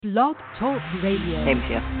Blog Talk Radio. Hey,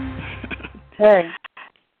 Michelle. Hey.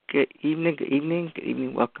 Good evening, good evening, good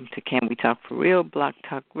evening. Welcome to Can We Talk For Real, Blog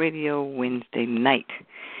Talk Radio, Wednesday night.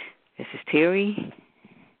 This is Terry.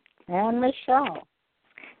 And Michelle.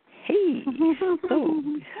 Hey. So,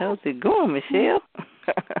 how's it going, Michelle?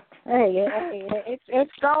 hey,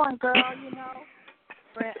 it's going, girl, you know.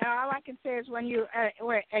 But all I can say is when you are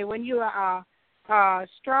a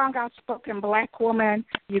strong, outspoken black woman,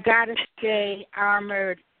 you got to stay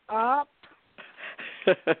armored up.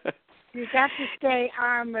 You got to stay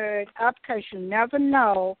armored up because you never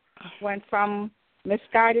know when some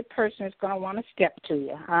misguided person is going to want to step to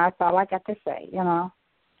you. That's all I got to say, you know.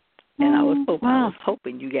 And I was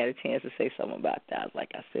hoping you got a chance to say something about that.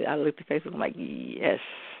 Like I said, I looked at Facebook, I'm like, yes,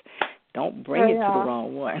 don't bring it to the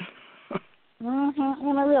wrong one. You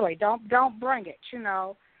know, really, don't bring it, you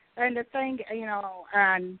know. And the thing, you know,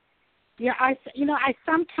 and I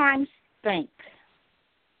sometimes think,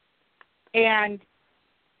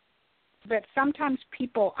 but sometimes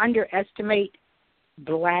people underestimate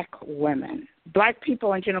black women, black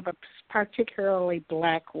people in general, but particularly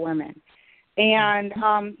black women. And,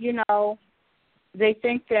 you know, they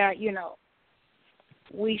think that, you know,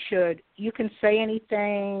 you can say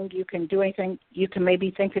anything, you can do anything, you can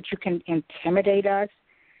maybe think that you can intimidate us,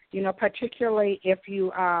 you know, particularly if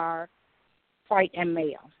you are white and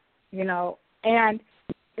male, you know. And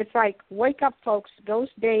it's like, wake up, folks. Those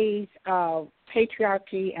days of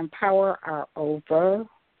patriarchy and power are over,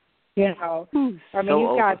 you know. I mean,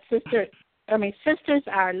 you've got sisters. I mean, sisters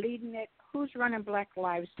are leading it. Who's running Black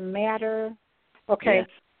Lives Matter? Okay. Yes.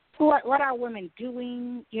 What are women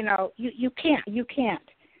doing? You know, you can't.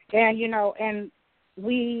 And, you know, and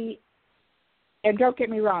don't get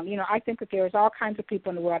me wrong, you know, I think that there's all kinds of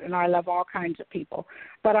people in the world, and I love all kinds of people.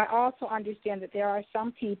 But I also understand that there are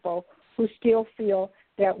some people who still feel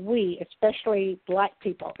that we, especially black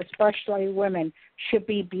people, especially women, should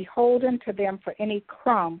be beholden to them for any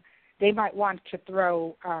crumb they might want to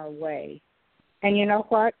throw our way. And you know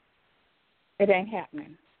what? It ain't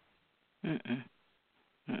happening. Mm-mm.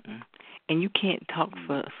 And you can't talk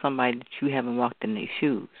for somebody that you haven't walked in their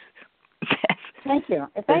shoes. Thank you.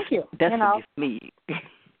 That's you what gets me.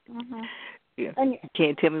 Yeah. And, you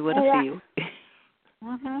can't tell me what I feel.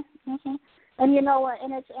 And you know what?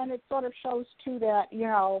 And it sort of shows too that, you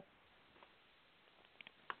know,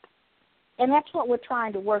 and that's what we're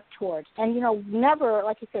trying to work towards. And you know, never,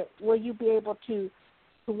 like you said, will you be able to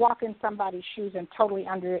walk in somebody's shoes and totally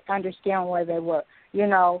understand where they were. You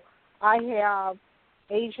know, I have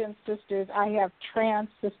Asian sisters, I have trans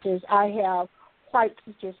sisters, I have white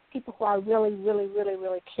sisters, people who I really, really, really,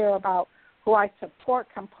 really care about, who I support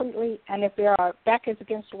completely, and if their back is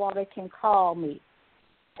against the wall, they can call me.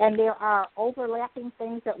 And there are overlapping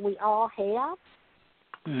things that we all have.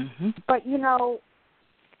 But, you know,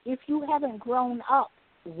 if you haven't grown up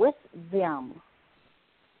with them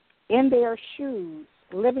in their shoes,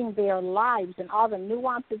 living their lives and all the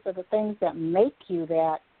nuances of the things that make you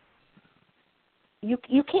that, you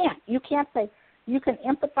can't say, you can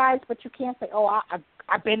empathize, but you can't say, oh,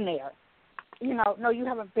 I've been there. You know, no, you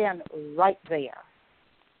haven't been right there.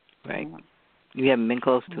 Right. You haven't been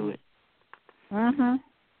close to it. I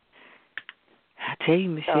tell you,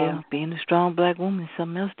 Michelle, being a strong black woman is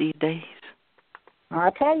something else these days. I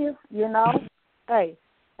tell you, you know, hey,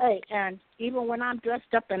 and even when I'm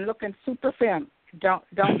dressed up and looking super femme, don't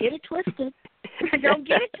get it twisted. Don't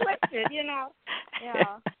get it twisted, you know.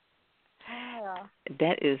 Yeah.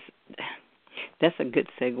 That's a good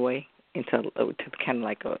segue into kind of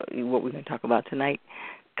like what we're going to talk about tonight,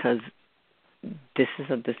 because this is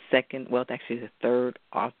the second, well, actually the third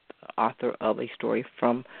author of a story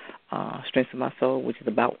from Strength of My Soul, which is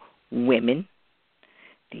about women,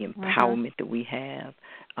 the empowerment that we have,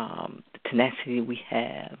 the tenacity we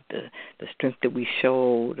have, the strength that we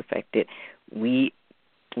show, the fact that we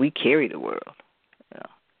carry the world.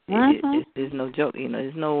 There's no joke. You know,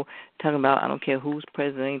 there's no talking about, I don't care who's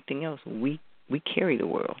president or anything else. We carry the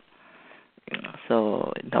world. You know,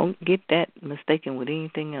 so don't get that mistaken with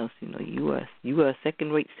anything else. You know, you are a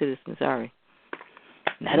second-rate citizen. Sorry,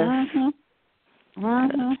 not us.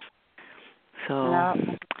 Not us. So,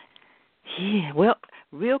 yeah. Well,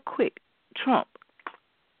 real quick, Trump.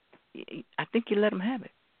 I think you let him have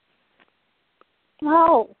it.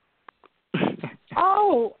 No. But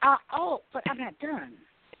I'm not done.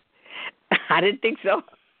 I didn't think so.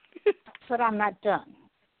 But I'm not done.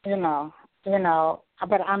 You know,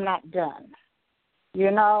 but I'm not done. You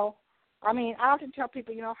know, I mean, I often tell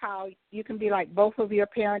people, you know, how you can be like both of your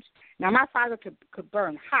parents. Now, my father could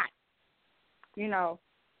burn hot. You know,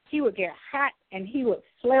 he would get hot and he would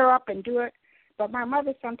flare up and do it. But my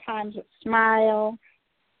mother sometimes would smile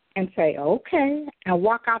and say, okay, and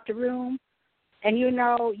walk out the room. And, you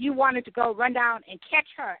know, you wanted to go run down and catch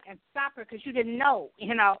her and stop her because you didn't know,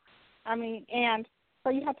 you know. I mean, and so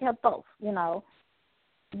you have to have both, you know.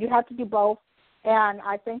 You have to do both. And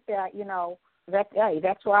I think that, you know,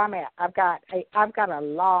 that's where I'm at. I've got a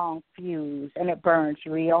long fuse, and it burns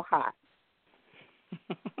real hot.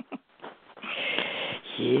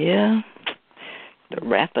 Yeah. The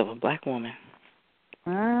wrath of a black woman.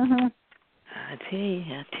 Mm-hmm. I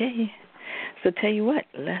tell you. So tell you what,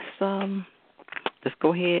 let's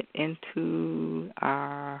go ahead into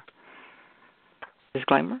our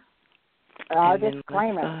disclaimer. Our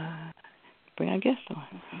disclaimer. Let's, bring our guest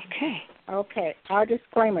on. Okay. Our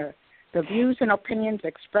disclaimer. The views and opinions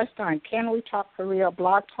expressed on Can We Talk For Real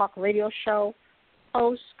blog talk radio show,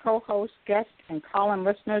 hosts, co-hosts, guests, and call-in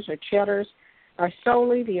listeners or chatters are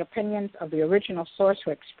solely the opinions of the original source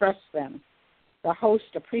who expressed them. The host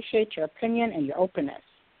appreciates your opinion and your openness.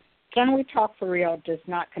 Can We Talk For Real does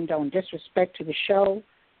not condone disrespect to the show,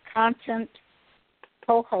 content,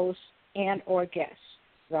 co-hosts, and or guests.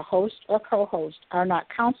 The host or co-host are not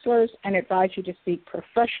counselors and advise you to seek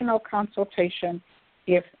professional consultation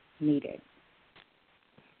if needed.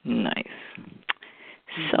 Nice.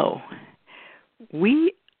 So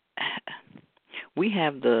we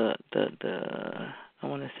have the I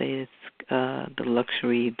want to say it's the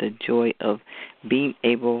luxury, the joy of being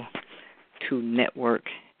able to network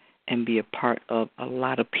and be a part of a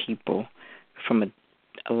lot of people from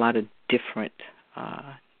a lot of different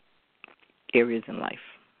areas in life.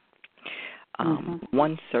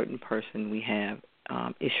 One certain person we have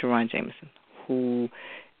is Sharon Jameson, who,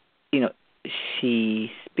 you know,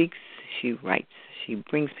 she speaks, she writes, she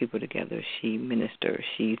brings people together, she ministers,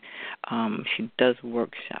 she does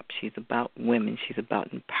workshops, she's about women, she's about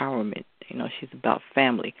empowerment, you know, she's about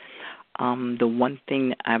family. The one thing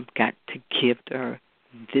that I've got to give her,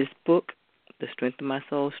 this book, The Strength of My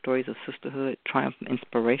Soul, Stories of Sisterhood, Triumph, and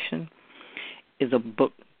Inspiration, is a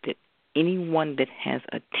book anyone that has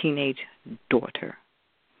a teenage daughter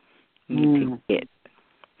needs to get,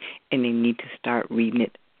 and they need to start reading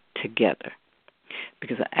it together.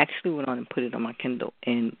 Because I actually went on and put it on my Kindle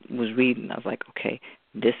and was reading. I was like, okay,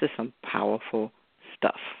 this is some powerful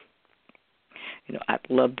stuff. You know, I'd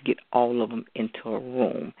love to get all of them into a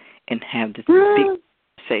room and have this big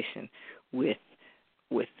conversation with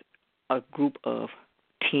a group of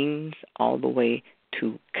teens all the way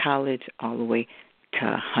to college, all the way to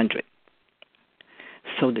 100.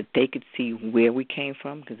 So that they could see where we came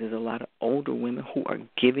from, because there's a lot of older women who are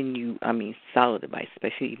giving you, solid advice,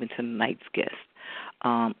 especially even tonight's guest.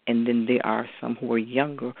 And then there are some who are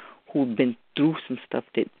younger who've been through some stuff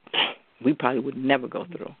that we probably would never go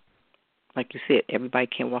through. Like you said, everybody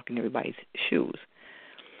can't walk in everybody's shoes.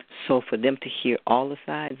 So for them to hear all the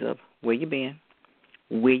sides of where you've been,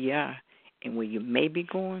 where you are, and where you may be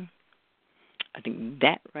going, I think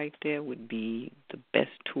that right there would be the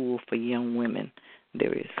best tool for young women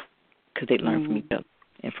there is, because they learn from each other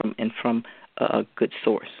and from a good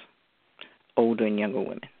source, older and younger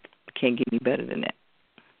women. You can't get any better than that.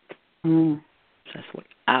 So that's what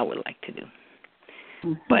I would like to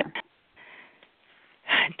do. But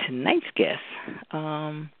tonight's guest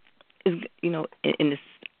is, you know, in this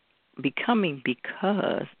becoming,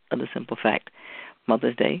 because of the simple fact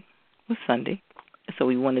Mother's Day was Sunday. So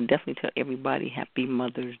we want to definitely tell everybody Happy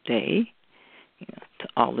Mother's Day, you know, to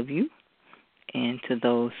all of you, and to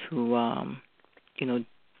those who, you know,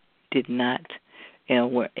 did not, you know,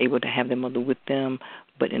 were able to have their mother with them,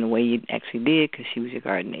 but in a way you actually did, because she was your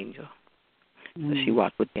guardian angel. So she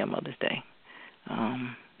walked with you on Mother's Day.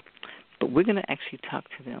 But we're going to actually talk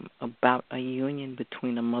to them about a union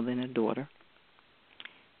between a mother and a daughter,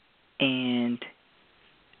 and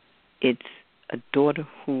it's a daughter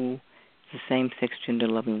who is a same-sex,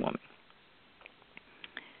 gender-loving woman.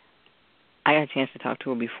 I got a chance to talk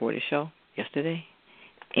to her before the show yesterday,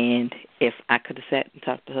 and if I could have sat and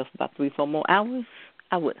talked to her for about 3-4 more hours,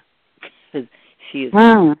 I would, because she is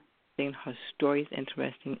interesting. Her story is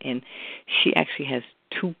interesting, and she actually has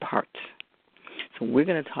 2 parts. So we're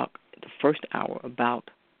going to talk the first hour about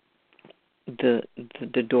the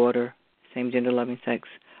daughter, same gender, loving sex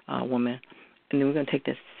woman, and then we're going to take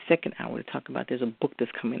that second hour to talk about, there's a book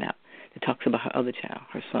that's coming out that talks about her other child,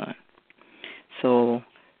 her son. So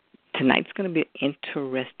tonight's going to be an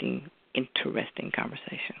interesting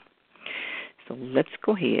conversation. So let's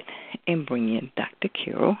go ahead and bring in Dr.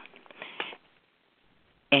 Carol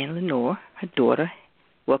and Lenore, her daughter.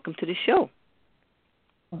 Welcome to the show.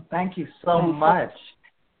 Well, thank you so much.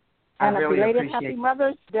 And I really a belated appreciate Happy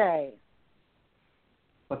Mother's Day.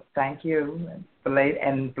 Well, thank you.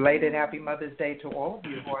 Belated Happy Mother's Day to all of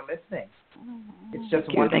you who are listening. It's just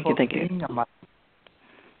wonderful being a mother.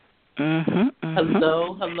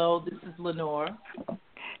 Hello. This is Lenore.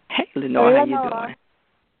 Hey, Lenore, how you doing?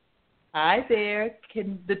 Hi there.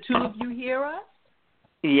 Can the two of you hear us?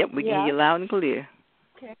 Yep, we can hear you loud and clear.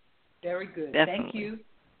 Okay, very good. Definitely. Thank you.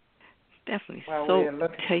 Definitely. Well, so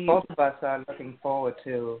both of us are looking forward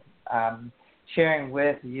to sharing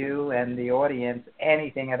with you and the audience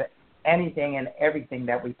anything and everything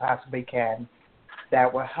that we possibly can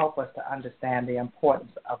that will help us to understand the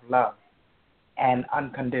importance of love and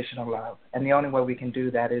unconditional love. And the only way we can do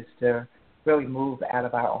that is to really move out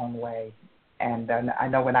of our own way. And I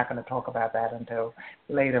know we're not going to talk about that until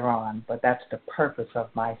later on, but that's the purpose of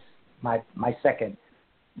my second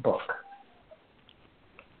book.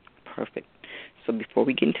 Perfect. So before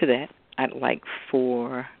we get into that, I'd like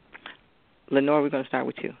for Lenore, we're going to start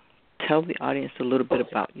with you. Tell the audience a little bit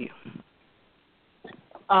about you.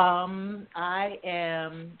 I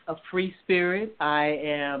am a free spirit. I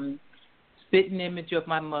am spitting image of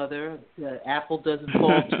my mother. The apple doesn't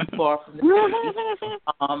fall too far from the tree.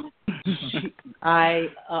 I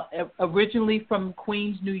originally from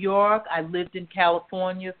Queens, New York. I lived in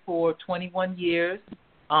California for 21 years,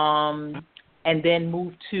 and then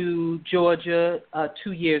moved to Georgia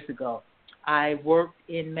 2 years ago. I work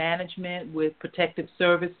in management with Protective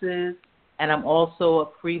Services, and I'm also a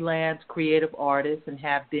freelance creative artist and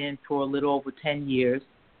have been for a little over 10 years.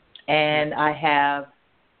 And I have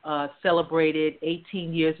celebrated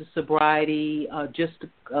 18 years of sobriety just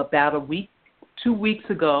about 2 weeks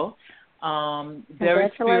ago. Very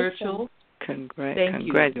spiritual.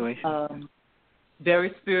 Congratulations.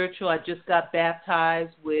 Very spiritual. I just got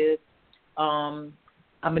baptized with, I'm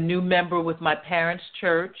a new member with my parents'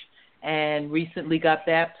 church and recently got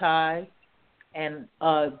baptized, and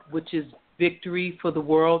which is Victory for the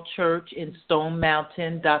World Church in Stone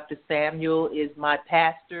Mountain. Dr. Samuel is my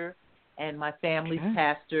pastor and my family's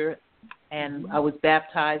pastor, and I was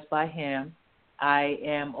baptized by him. I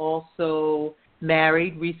am also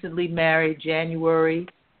married, recently married, January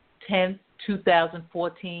 10th,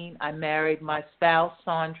 2014. I married my spouse,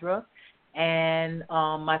 Sandra, and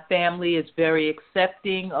my family is very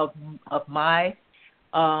accepting of my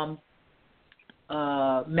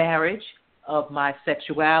marriage, of my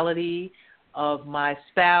sexuality, of my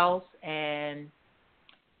spouse, and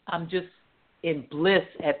I'm just in bliss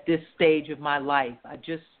at this stage of my life. I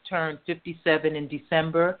just turned 57 in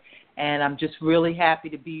December, and I'm just really happy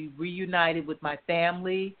to be reunited with my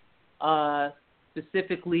family,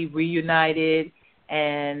 specifically reunited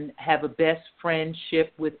and have a best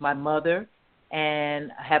friendship with my mother,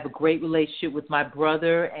 and have a great relationship with my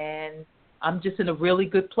brother, and I'm just in a really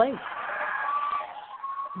good place.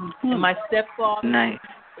 Mm-hmm. My stepfather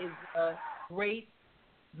is a great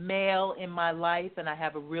male in my life, and I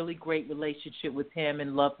have a really great relationship with him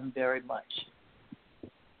and love him very much.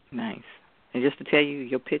 Nice. And just to tell you,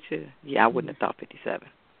 your picture, I wouldn't have thought 57.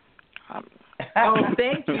 Oh,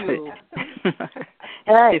 thank you.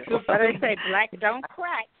 Hey, but they say black don't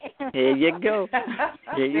crack. There you go.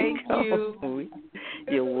 Thank you.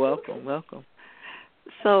 You're welcome.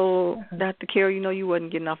 So, Dr. Carol, you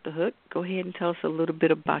wasn't getting off the hook. Go ahead and tell us a little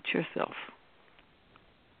bit about yourself.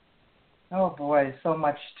 Oh, boy, so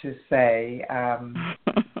much to say.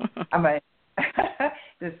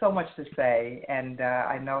 There's so much to say, and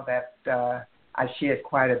I know that I shared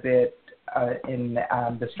quite a bit in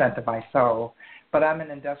The Strength of My Soul, but I'm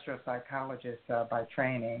an industrial psychologist by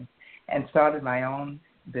training and started my own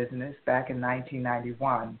business back in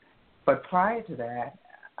 1991. But prior to that,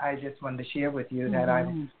 I just wanted to share with you that I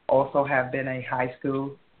also have been a high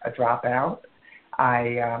school dropout.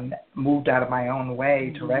 I moved out of my own way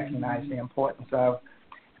to recognize the importance of,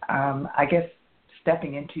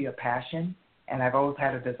 stepping into your passion. And I've always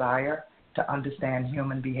had a desire to understand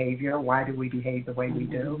human behavior. Why do we behave the way we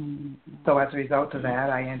do? So as a result of that,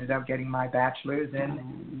 I ended up getting my bachelor's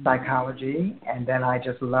in psychology, and then I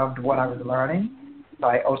just loved what I was learning. So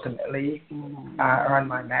I ultimately earned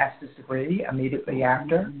my master's degree immediately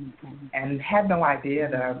after, and had no idea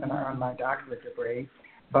that I was going to earn my doctorate degree.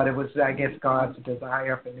 But it was, God's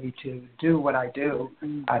desire for me to do what I do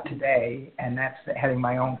today, and that's heading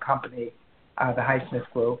my own company, the Highsmith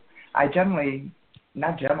Group. But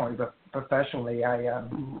professionally, I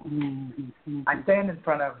stand in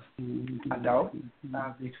front of adults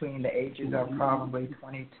between the ages of probably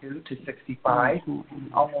 22 to 65,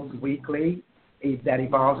 almost weekly. That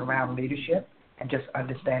evolves around leadership and just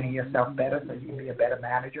understanding yourself better so you can be a better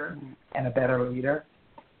manager and a better leader.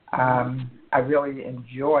 I really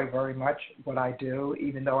enjoy very much what I do,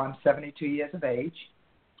 even though I'm 72 years of age.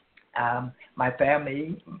 My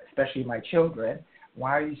family, especially my children,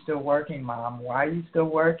 why are you still working, Mom? Why are you still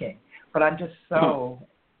working? But I'm just so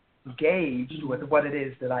engaged with what it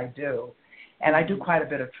is that I do. And I do quite a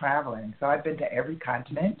bit of traveling. So I've been to every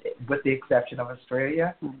continent, with the exception of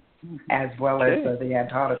Australia, as well as the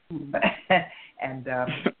Antarctica. And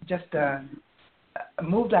just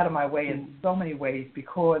moved out of my way in so many ways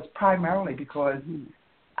primarily because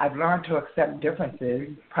I've learned to accept differences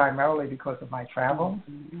primarily because of my travel.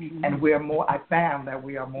 And I found that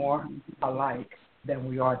we are more alike than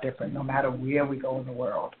we are different, no matter where we go in the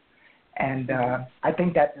world. And I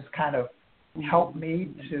think that just kind of helped me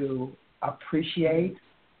to appreciate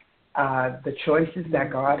the choices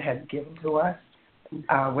that God has given to us,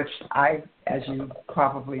 which I, as you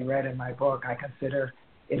probably read in my book, I consider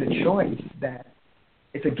it a choice that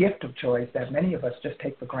it's a gift of choice that many of us just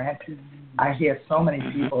take for granted. I hear so many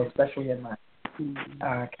people, especially in my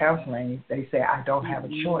counseling, they say, I don't have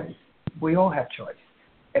a choice. We all have choice.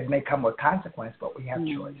 It may come with consequence, but we have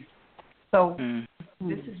choice. So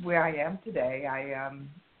this is where I am today. I am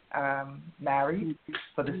married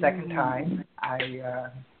for the second time. I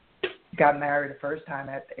got married the first time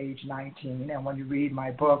at age 19, and when you read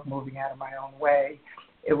my book, Moving Out of My Own Way,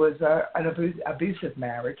 it was an abusive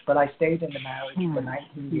marriage, but I stayed in the marriage for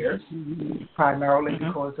 19 years, primarily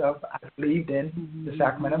because I believed in the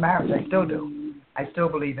sacrament of marriage. I still do. I still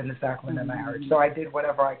believe in the sacrament of marriage. So I did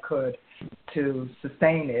whatever I could to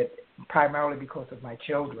sustain it, primarily because of my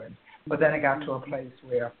children. But then I got to a place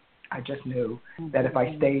where I just knew that if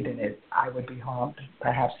I stayed in it, I would be harmed.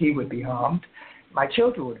 Perhaps he would be harmed. My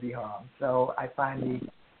children would be harmed. So I finally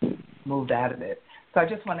moved out of it. So I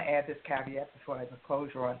just want to add this caveat before I have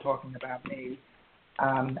closure on talking about me.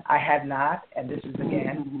 I had not, and this is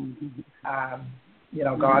again,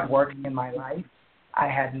 God working in my life, I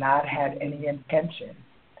had not had any intention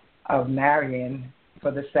of marrying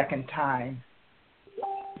for the second time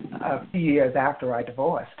a few years after I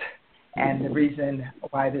divorced. And the reason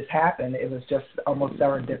why this happened, it was just almost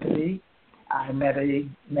serendipity. I met a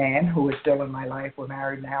man who is still in my life. We're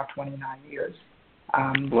married now 29 years.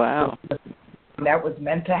 Wow. That was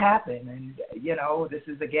meant to happen. And, this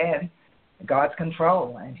is, again, God's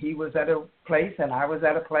control. And he was at a place and I was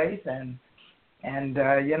at a place. And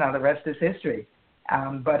the rest is history.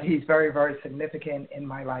 But he's very, very significant in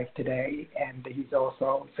my life today. And he's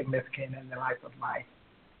also significant in the life of my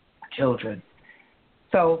children.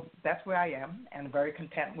 So that's where I am, and very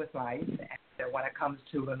content with life. And when it comes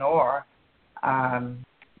to Lenore,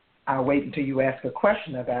 I'll wait until you ask a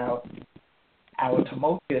question about our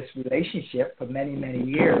tumultuous relationship for many, many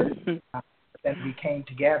years. Then we came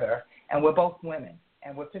together, and we're both women,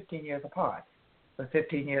 and we're 15 years apart.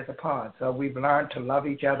 So we've learned to love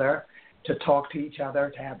each other, to talk to each other,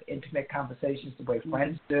 to have intimate conversations the way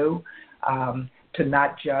friends do, to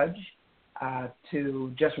not judge.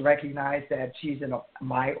 To just recognize that she's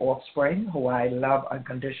my offspring, who I love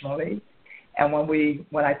unconditionally. And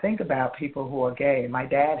when I think about people who are gay, my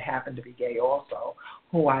dad happened to be gay also,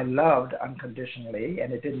 who I loved unconditionally,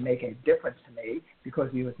 and it didn't make any difference to me because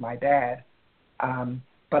he was my dad.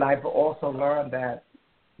 But I've also learned that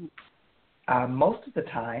most of the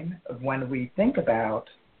time when we think about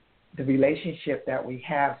the relationship that we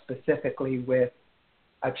have specifically with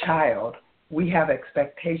a child, we have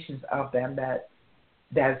expectations of them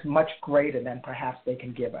that's much greater than perhaps they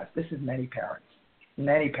can give us. This is many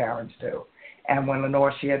parents do. And when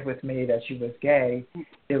Lenore shared with me that she was gay,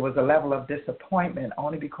 there was a level of disappointment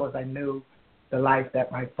only because I knew the life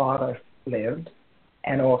that my father lived.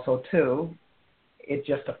 And also, too, it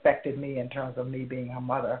just affected me in terms of me being her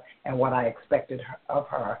mother and what I expected of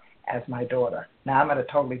her as my daughter. Now, I'm at a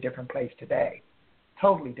totally different place today,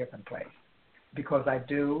 because I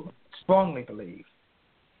do strongly believe,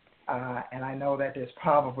 and I know that this is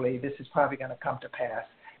probably going to come to pass,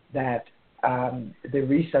 that the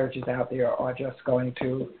researchers out there are just going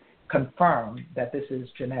to confirm that this is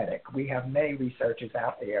genetic. We have many researchers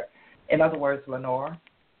out there. In other words, Lenore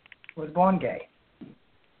was born gay.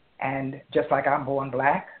 And just like I'm born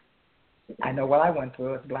black, I know what I went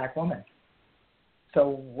through as a black woman. So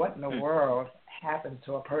what in the world happens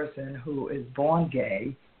to a person who is born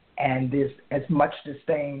gay, and there's as much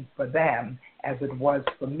disdain for them as it was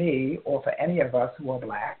for me or for any of us who are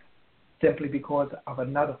black, simply because of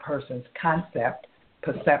another person's concept,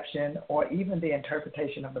 perception, or even the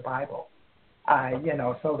interpretation of the Bible.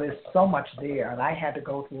 So there's so much there, and I had to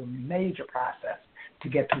go through a major process to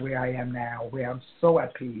get to where I am now, where I'm so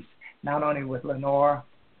at peace, not only with Lenore.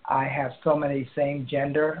 I have so many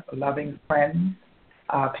same-gender loving friends,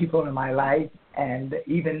 people in my life, and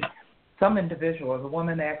even some individuals. A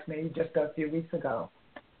woman asked me just a few weeks ago,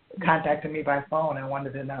 contacted me by phone and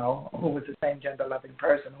wanted to know who was the same gender-loving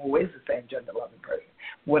person, who is the same gender-loving person.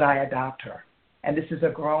 Would I adopt her? And this is a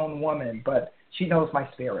grown woman, but she knows my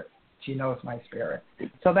spirit. She knows my spirit.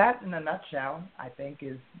 So that, in a nutshell, I think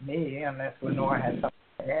is me, unless Lenore has something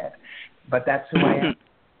to add. But that's who I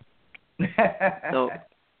am.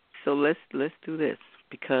 So let's do this,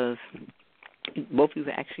 because both of you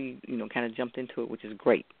actually, kind of jumped into it, which is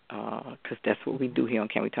great, because that's what we do here on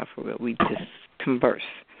Can We Talk For Real. We just converse.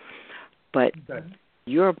 But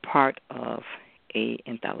you're a part of a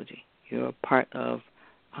anthology. You're a part of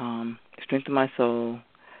Strength of My Soul,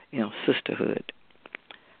 Sisterhood.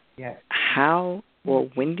 Yes. How or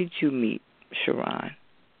when did you meet Sharon,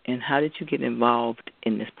 and how did you get involved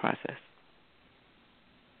in this process?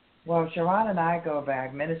 Well, Sharon and I go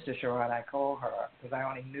back, Minister Sharon, I call her, because I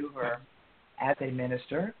only knew her as a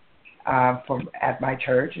minister at my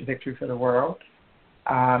church, Victory for the World.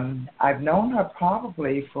 I've known her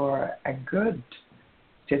probably for a good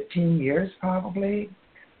 15 years, probably,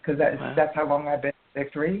 because that's how long I've been at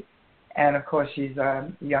Victory. And, of course, she's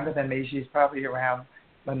younger than me. She's probably around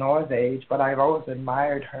Lenore's age, but I've always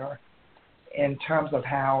admired her in terms of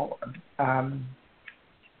how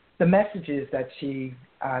the messages that she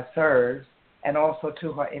serves, and also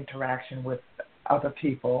to her interaction with other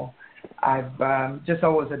people. I've just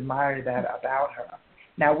always admired that about her.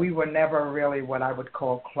 Now, we were never really what I would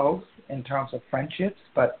call close in terms of friendships,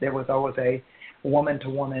 but there was always a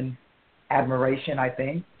woman-to-woman admiration, I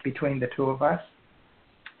think, between the two of us.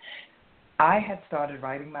 I had started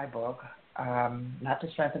writing my book, not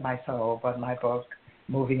to strengthen my soul, but my book,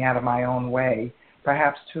 Moving Out of My Own Way,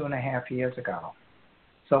 perhaps 2.5 years ago.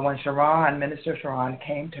 So when Minister Sharon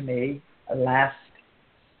came to me last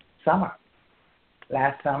summer,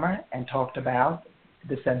 and talked about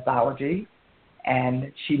this anthology,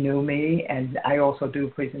 and she knew me, and I also do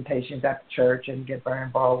presentations at the church and get very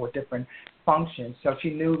involved with different functions. So she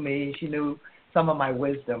knew me, she knew some of my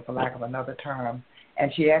wisdom, for lack of another term,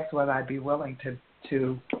 and she asked whether I'd be willing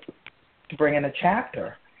to bring in a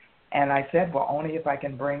chapter. And I said, well, only if I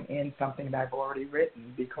can bring in something that I've already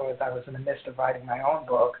written, because I was in the midst of writing my own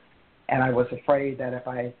book, and I was afraid that if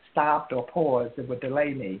I stopped or paused, it would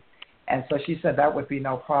delay me. And so she said that would be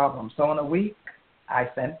no problem. So in a week, I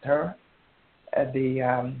sent her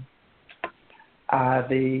the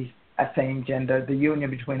same gender, the union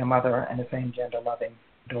between a mother and a same gender loving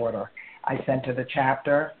daughter. I sent her the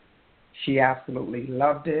chapter. She absolutely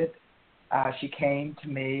loved it. She came to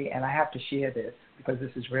me, and I have to share this because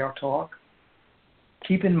this is real talk.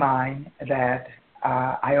 Keep in mind that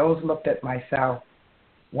I always looked at myself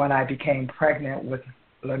when I became pregnant with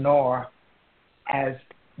Lenore as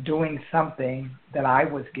doing something that I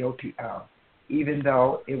was guilty of, even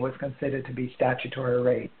though it was considered to be statutory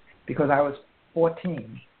rape, because I was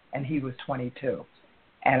 14 and he was 22.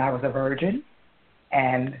 And I was a virgin,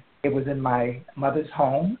 and it was in my mother's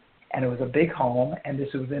home, and it was a big home, and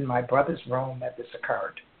this was in my brother's room that this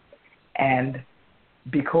occurred. And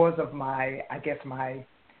because of my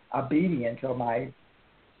obedience, or my,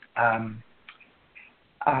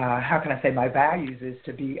 my values is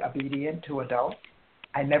to be obedient to adults,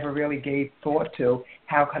 I never really gave thought to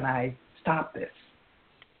how can I stop this.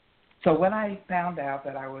 So when I found out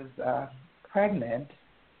that I was pregnant,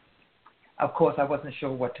 of course I wasn't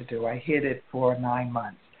sure what to do. I hid it for 9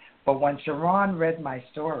 months. But when Sharon read my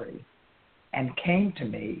story and came to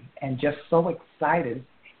me and just so excited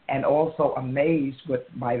and also amazed with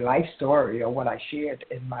my life story, or what I shared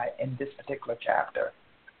in this particular chapter,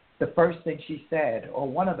 the first thing she said, or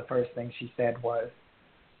one of the first things she said was,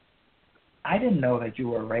 I didn't know that you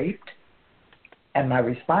were raped. And my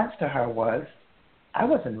response to her was, I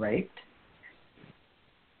wasn't raped.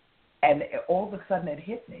 And all of a sudden it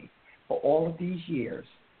hit me. For all of these years,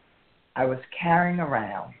 I was carrying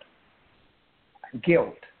around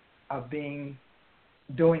guilt of doing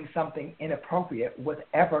something inappropriate with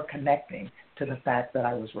ever connecting to the fact that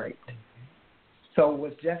I was raped. So it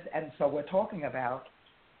was just, and so we're talking about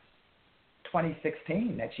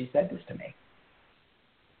 2016 that she said this to me.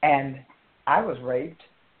 And I was raped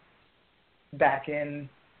back in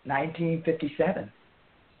 1957.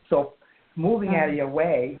 So moving out of your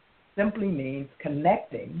way simply means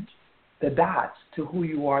connecting the dots to who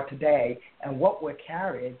you are today and what we're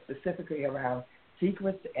carrying, specifically around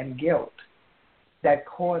secrets and guilt that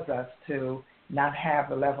cause us to not have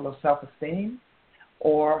the level of self-esteem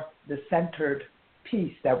or the centered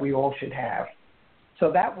peace that we all should have.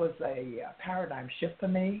 So that was a paradigm shift for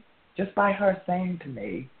me, just by her saying to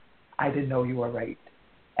me, I didn't know you were raped.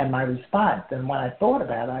 And my response, and when I thought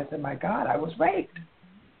about it, I said, my God, I was raped.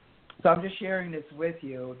 So I'm just sharing this with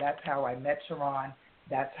you. That's how I met Sharon.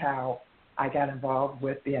 That's how I got involved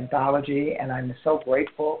with the anthology, and I'm so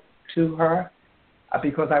grateful to her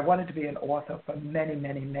because I wanted to be an author for many,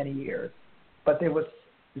 many, many years. But there was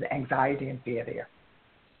anxiety and fear there.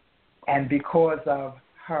 And because of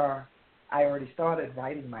her, I already started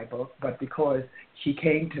writing my book, but because she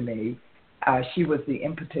came to me, she was the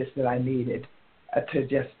impetus that I needed to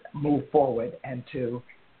just move forward and to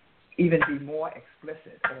even be more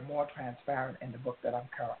explicit or more transparent in the book that I'm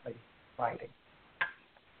currently writing.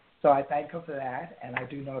 So I thank her for that, and I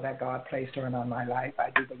do know that God placed her on my life.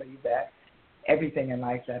 I do believe that everything in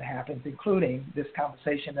life that happens, including this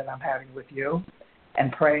conversation that I'm having with you,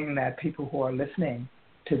 and praying that people who are listening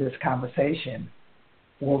to this conversation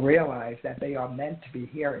will realize that they are meant to be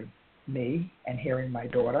hearing me and hearing my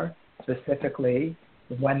daughter, specifically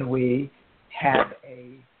when we have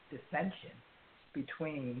a dissension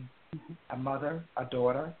between a mother, a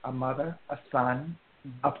daughter, a mother, a son,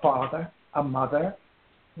 a father, a mother,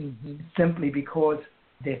 simply because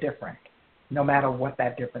they're different, no matter what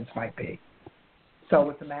that difference might be. So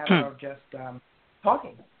it's a matter of just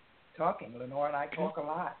talking. Lenore and I talk a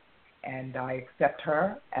lot, and I accept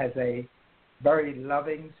her as a very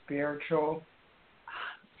loving,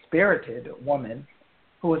 spirited woman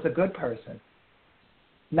who is a good person.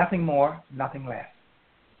 Nothing more, nothing less.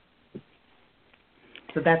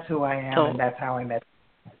 So that's who I am, and that's how I met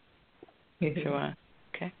her. Sure.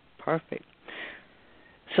 Okay, perfect.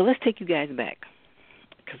 So let's take you guys back,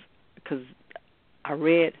 because I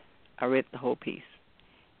read the whole piece,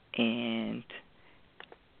 and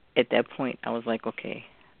at that point I was like, okay,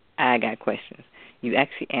 I got questions. You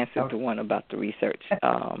actually answered the one about the research.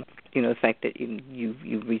 The fact that you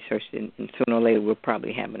researched it, and sooner or later we'll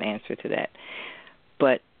probably have an answer to that.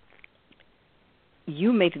 But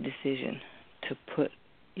you made the decision to put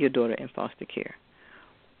your daughter in foster care.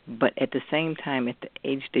 But at the same time, at the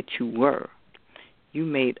age that you were, you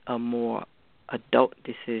made a more adult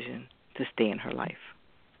decision to stay in her life.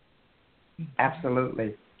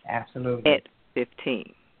 Absolutely. At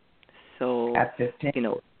 15. So, at 15.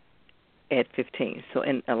 At 15. So,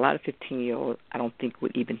 and a lot of 15-year-olds, I don't think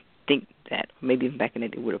would even think that. Maybe even back in the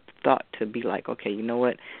day would have thought to be like, okay, you know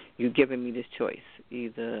what? You're giving me this choice,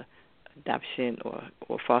 either adoption or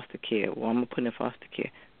foster care. Well, I'm going to put in foster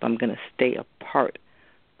care, but I'm going to stay a part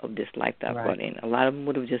of this life that I brought in. A lot of them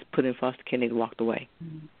would have just put in foster care and they walked away.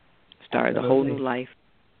 Started a whole new life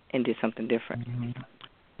and did something different.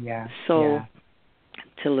 Yeah. So,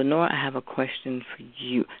 to Lenore, I have a question for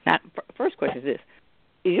you. Now, first question is this.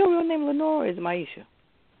 Is your real name Lenore or is it Maisha?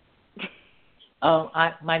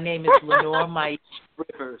 My name is Lenore Maisha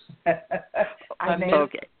Rivers.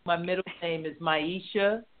 My middle name is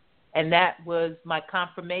Maisha, and that was my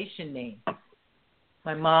confirmation name.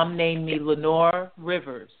 My mom named me Lenore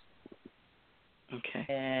Rivers. Okay.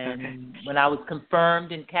 And when I was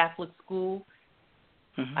confirmed in Catholic school,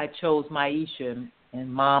 I chose Maisha,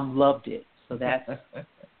 and Mom loved it. So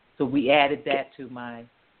so we added that to my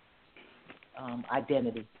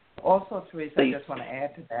identity. Also, Teresa, I just want to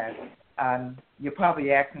add to that. You're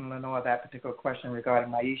probably asking Lenore that particular question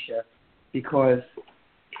regarding Maisha because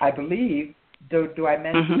I believe, do I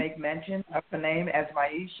make mention of the name as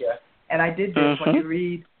Maisha? And I did this when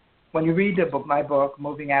you read my book,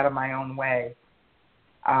 Moving Out of My Own Way.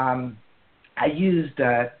 I used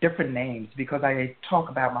different names because I talk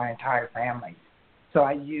about my entire family. So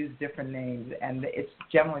I use different names, and it's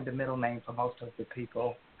generally the middle name for most of the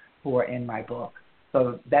people who are in my book.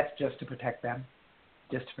 So that's just to protect them.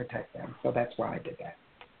 So that's why I did that.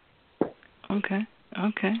 Okay.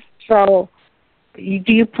 So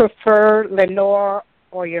do you prefer Lenore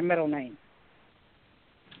or your middle name?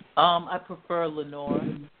 I prefer Lenore,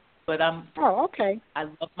 but I'm. Oh, okay. I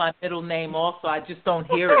love my middle name also. I just don't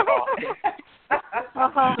hear it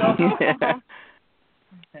often.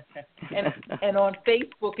 And on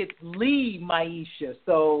Facebook it's Lee Maisha.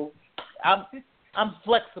 So I'm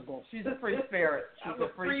flexible. She's a free spirit. She's a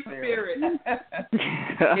free spirit.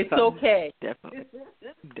 It's okay.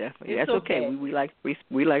 Definitely. That's okay. We like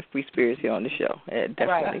free spirits here on the show. Definitely.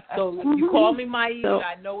 Right. So if you call me Maisha,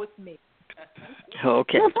 I know it's me.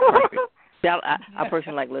 Okay. Perfect. I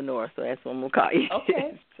personally like Lenore, so that's what I'm gonna call you.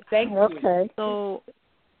 Okay. Thank you. Okay. So,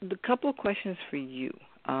 the couple of questions for you.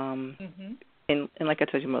 And like I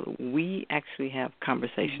told your mother, we actually have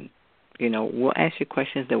conversations. We'll ask you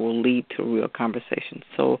questions that will lead to real conversations.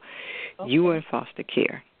 So, you were in foster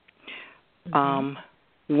care.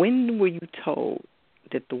 When were you told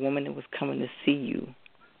that the woman that was coming to see you,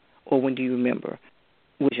 or when do you remember,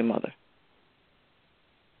 was your mother?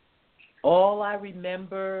 All I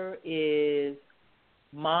remember is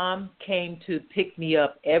Mom came to pick me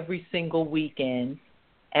up every single weekend,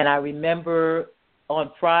 and I remember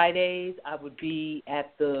on Fridays, I would be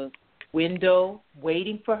at the window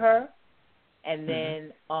waiting for her. And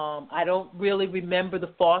then I don't really remember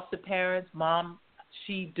the foster parents. Mom,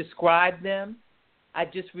 she described them. I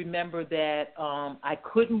just remember that I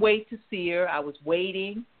couldn't wait to see her. I was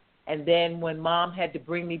waiting. And then when Mom had to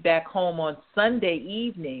bring me back home on Sunday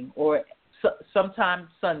evening or sometime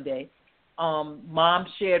Sunday, Mom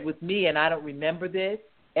shared with me, and I don't remember this,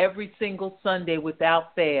 every single Sunday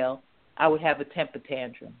without fail, I would have a temper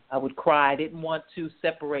tantrum. I would cry. I didn't want to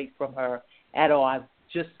separate from her at all. I've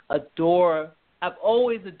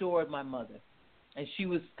always adored my mother, and she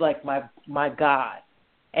was like my God.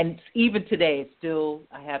 And even today,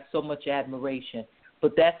 I have so much admiration.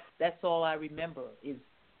 But that's all I remember is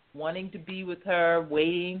wanting to be with her,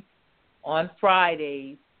 waiting on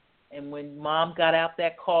Fridays, and when Mom got out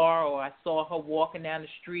that car or I saw her walking down the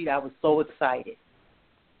street, I was so excited.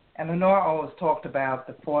 And Lenore always talked about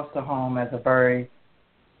the foster home as a very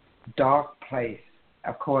dark place.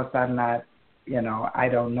 Of course, I'm not, I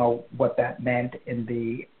don't know what that meant in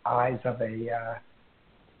the eyes of a,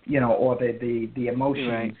 or the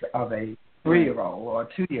emotions of a 3-year-old or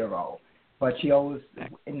a 2-year-old. But she always,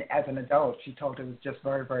 as an adult, she told it was just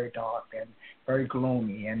very, very dark and very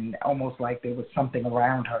gloomy and almost like there was something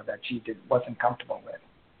around her that she wasn't comfortable with.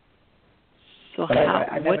 So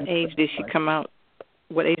what age did she come out?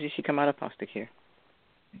 What age did she come out of foster care?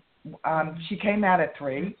 She came out at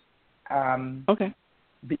 3. Okay.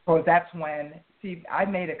 Because that's when, I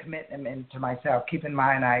made a commitment to myself. Keep in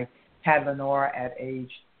mind, I had Lenore at age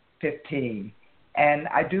 15. And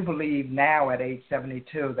I do believe now at age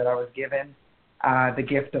 72 that I was given the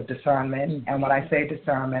gift of discernment. And when I say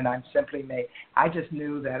discernment, I just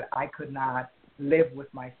knew that I could not live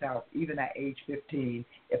with myself, even at age 15,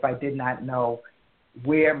 if I did not know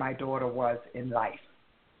where my daughter was in life.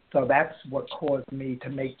 So that's what caused me to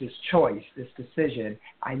make this choice, this decision.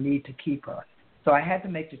 I need to keep her. So I had to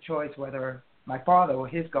make the choice whether my father or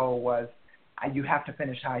his goal was, you have to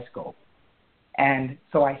finish high school. And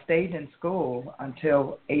so I stayed in school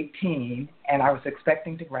until 18, and I was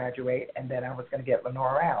expecting to graduate, and then I was going to get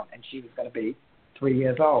Lenore out, and she was going to be 3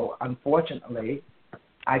 years old. Unfortunately,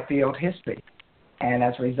 I failed history. And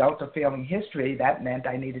as a result of failing history, that meant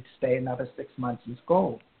I needed to stay another 6 months in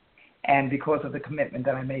school. And because of the commitment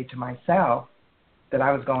that I made to myself that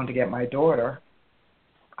I was going to get my daughter,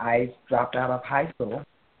 I dropped out of high school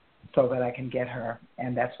so that I can get her,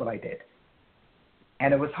 and that's what I did.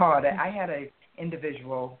 And it was hard. I had an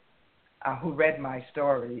individual who read my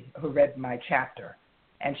story, who read my chapter,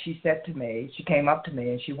 and she came up to me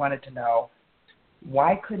and she wanted to know,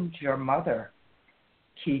 why couldn't your mother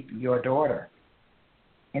keep your daughter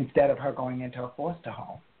instead of her going into a foster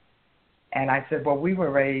home? And I said, well, we were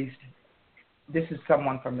raised, this is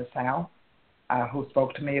someone from the South who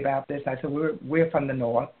spoke to me about this. I said, we're from the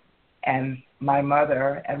North, and my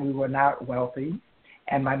mother, and we were not wealthy,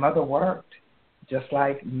 and my mother worked just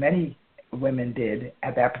like many women did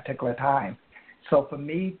at that particular time. So for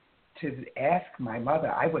me to ask my mother,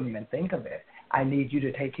 I wouldn't even think of it. I need you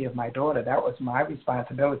to take care of my daughter. That was my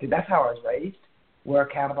responsibility. That's how I was raised. We're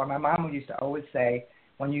accountable. My mom used to always say,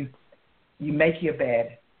 when you make your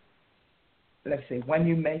bed, let's see, when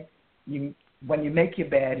you make your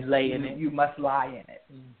bed, you must lie in it.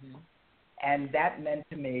 Mm-hmm. And that meant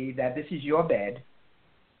to me that this is your bed.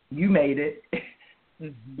 You made it.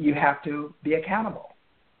 Mm-hmm. You have to be accountable.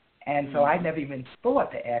 And so I never even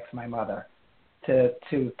thought to ask my mother to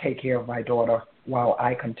take care of my daughter while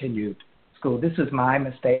I continued school. This was my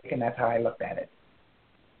mistake, and that's how I looked at it.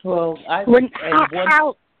 Well, how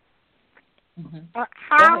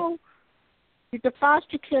did the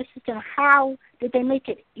foster care system, how did they make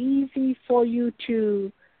it easy for you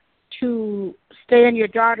to stay in your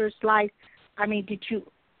daughter's life? I mean,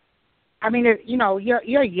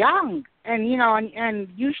 you're young, and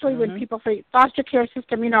usually when people say foster care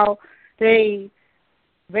system, they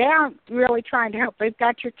aren't really trying to help. They've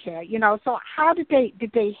got your kid, So how did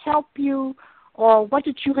they help you, or what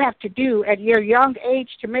did you have to do at your young age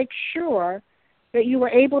to make sure that you were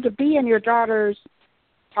able to be in your daughter's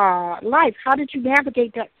life? How did you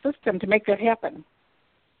navigate that system to make that happen?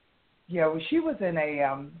 Yeah, well, she was in a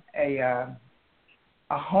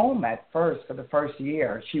home at first for the first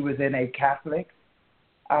year. She was in a Catholic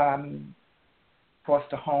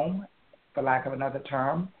foster home, for lack of another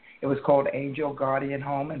term. It was called Angel Guardian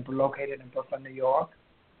Home and located in Brooklyn, New York.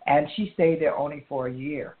 And she stayed there only for a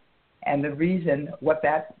year. And the reason what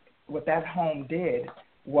that home did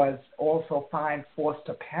was also find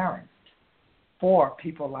foster parents for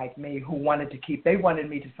people like me who wanted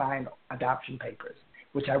me to sign adoption papers,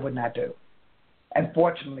 which I would not do. And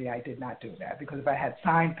fortunately, I did not do that, because if I had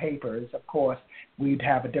signed papers, of course, we'd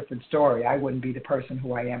have a different story. I wouldn't be the person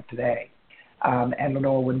who I am today. And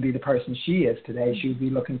Lenore wouldn't be the person she is today. She would be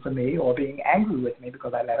looking for me or being angry with me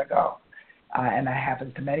because I let her go. And that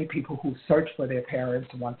happens to many people who search for their parents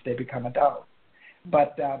once they become adults.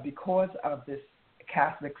 But because of this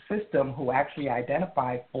Catholic system who actually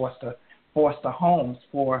identified foster homes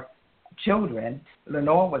for children,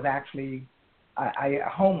 Lenore was actually, a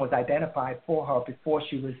home was identified for her before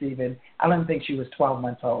she was even, I don't think she was 12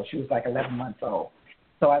 months old. She was like 11 months old.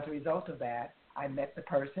 So as a result of that, I met the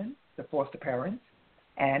person, the foster parents,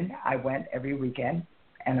 and I went every weekend,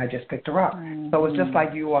 and I just picked her up. Mm-hmm. So it's just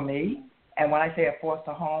like you or me. And when I say a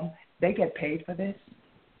foster home, they get paid for this.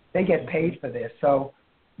 They get paid for this. So,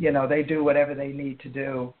 they do whatever they need to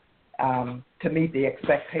do to meet the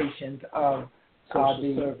expectations of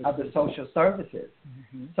the social services.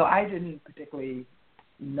 Mm-hmm. So I didn't particularly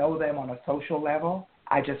know them on a social level.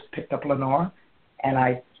 I just picked up Lenore, and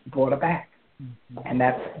I brought her back. Mm-hmm.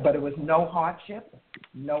 And but it was no hardship.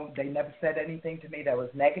 No, they never said anything to me that was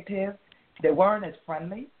negative. They weren't as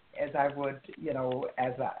friendly as I would,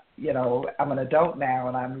 I'm an adult now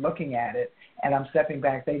and I'm looking at it and I'm stepping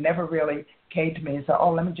back. They never really came to me and said,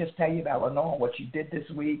 oh, let me just tell you about Lenore, what you did this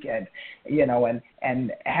week and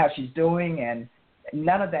how she's doing, and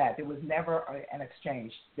none of that. There was never an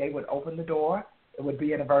exchange. They would open the door. It would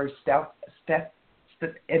be in a very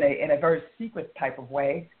in a very secret type of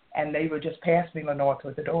way, and they would just pass me Lenore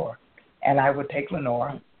to the door. And I would take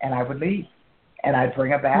Lenore and I would leave. And I'd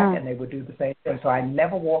bring her back, and they would do the same thing. So I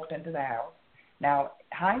never walked into the house. Now,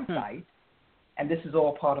 hindsight, and this is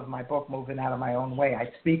all part of my book, Moving Out of My Own Way, I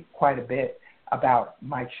speak quite a bit about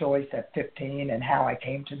my choice at 15 and how I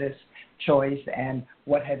came to this choice and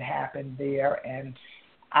what had happened there. And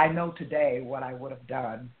I know today what I would have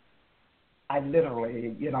done. I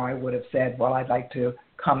literally, I would have said, well, I'd like to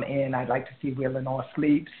come in. I'd like to see where Lenore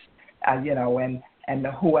sleeps, and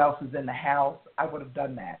who else is in the house. I would have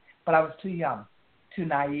done that. But I was too young, too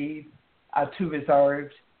naive, too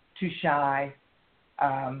reserved, too shy,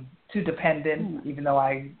 too dependent, even though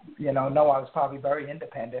I I was probably very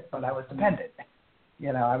independent, but I was dependent.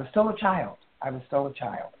 I was still a child.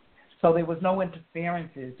 So there was no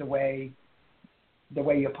interferences the way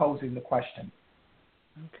you're posing the question.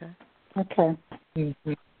 Okay.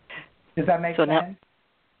 Mm-hmm. Does that make sense? Now,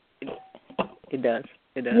 it does.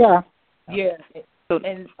 Yeah. Yeah.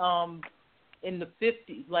 And in the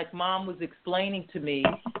 50s, like Mom was explaining to me,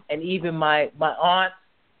 and even my aunt,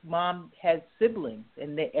 Mom had siblings,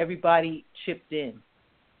 and everybody chipped in,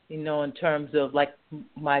 in terms of like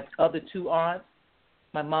my other two aunts,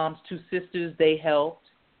 my mom's two sisters, they helped.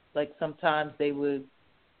 Like sometimes they would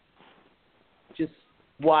just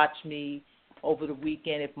watch me over the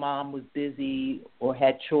weekend if Mom was busy or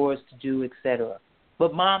had chores to do, etc.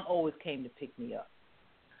 But Mom always came to pick me up.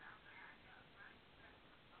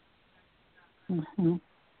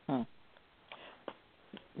 Mm-hmm.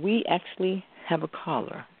 We actually have a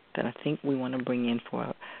caller that I think we want to bring in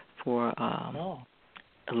for a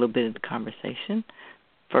little bit of the conversation.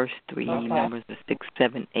 First three numbers are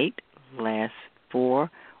 678, last 4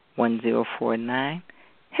 1049.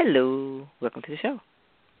 Hello, welcome to the show.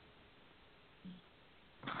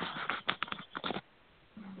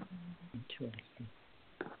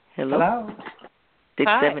 Hello.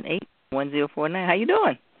 678 1049. How you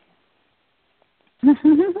doing?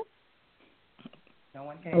 No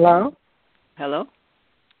one came. Hello? Hello?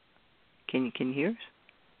 Can you hear us?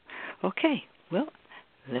 Okay, well,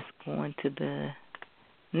 let's go on to the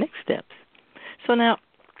next steps. So now,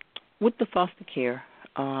 with the foster care,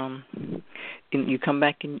 you come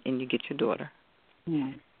back and you get your daughter.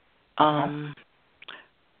 Yeah. And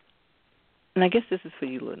I guess this is for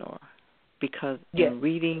you, Lenore, because in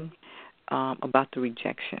reading about the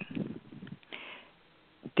rejection,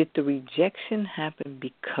 did the rejection happen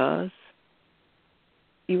because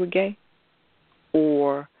you were gay?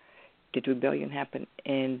 Or did rebellion happen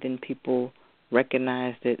and then people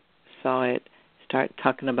recognized it, saw it, start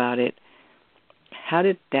talking about it? How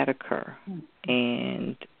did that occur?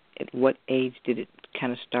 And at what age did it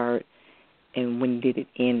kind of start? And when did it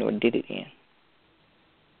end, or did it end?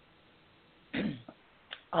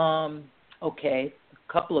 Okay, a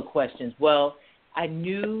couple of questions. Well, I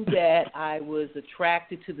knew that I was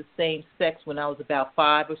attracted to the same sex when I was about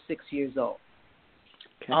 5 or 6 years old.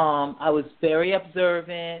 Okay. I was very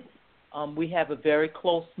observant. We have a very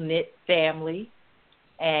close-knit family,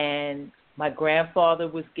 and my grandfather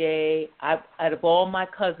was gay. Out of all my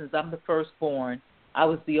cousins, I'm the firstborn. I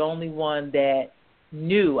was the only one that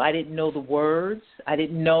knew. I didn't know the words. I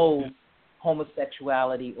didn't know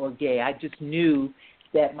homosexuality or gay. I just knew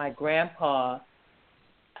that my grandpa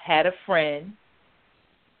had a friend,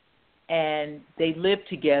 and they lived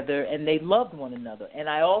together, and they loved one another. And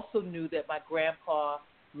I also knew that my grandpa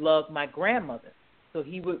loved my grandmother. So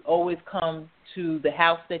he would always come to the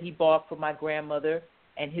house that he bought for my grandmother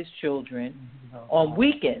and his children on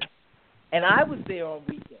weekends. And I was there on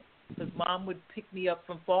weekends because Mom would pick me up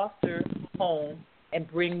from foster home and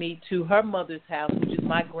bring me to her mother's house, which is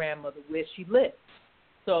my grandmother, where she lived.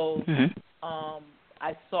 So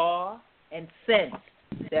I saw and sensed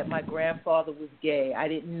that my grandfather was gay. I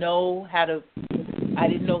didn't know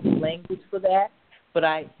the language for that, but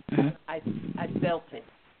I felt it.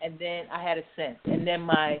 And then I had a sense. And then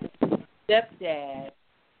my stepdad,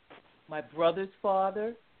 my brother's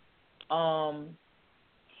father,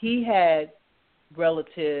 he had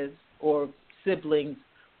relatives or siblings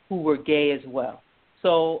who were gay as well.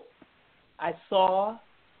 So I saw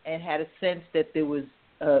and had a sense that there was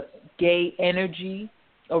a gay energy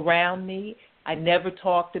around me. I never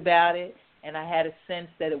talked about it, and I had a sense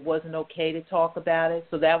that it wasn't okay to talk about it.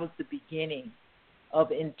 So that was the beginning of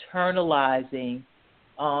internalizing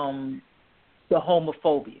the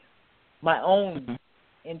homophobia, my own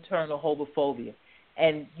internal homophobia.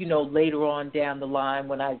 And, later on down the line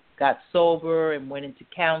when I got sober and went into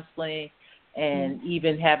counseling and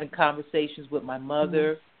even having conversations with my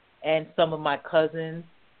mother and some of my cousins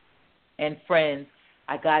and friends,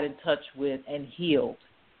 I got in touch with and healed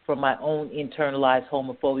from my own internalized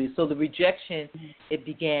homophobia. So the rejection, it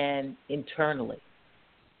began internally.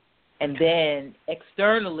 And then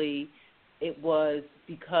externally, it was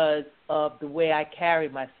because of the way I carry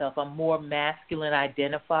myself. I'm more masculine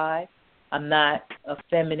identified. I'm not a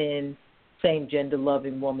feminine, same-gender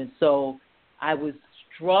loving woman. So I was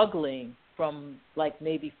struggling from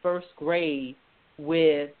maybe first grade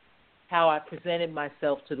with how I presented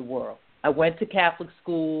myself to the world. I went to Catholic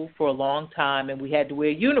school for a long time, and we had to wear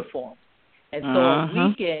uniforms. And so on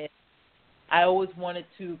weekends, I always wanted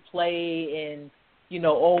to play in,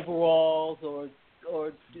 overalls or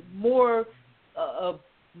more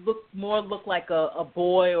look like a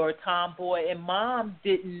boy or a tomboy. And Mom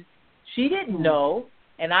didn't know,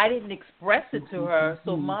 and I didn't express it to her.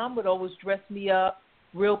 So Mom would always dress me up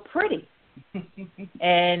real pretty.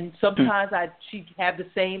 And sometimes she'd have the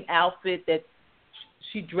same outfit that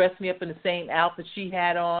she dressed me up in the same outfit she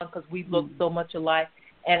had on because we looked so much alike.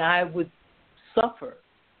 And I would suffer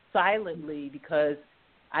silently because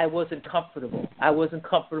I wasn't comfortable. I wasn't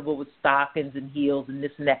comfortable with stockings and heels and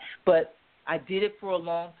this and that. But I did it for a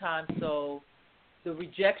long time. So the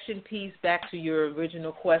rejection piece, back to your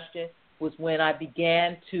original question, was when I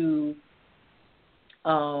began to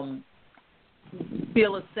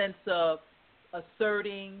feel a sense of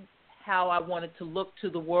asserting how I wanted to look to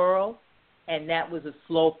the world. And that was a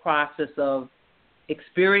slow process of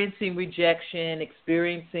experiencing rejection,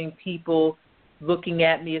 experiencing people looking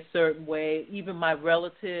at me a certain way, even my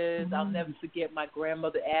relatives. I'll never forget my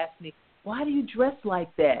grandmother asked me, "Why do you dress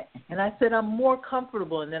like that?" And I said, "I'm more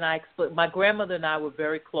comfortable." And then I explained, my grandmother and I were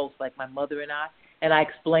very close, like my mother and I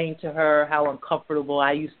explained to her how uncomfortable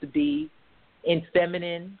I used to be in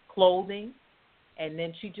feminine clothing. And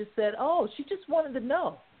then she just said, "Oh, she just wanted to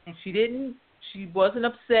know." She wasn't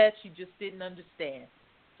upset. She just didn't understand.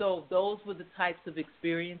 So those were the types of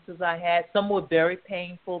experiences I had. Some were very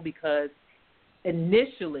painful because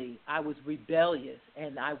initially I was rebellious,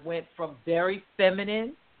 and I went from very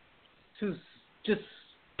feminine to just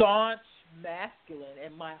staunch masculine.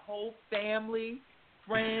 And my whole family,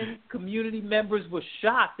 friends, community members were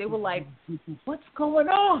shocked. They were like, "What's going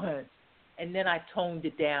on?" And then I toned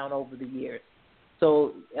it down over the years.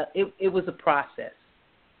 So it was a process.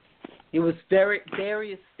 It was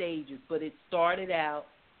various stages, but it started out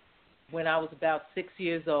when I was about 6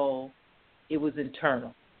 years old. It was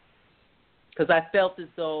internal because I felt as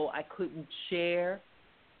though I couldn't share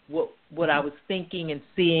what I was thinking and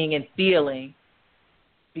seeing and feeling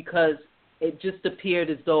because it just appeared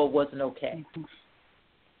as though it wasn't okay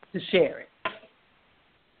to share it.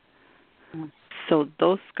 So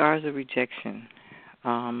those scars of rejection,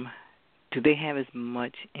 do they have as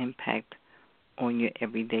much impact on your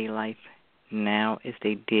everyday life now as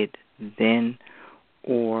they did then?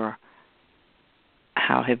 Or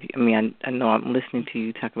how have you, I know I'm listening to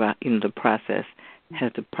you talk about the process.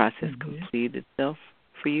 Has the process completed itself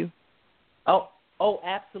for you? Oh,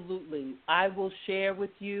 absolutely. I will share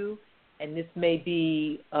with you, and this may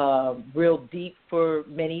be real deep for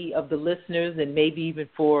many of the listeners and maybe even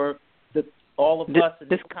for all of us in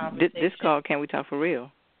this conversation. This call, Can We Talk for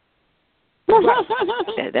Real?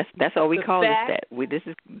 Right. That's all we call it.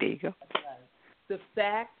 There you go. The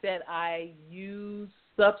fact that I use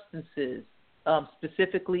substances,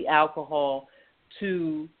 specifically alcohol,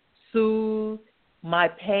 to soothe my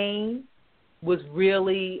pain was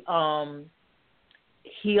really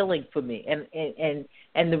healing for me.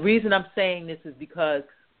 And the reason I'm saying this is because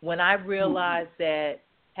when I realized that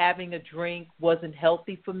having a drink wasn't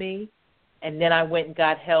healthy for me, and then I went and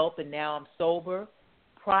got help, and now I'm sober,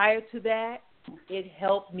 prior to that, it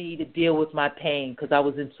helped me to deal with my pain because I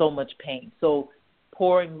was in so much pain. So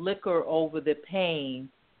pouring liquor over the pain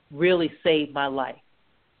really saved my life,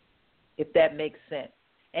 if that makes sense.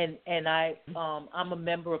 And I'm a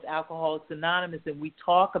member of Alcoholics Anonymous, and we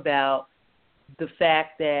talk about the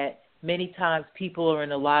fact that many times people are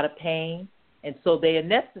in a lot of pain, and so they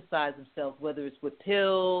anesthetize themselves, whether it's with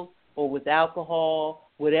pills or with alcohol,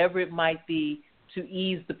 whatever it might be, to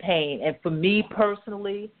ease the pain. And for me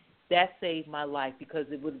personally, that saved my life because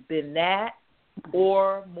it would have been that,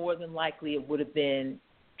 or more than likely it would have been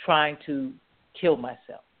trying to kill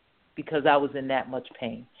myself because I was in that much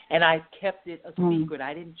pain. And I kept it a secret.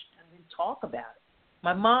 I didn't talk about it.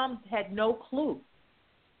 My mom had no clue.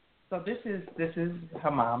 So this is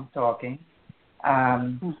her mom talking.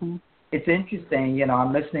 It's interesting, you know,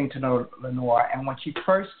 I'm listening to Lenore, and when she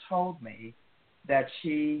first told me that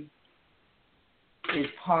she is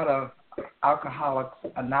part of Alcoholics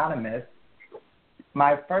Anonymous,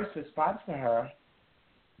 my first response to her,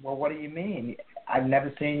 well, what do you mean? I've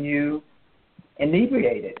never seen you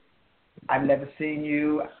inebriated. I've never seen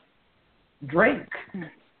you drink.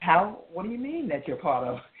 What do you mean that you're part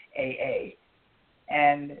of AA?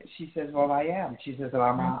 And she says, well, I am. She says, well,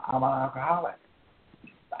 I'm an alcoholic.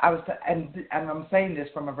 And I'm saying this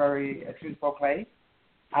from a very truthful place.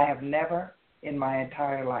 I have never in my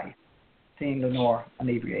entire life seen Lenore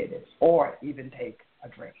inebriated or even take a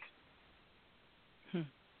drink.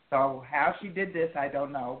 So how she did this, I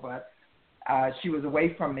don't know, but she was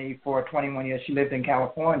away from me for 21 years. She lived in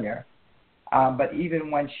California. But even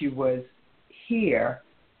when she was here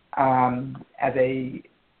while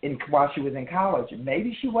she was in college,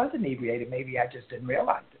 maybe she was inebriated. Maybe I just didn't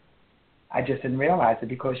realize it. I just didn't realize it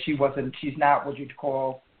because she's not what you'd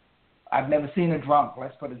call, I've never seen her drunk,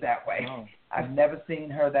 let's put it that way. Oh. I've never seen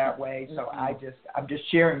her that way, so I'm just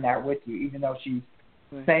sharing that with you, even though she's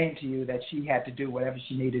saying to you that she had to do whatever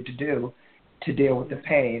she needed to do to deal with the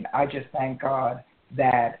pain. I just thank God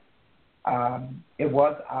that it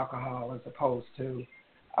was alcohol as opposed to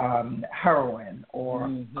heroin or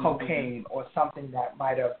cocaine or something that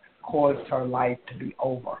might have caused her life to be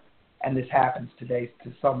over. And this happens today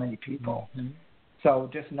to so many people. So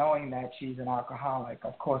just knowing that she's an alcoholic,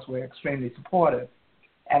 of course, we're extremely supportive.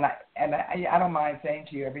 And I don't mind saying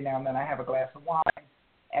to you every now and then I have a glass of wine,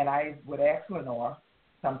 and I would ask Lenore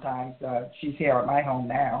sometimes, she's here at my home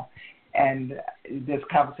now, and this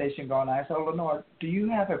conversation going on, I said, Lenore, do you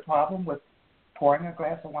have a problem with pouring a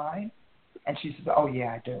glass of wine? And she says, oh,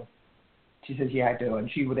 yeah, I do. She says, yeah, I do. And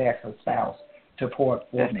she would ask her spouse to pour it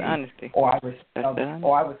for that's me. Honesty. Or I would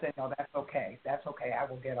say, no, that's okay. That's okay. I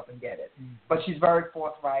will get up and get it. But she's very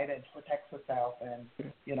forthright and protects herself. And,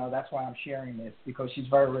 you know, that's why I'm sharing this, because she's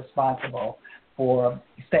very responsible for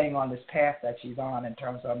staying on this path that she's on in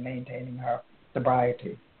terms of maintaining her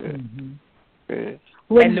sobriety. And the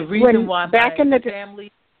reason why back in the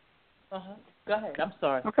family... Go ahead. I'm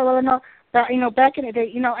sorry. Okay, well, no, you know, back in the day,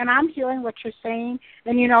 you know, and I'm hearing what you're saying.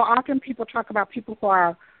 And, you know, often people talk about people who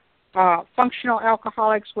are functional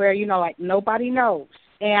alcoholics where, you know, like nobody knows.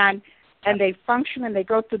 And they function and they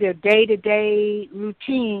go through their day-to-day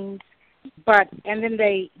routines, and then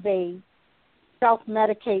they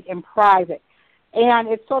self-medicate in private. And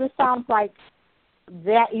it sort of sounds like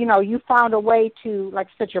that, you know, you found a way to, like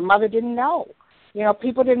I said, your mother didn't know. You know,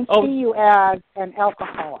 people didn't see you as an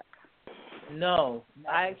alcoholic. No,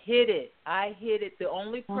 I hid it. The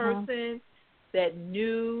only person that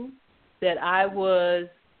knew that I was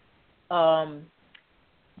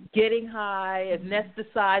getting high,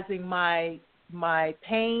 anesthetizing my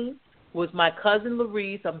pain was my cousin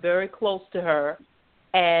Larice. I'm very close to her,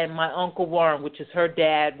 and my Uncle Warren, which is her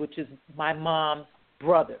dad, which is my mom's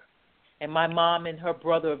brother. And my mom and her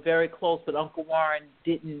brother are very close, but Uncle Warren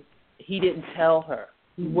didn't tell her.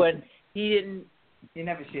 He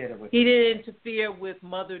never shared it with He didn't interfere with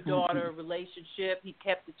mother-daughter relationship. He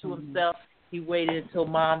kept it to himself. He waited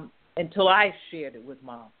until I shared it with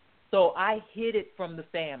Mom. So I hid it from the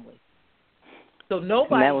family. So nobody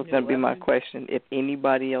knew. And that was going to be my knew. question. If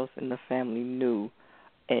anybody else in the family knew,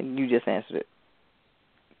 and you just answered it.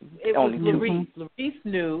 It was Larice. Larice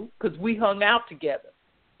knew because we hung out together.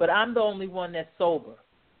 But I'm the only one that's sober.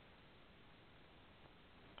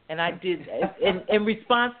 And I did, in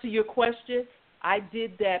response to your question, I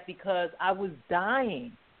did that because I was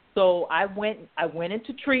dying. So I went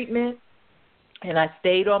into treatment, and I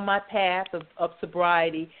stayed on my path of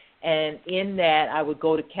sobriety, And in that, I would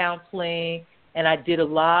go to counseling, and I did a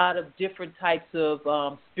lot of different types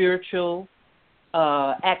of spiritual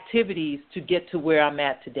activities to get to where I'm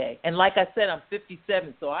at today. And like I said, I'm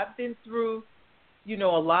 57, so I've been through, a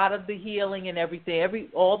lot of the healing and everything.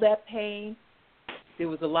 All that pain, there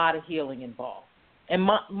was a lot of healing involved. And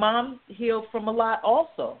Mom healed from a lot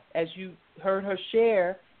also, as you heard her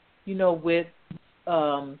share, with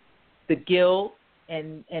the guilt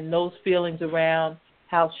and those feelings around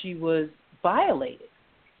how she was violated.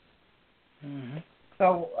 Mm-hmm.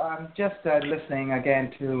 So just listening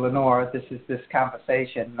again to Lenore, this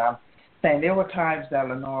conversation, I'm saying there were times that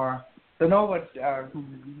Lenore would,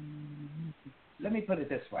 let me put it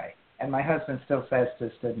this way, and my husband still says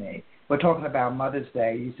this to me. We're talking about Mother's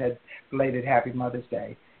Day. You said belated Happy Mother's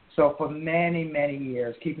Day. So for many, many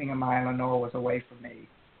years, keeping in mind Lenore was away from me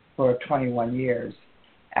for 21 years,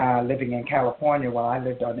 living in California while I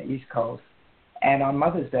lived on the East Coast. And on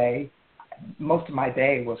Mother's Day, most of my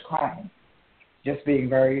day was crying, just being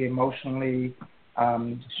very emotionally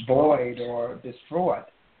void or distraught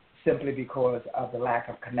simply because of the lack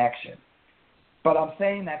of connection. But I'm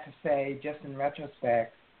saying that to say, just in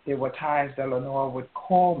retrospect, there were times that Lenore would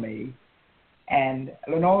call me, and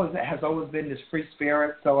Lenore has always been this free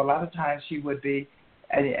spirit, so a lot of times she would be,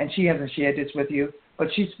 and she hasn't shared this with you, but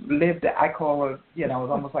she's lived, I call her, it was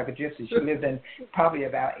almost like a gypsy. She lived in probably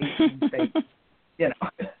about 18 states,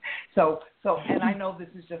 So, and I know this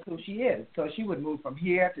is just who she is. So she would move from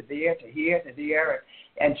here to there to here to there,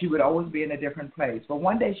 and she would always be in a different place. But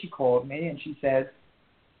one day she called me and she says,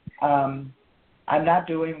 I'm not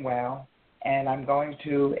doing well, and I'm going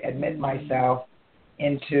to admit myself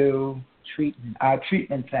into a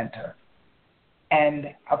treatment center.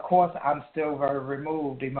 And, of course, I'm still very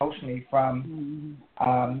removed emotionally from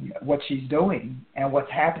what she's doing and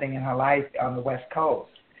what's happening in her life on the West Coast.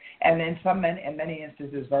 And in many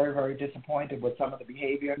instances, very, very disappointed with some of the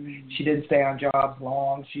behavior. She didn't stay on jobs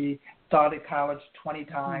long. She started college 20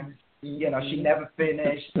 times. She never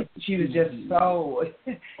finished. She was just so,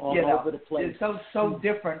 over the place. So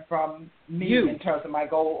different from me in terms of my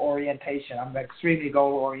goal orientation. I'm extremely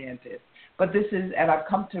goal oriented. But this is, and I've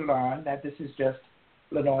come to learn that this is just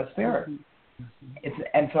Lenore's spirit.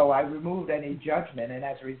 And so I removed any judgment, and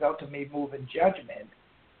as a result of me moving judgment,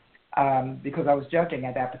 because I was judging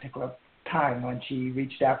at that particular time when she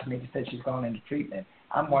reached out to me and said she's going into treatment.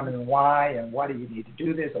 I'm wondering why and why do you need to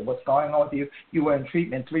do this or what's going on with you? You were in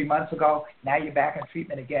treatment 3 months ago. Now you're back in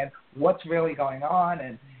treatment again. What's really going on?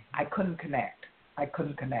 And I couldn't connect.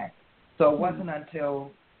 So it wasn't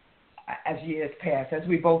until, as years passed, as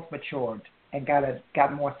we both matured and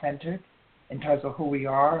got more centered in terms of who we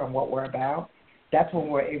are and what we're about, that's when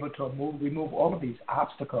we're able to remove all of these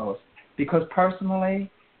obstacles. Because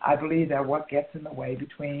personally, I believe that what gets in the way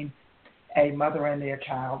between a mother and their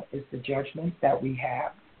child is the judgment that we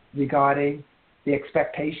have regarding the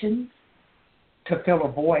expectations to fill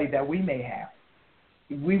a void that we may have.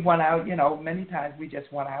 We want our, many times we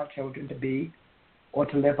just want our children to be or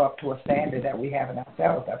to live up to a standard that we have in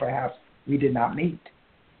ourselves that perhaps we did not meet.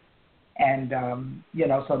 And,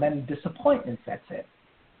 so then disappointment sets in.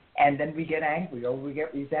 And then we get angry or we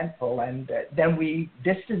get resentful, and then we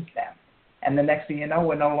distance them. And the next thing you know,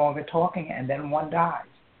 we're no longer talking, and then one dies.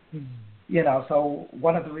 So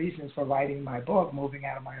one of the reasons for writing my book, Moving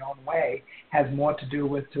Out of My Own Way, has more to do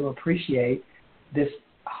with to appreciate this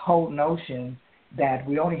whole notion that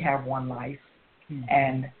we only have one life,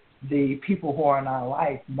 and the people who are in our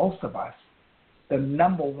life, most of us, the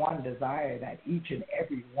number one desire that each and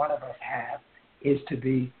every one of us have is to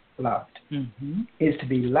be loved, is to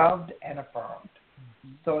be loved and affirmed.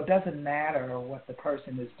 So it doesn't matter what the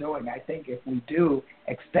person is doing. I think if we do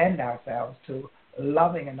extend ourselves to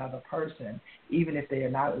loving another person, even if they are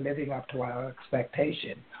not living up to our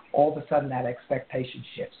expectation, all of a sudden that expectation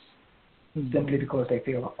shifts simply because they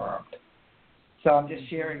feel affirmed. So I'm just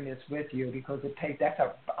sharing this with you because that's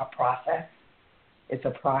a process. It's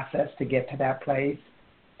a process to get to that place.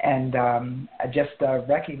 And just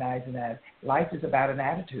recognizing that life is about an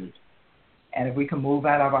attitude. And if we can move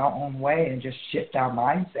out of our own way and just shift our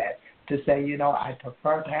mindset to say, I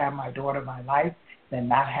prefer to have my daughter in my life than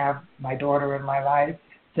not have my daughter in my life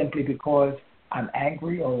simply because I'm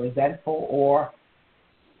angry or resentful or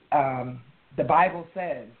the Bible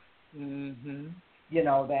says,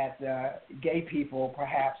 that gay people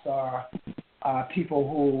perhaps are people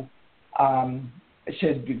who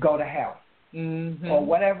should go to hell or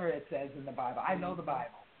whatever it says in the Bible. I know the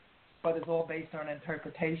Bible, but it's all based on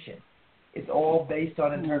interpretation. It's all based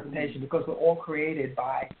on interpretation because we're all created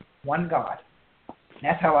by one God.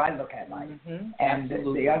 That's how I look at life. And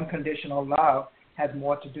the unconditional love has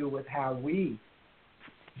more to do with how we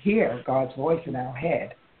hear God's voice in our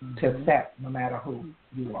head to accept no matter who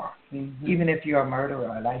you are. Even if you're a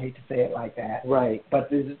murderer, and I hate to say it like that. Right. But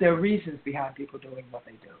there are reasons behind people doing what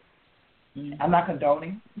they do. I'm not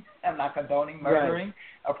condoning murdering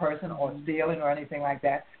a person or stealing or anything like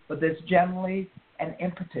that, but there's generally an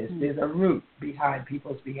impetus. There's a root behind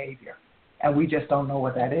people's behavior, and we just don't know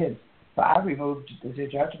what that is. So I removed the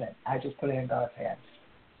judgment. I just put it in God's hands.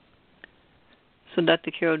 So,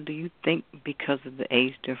 Dr. Carol, do you think because of the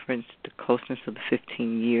age difference, the closeness of the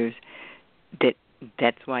 15 years,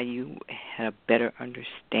 that's why you had a better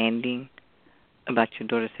understanding about your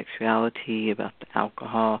daughter's sexuality, about the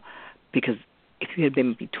alcohol? Because if you had been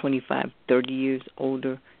maybe 25, 30 years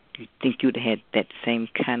older, do you think you would have had that same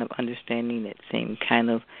kind of understanding, that same kind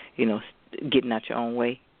of, getting out your own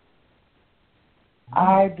way?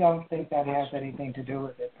 I don't think that has anything to do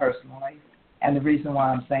with it personally. And the reason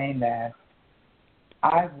why I'm saying that,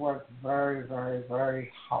 I've worked very, very,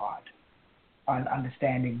 very hard on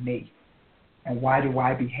understanding me and why do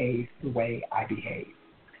I behave the way I behave.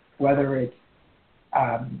 Whether it's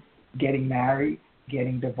getting married,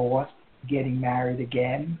 getting divorced, getting married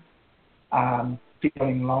again,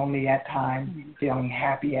 feeling lonely at times, feeling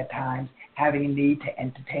happy at times, having a need to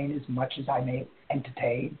entertain as much as I may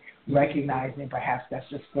entertain, recognizing perhaps that's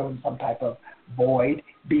just filling some type of void,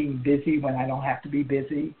 being busy when I don't have to be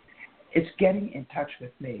busy. It's getting in touch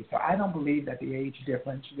with me. So I don't believe that the age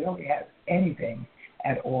difference really has anything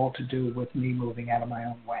at all to do with me moving out of my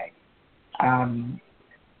own way.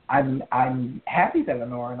 I'm happy that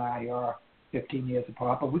Lenore and I are 15 years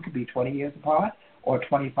apart, but we could be 20 years apart or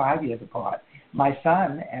 25 years apart. My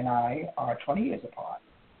son and I are 20 years apart.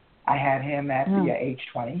 I had him at the age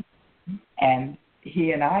 20, and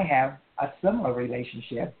he and I have a similar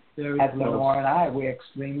relationship. As Lenore and I, we're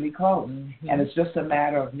extremely close. And it's just a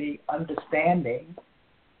matter of me understanding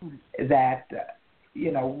that,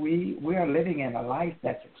 we are living in a life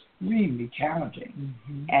that's extremely challenging.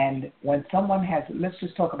 And when someone has, let's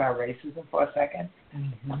just talk about racism for a second.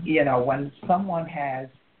 When someone has,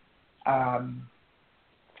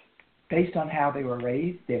 based on how they were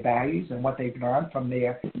raised, their values, and what they've learned from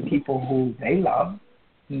their people who they love,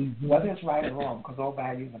 whether it's right or wrong, because all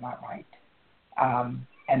values are not right.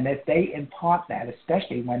 And if they impart that,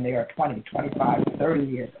 especially when they are 20, 25, 30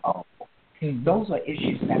 years old, those are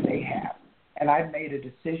issues that they have. And I've made a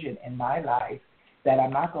decision in my life that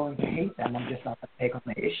I'm not going to hate them. I'm just not going to take on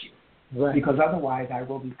the issue. Right. Because otherwise I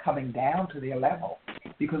will be coming down to their level.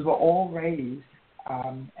 Because we're all raised,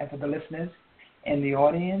 and for the listeners in the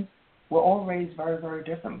audience, we're all raised very, very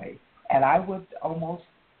differently. And I would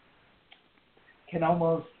can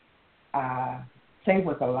almost say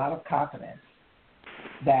with a lot of confidence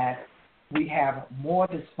that we have more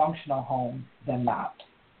dysfunctional homes than not.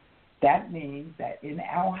 That means that in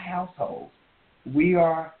our households, we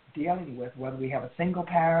are dealing with, whether we have a single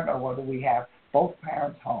parent or whether we have both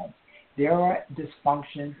parents home, there are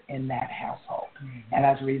dysfunctions in that household. And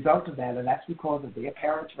as a result of that, and that's because of their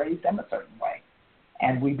parents raised them a certain way.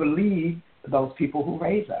 And we believe those people who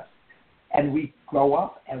raise us. And we grow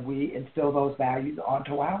up and we instill those values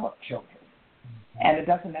onto our children. And it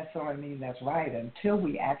doesn't necessarily mean that's right until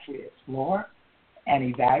we actually explore and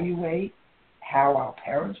evaluate how our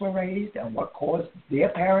parents were raised and what caused their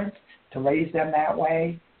parents to raise them that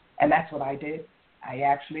way. And that's what I did. I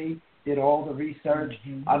actually did all the research,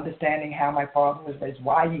 understanding how my father was raised,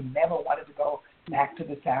 why he never wanted to go back to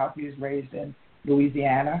the South. He was raised in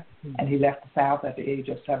Louisiana, and he left the South at the age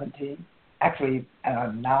of 17. Actually,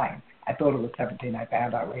 9. I thought it was 17. I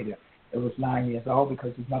found out later it was 9 years old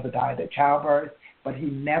because his mother died at childbirth. But he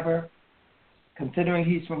never, considering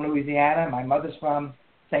he's from Louisiana, my mother's from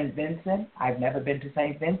St. Vincent. I've never been to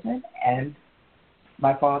St. Vincent, and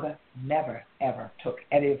my father never, ever took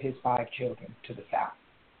any of his 5 children to the South.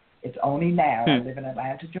 It's only now, I live in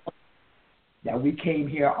Atlanta, Georgia, that we came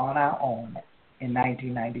here on our own in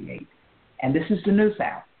 1998. And this is the New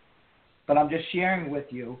South. But I'm just sharing with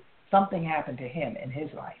you, something happened to him in his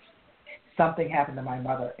life. Something happened to my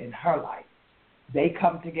mother in her life. They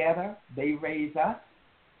come together. They raise us.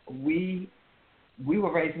 We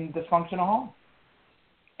were raised in a dysfunctional home.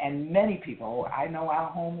 And many people, I know our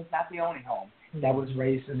home is not the only home that was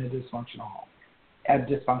raised in a dysfunctional home, a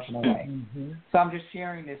dysfunctional way. So I'm just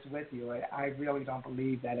sharing this with you. I really don't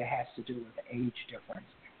believe that it has to do with age difference.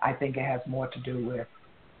 I think it has more to do with,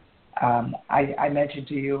 I mentioned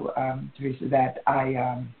to you, Teresa, that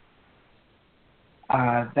I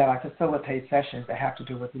facilitate sessions that have to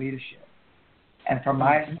do with leadership. And from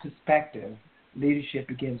my perspective, leadership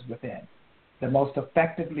begins within. The most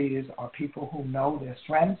effective leaders are people who know their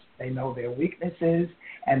strengths, they know their weaknesses,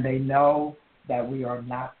 and they know that we are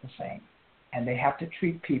not the same. and they have to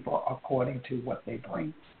treat people according to what they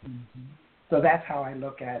bring. Mm-hmm. So that's how I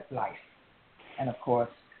look at life. And, of course,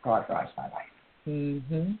 God drives my life.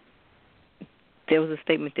 Mm-hmm. There was a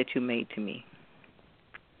statement that you made to me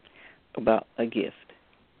about a gift.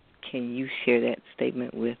 Can you share that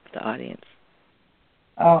statement with the audience?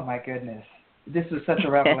 Oh, my goodness. This was such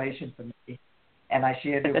a revelation for me. And I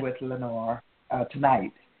shared it with Lenore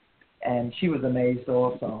tonight. And she was amazed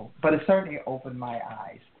also. But it certainly opened my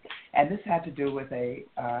eyes. And this had to do with a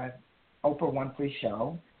Oprah Winfrey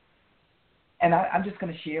show. And I'm just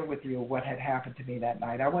going to share with you what had happened to me that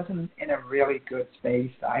night. I wasn't in a really good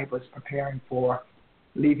space. I was preparing for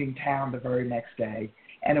leaving town the very next day.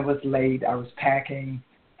 And it was late. I was packing.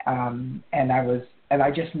 And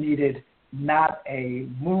I just needed not a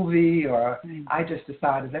movie, or I just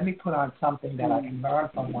decided, let me put on something that I can learn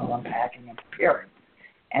from while I'm packing and preparing.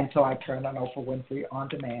 And so I turned on Oprah Winfrey On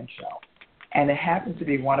Demand show. And it happened to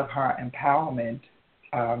be one of her empowerment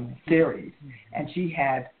series. And she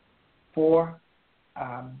had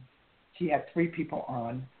three people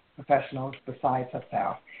on, professionals besides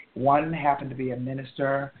herself. One happened to be a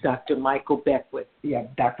minister. Dr. Michael Beckwith. Yeah,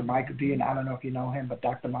 Dr. Michael B., and I don't know if you know him, but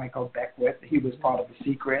Dr. Michael Beckwith, he was part of The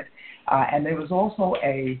Secret. And there was also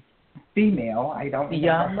a female, I don't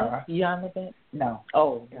remember her. Yana? No.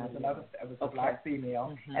 Oh. It was a okay. black female,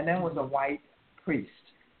 Mm-hmm. and then was a white priest.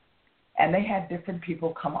 And they had different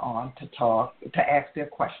people come on to talk, to ask their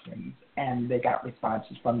questions, and they got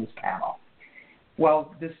responses from this panel.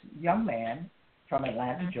 Well, this young man from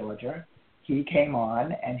Atlanta, Georgia, he came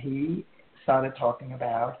on and he started talking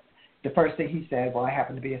about, the first thing he said, well, I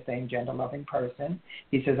happen to be a same gender loving person.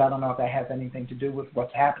 He says, I don't know if that has anything to do with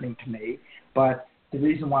what's happening to me, but the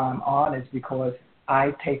reason why I'm on is because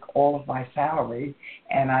I take all of my salary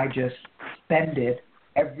and I just spend it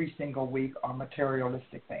every single week on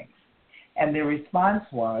materialistic things. And the response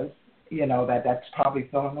was, that's probably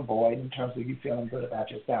filling a void in terms of you feeling good about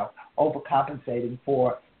yourself, overcompensating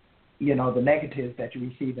for, the negatives that you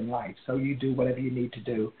receive in life. So you do whatever you need to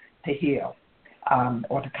do to heal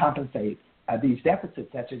or to compensate these deficits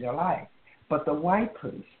that's in your life. But the white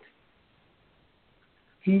priest,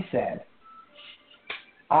 he said,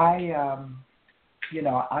 I'm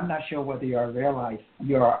not sure whether you're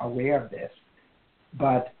aware of this,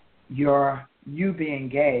 but you being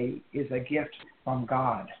gay is a gift from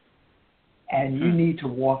God. And you need to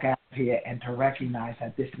walk out here and to recognize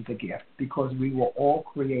that this is a gift, because we were all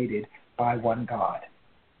created by one God.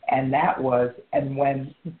 And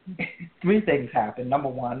when three things happened. Number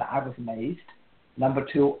one, I was amazed. Number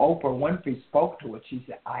two, Oprah Winfrey spoke to it. She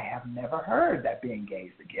said, I have never heard that being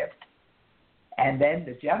gay is a gift. And then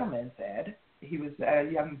the gentleman said, he was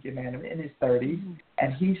a young man in his 30s,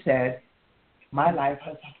 and he said, my life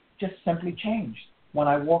has just simply changed. When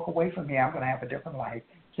I walk away from here, I'm going to have a different life,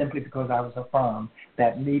 simply because I was affirmed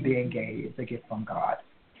that me being gay is a gift from God.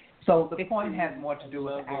 So the point has more to do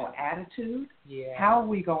with our attitude. Yeah. How are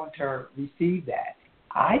we going to receive that?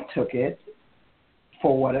 I took it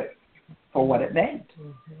for what it meant.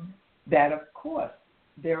 Mm-hmm. That, of course,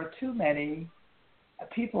 there are too many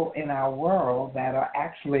people in our world that are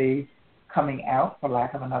actually coming out, for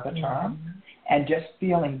lack of another term, and just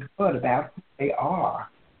feeling good about who they are,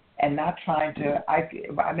 and not trying to,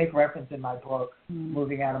 I make reference in my book,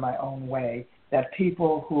 Moving Out of My Own Way, that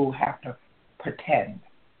people who have to pretend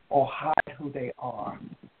or hide who they are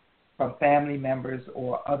from family members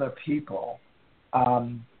or other people,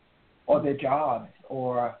 or their jobs,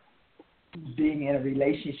 or being in a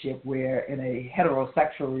relationship where, in a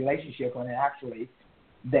heterosexual relationship, when actually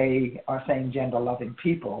they are same-gender loving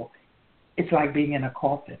people, it's like being in a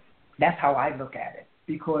coffin. That's how I look at it,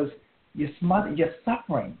 because you're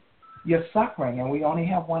suffering. You're suffering, and we only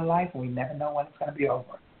have one life, and we never know when it's going to be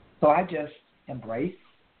over. So I just embrace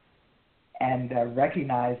and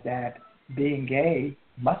recognize that being gay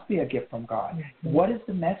must be a gift from God. Mm-hmm. What is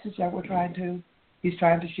the message that He's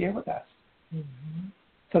trying to share with us? Mm-hmm.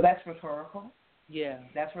 So that's rhetorical. Yeah.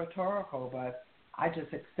 That's rhetorical, but I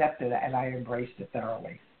just accepted it and I embraced it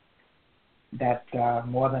thoroughly. That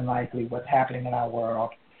more than likely what's happening in our world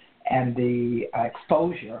and the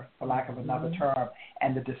exposure, for lack of another term,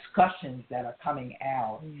 and the discussions that are coming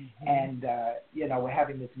out, and we're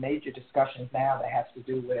having this major discussions now that has to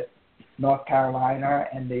do with North Carolina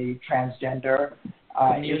and the transgender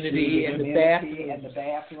community and the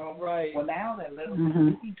bathroom. Right. Well, now they're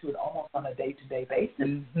literally speaking to it almost on a day-to-day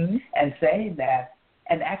basis, and saying that,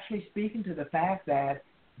 and actually speaking to the fact that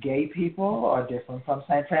gay people are different from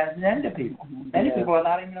transgender people. Many people are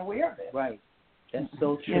not even aware of it. Right. That's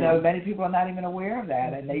so true. You know, many people are not even aware of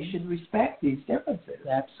that, and they should respect these differences.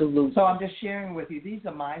 Absolutely. So I'm just sharing with you. These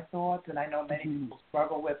are my thoughts, and I know many people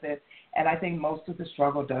struggle with it, and I think most of the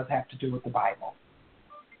struggle does have to do with the Bible.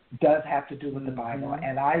 Does have to do with the Bible,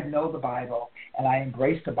 and I know the Bible, and I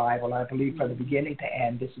embrace the Bible. I believe from the beginning to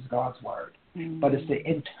end, this is God's word. But it's the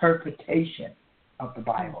interpretation of the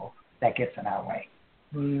Bible that gets in our way.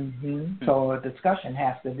 So a discussion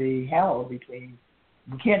has to be held between.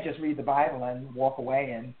 We can't just read the Bible and walk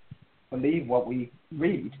away and believe what we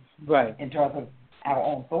read, right? In terms of our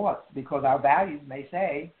own thoughts, because our values may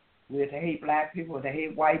say we're to hate black people, we're to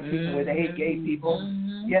hate white people, we're to hate gay people,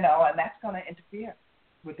 you know, and that's going to interfere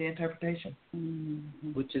with the interpretation.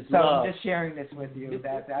 Which is so love. I'm just sharing this with you,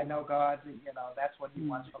 that I know God, you know, that's what He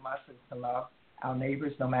wants from us, is to love our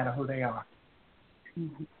neighbors no matter who they are.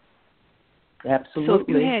 Absolutely. So if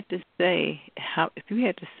you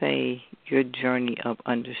had to say your journey of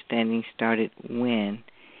understanding started when,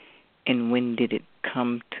 and when did it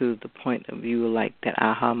come to the point of you like that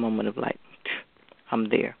aha moment of like, I'm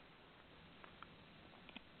there?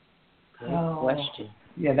 Good question.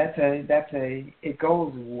 Yeah, it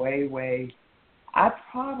goes way. I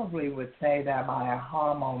probably would say that my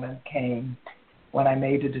aha moment came when I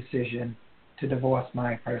made the decision to divorce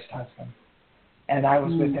my first husband, and I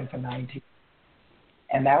was with him for 19.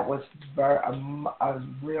 And that was a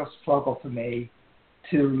real struggle for me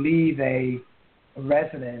to leave a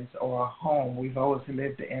residence or a home. We've always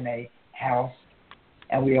lived in a house,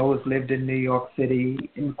 and we always lived in New York City,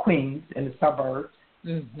 in Queens, in the suburbs.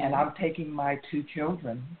 And I'm taking my 2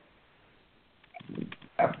 children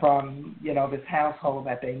from, you know, this household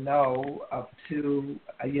that they know of 2,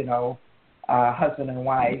 husband and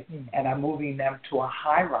wife, and I'm moving them to a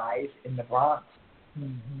high-rise in the Bronx.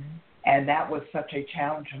 And that was such a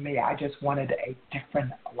challenge for me. I just wanted a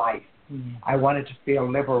different life. I wanted to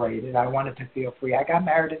feel liberated. I wanted to feel free. I got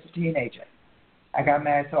married as a teenager.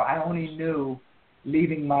 So I only knew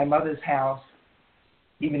leaving my mother's house,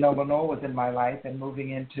 even though Lenore was in my life, and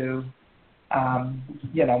moving into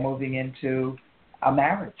a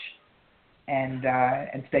marriage, and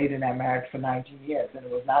stayed in that marriage for 19 years. And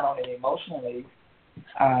it was not only emotionally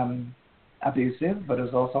abusive, but it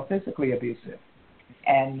was also physically abusive.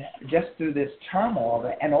 And just through this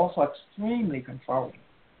turmoil, and also extremely controlling,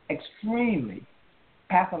 extremely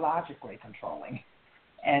pathologically controlling.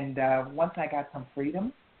 And once I got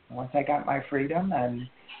my freedom and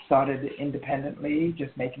started independently,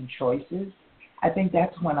 just making choices, I think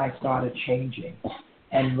that's when I started changing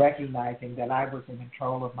and recognizing that I was in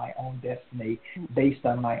control of my own destiny based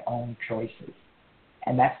on my own choices.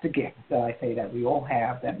 And that's the gift that I say that we all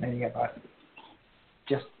have, that many of us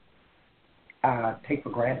just take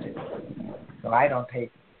for granted. So I don't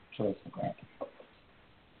take choice for granted.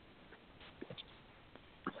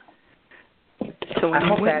 So when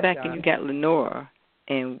you went back and you got Lenore,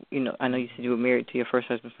 and I know you said you were married to your first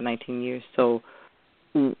husband for 19 years. So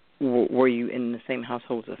were you in the same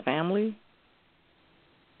household as a family?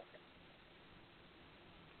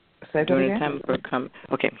 Say that again?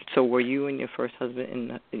 Okay, so were you and your first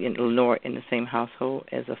husband in Lenore in the same household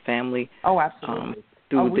as a family? Oh, absolutely.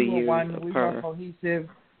 We were cohesive.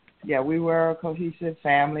 Yeah, we were a cohesive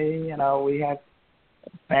family. We had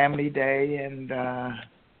family day, and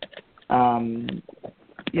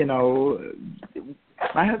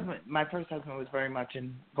my first husband was very much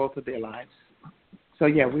in both of their lives. So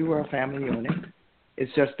yeah, we were a family unit.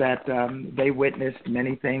 It's just that they witnessed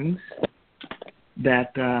many things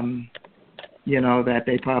that that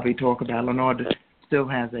they probably talk about. Lenore still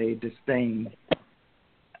has a disdain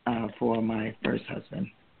for my first husband,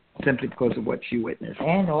 simply because of what she witnessed.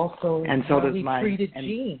 And also so how does he treated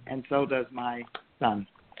Jean. And so does my son.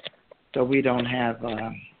 So we don't have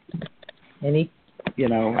any.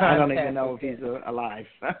 I don't even know if he's alive.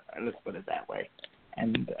 Let's put it that way.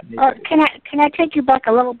 And can I take you back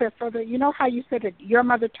a little bit further? You know how you said that your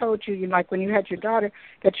mother told you, like when you had your daughter,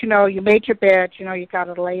 that you made your bed, you got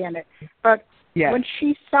to lay in it. But when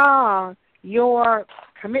she saw your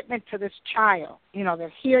commitment to this child,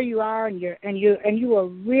 that here you are and you are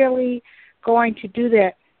really going to do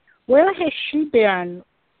that. Where has she been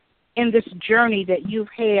in this journey that you've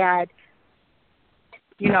had?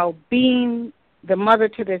 Being the mother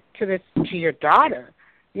to your daughter,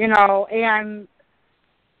 and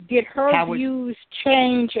did her views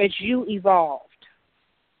change as you evolved?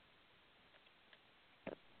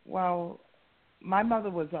 Well, my mother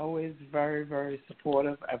was always very, very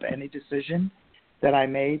supportive of any decision that I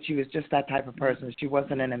made. She was just that type of person. She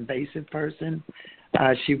wasn't an invasive person.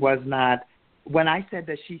 She was not. When I said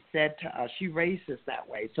that, she said to us, she raised us that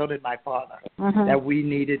way. So did my father. That we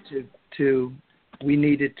needed to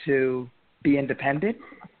be independent.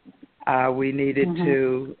 We needed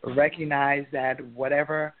to recognize that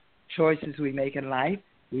whatever choices we make in life,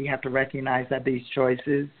 we have to recognize that these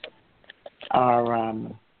choices are,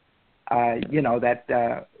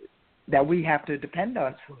 that we have to depend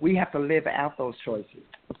on. We have to live out those choices.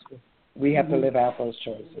 We have to live out those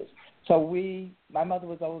choices. So my mother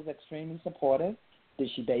was always extremely supportive. Did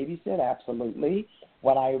she babysit? Absolutely.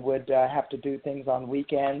 When I would have to do things on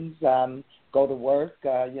weekends, go to work,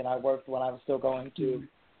 I worked when I was still going to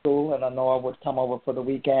school, and Lenore would come over for the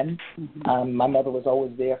weekend. My mother was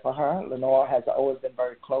always there for her. Lenore has always been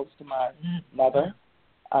very close to my mother.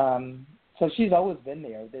 So she's always been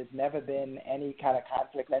there. There's never been any kind of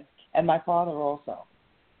conflict. And my father also.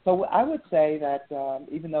 So I would say that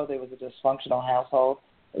even though there was a dysfunctional household,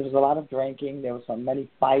 there was a lot of drinking. There were many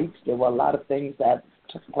fights. There were a lot of things that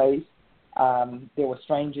took place. There were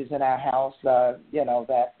strangers in our house, that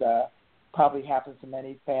probably happens to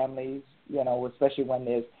many families, especially when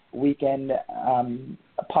there's weekend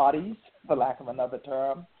parties, for lack of another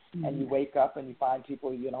term, and you wake up and you find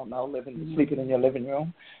people you don't know sleeping in your living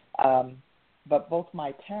room. But both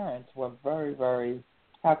my parents were very, very,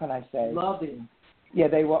 how can I say? Loving. Yeah,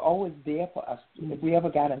 they were always there for us. If we ever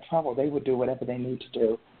got in trouble, they would do whatever they need to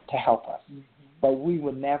do to help us. But we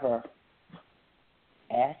would never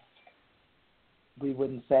ask. We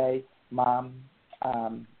wouldn't say, Mom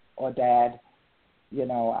or Dad,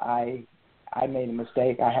 I made a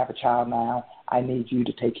mistake. I have a child now. I need you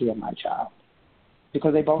to take care of my child.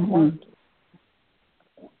 Because they both worked.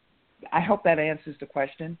 I hope that answers the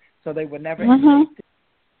question. So they were never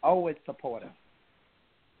always supportive.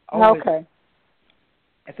 Always. Okay.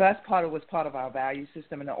 And so that's was part of our value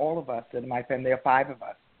system, and all of us in my family, there are 5 of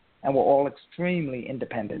us, and we're all extremely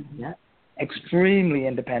independent. Yeah. Extremely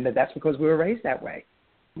independent. That's because we were raised that way.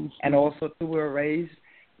 And also we were raised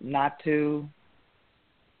not to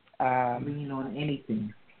lean on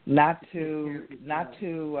anything. No,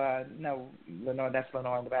 Lenore, that's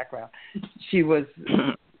Lenore in the background.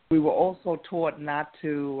 We were also taught not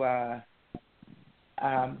to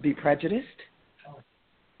be prejudiced,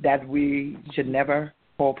 that we should never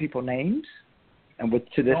call people names, and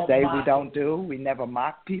to this day we don't do. We never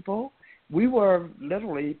mock people. We were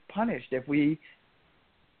literally punished if we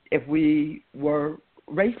were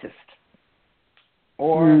racist,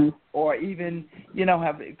 or even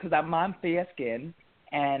because I'm fair skinned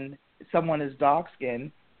and someone is dark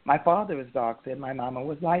skinned. My father was dark skinned. My mother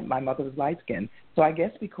was light skinned. So I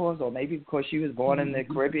guess because she was born in the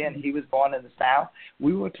Caribbean, he was born in the South,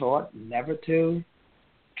 we were taught never to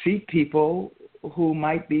treat people who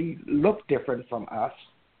might look different from us.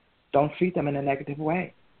 Don't treat them in a negative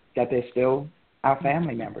way, that they're still our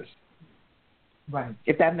family members. Right.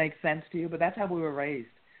 If that makes sense to you, but that's how we were raised.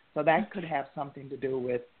 So that could have something to do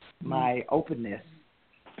with my openness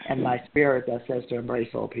and my spirit that says to embrace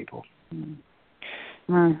all people.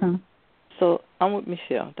 Mm-hmm. So I'm with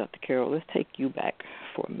Michelle, Dr. Carol. Let's take you back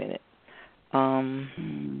for a minute.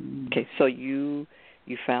 Okay, so you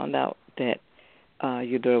found out that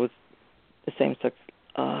your daughter was the same-sex,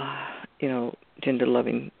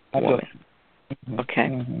 gender-loving woman. Mm-hmm. Okay.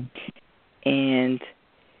 Mm-hmm. And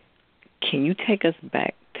can you take us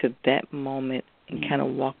back to that moment and kind of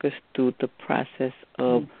walk us through the process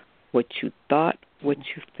of what you thought, what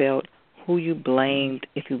you felt, who you blamed,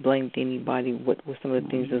 if you blamed anybody, what were some of the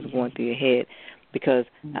things that was going through your head? Because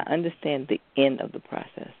I understand the end of the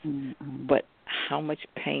process, but how much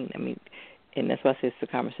pain? And that's why I said it's a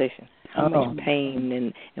conversation. How much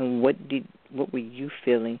pain and what were you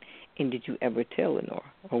feeling, and did you ever tell Lenore,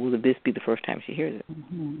 or will this be the first time she hears it?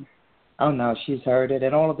 Mm-hmm. Oh no, she's heard it,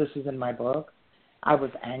 and all of this is in my book. I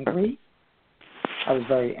was angry. I was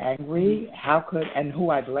very angry. And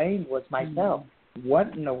who I blamed was myself.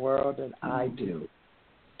 What in the world did I do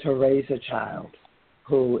to raise a child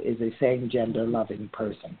who is a same-gender loving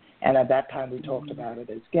person? And at that time we talked about it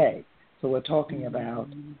as gay. So we're talking about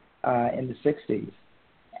in the 60s.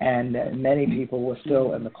 And many people were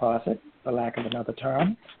still in the closet, for lack of another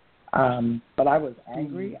term. But I was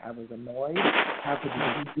angry. I was annoyed. How could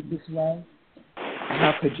you do this way?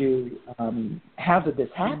 How did this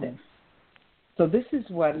happen? So this is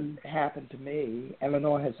what happened to me.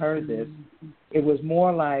 Eleanor has heard this. It was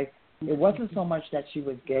more like, it wasn't so much that she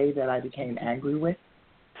was gay that I became angry with.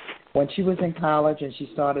 When she was in college and she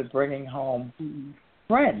started bringing home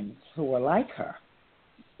friends who were like her,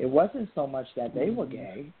 it wasn't so much that they were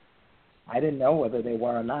gay. I didn't know whether they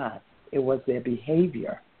were or not. It was their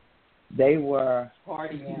behavior. They were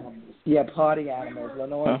party animals. Yeah, party animals.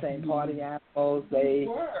 Lenore saying party animals. They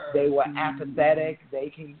were apathetic. They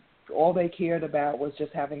can all they cared about was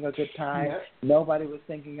just having a good time. Yep. Nobody was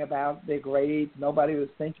thinking about their grades. Nobody was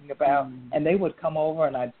thinking about, and they would come over,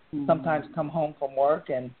 and I'd sometimes come home from work,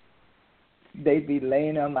 and they'd be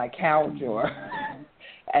laying on my couch,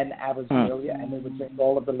 and I was really, and they would drink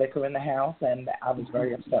all of the liquor in the house, and I was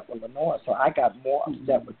very upset with Lenore. So I got more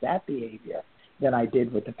upset with that behavior than I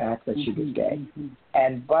did with the fact that she was gay.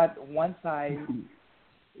 But once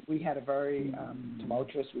we had a very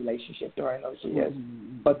tumultuous relationship during those years.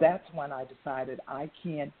 But that's when I decided I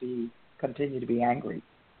can't continue to be angry.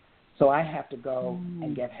 So I have to go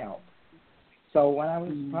and get help. So when I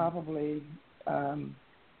was probably, was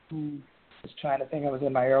trying to think, I was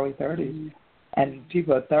in my early 30s, and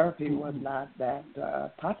people at therapy was not that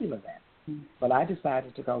popular then. But I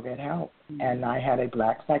decided to go get help. And I had a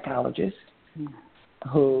black psychologist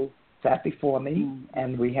who sat before me,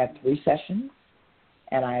 and we had 3 sessions.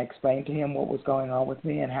 And I explained to him what was going on with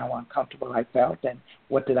me and how uncomfortable I felt and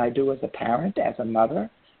what did I do as a parent, as a mother,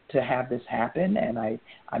 to have this happen. And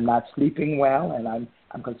I'm not sleeping well, and I'm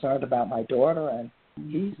concerned about my daughter. And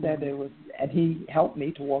he said it was, and he helped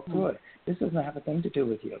me to walk through it. This doesn't have a thing to do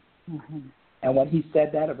with you. And when he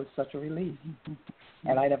said that, it was such a relief.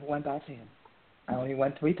 And I never went back to him. I only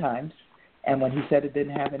went 3 times. And when he said it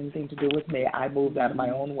didn't have anything to do with me, I moved out of my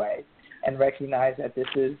own way and recognized that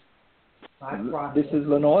this is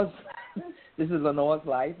Lenore's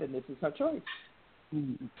life, and this is her choice.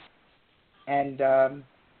 And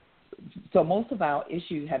so most of our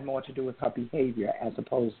issues had more to do with her behavior, as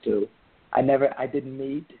opposed to I didn't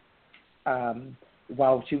meet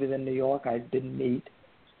while she was in New York. I didn't meet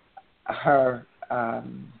her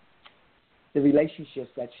the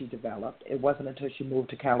relationships that she developed. It wasn't until she moved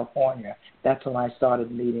to California that's when I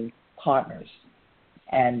started meeting partners.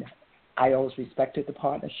 And I always respected the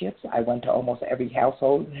partnerships. I went to almost every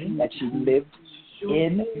household that she lived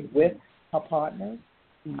in with her partners.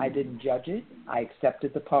 I didn't judge it. I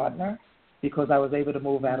accepted the partner because I was able to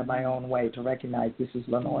move out of my own way to recognize this is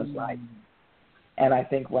Lenore's life. And I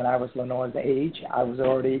think when I was Lenore's age, I was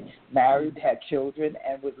already married, had children,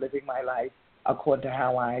 and was living my life according to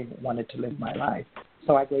how I wanted to live my life.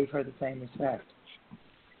 So I gave her the same respect.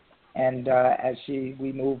 And as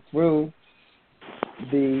we moved through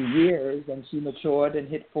the years, and she matured and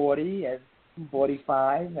hit 40 and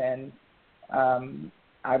 45, and and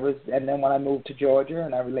then when I moved to Georgia,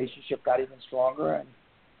 and our relationship got even stronger, and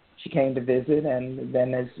she came to visit, and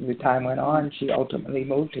then as the time went on, she ultimately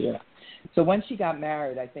moved here. So when she got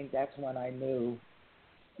married, I think that's when I knew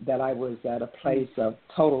that I was at a place of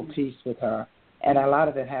total peace with her, and a lot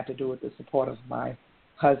of it had to do with the support of my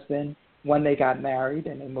husband. When they got married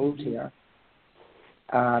and they moved here,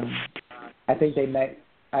 I think they met.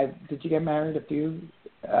 Did you get married a few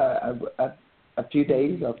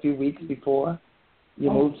days or a few weeks before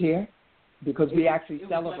you moved here? Because we actually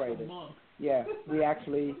celebrated. Yeah,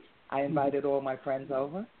 I invited all my friends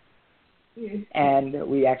over, and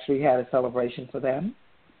we actually had a celebration for them.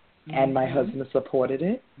 And my husband supported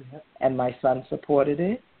it, and my son supported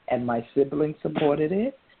it, and my siblings supported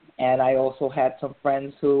it. And I also had some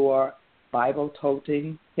friends who are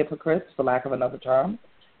Bible-toting hypocrites, for lack of another term,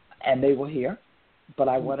 and they were here. But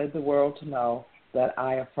I wanted the world to know that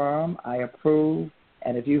I affirm, I approve,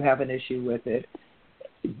 and if you have an issue with it,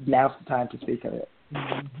 now's the time to speak of it.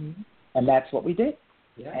 And that's what we did.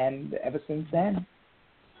 Yeah. And ever since then,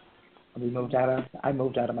 I moved out of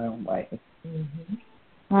my own way.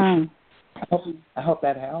 I hope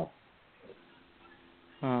that helps.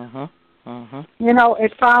 You know,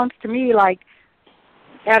 it sounds to me like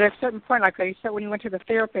at a certain point, like you said, when you went to the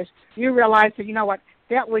therapist, you realized that, you know what,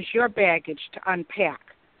 that was your baggage to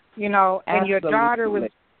unpack, you know, and Absolutely.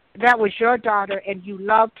 That was your daughter, and you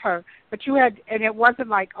loved her, but and it wasn't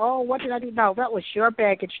like, oh, what did I do? No, that was your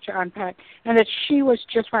baggage to unpack, and that she was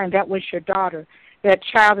just fine. That was your daughter, that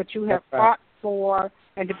child that you have fought for,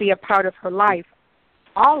 and to be a part of her life,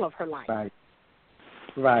 all of her life.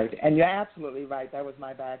 Right, and you're absolutely right. That was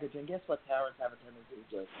my baggage, and guess what parents have a tendency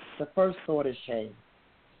to do? The first thought is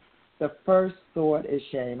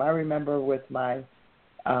shame. I remember with my,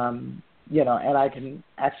 you know, and I can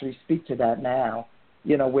actually speak to that now,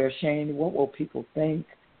 you know, where shame, what will people think?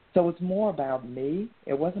 So it's more about me.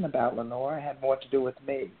 It wasn't about Lenore. It had more to do with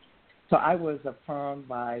me. So I was affirmed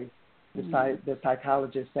by the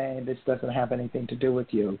psychologist saying this doesn't have anything to do with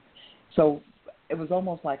you. So it was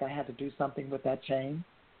almost like I had to do something with that shame,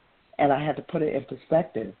 and I had to put it in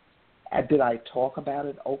perspective. Did I talk about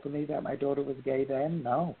it openly that my daughter was gay then?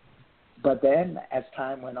 No. But then as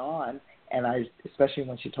time went on, and especially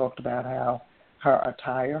when she talked about how her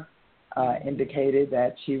attire indicated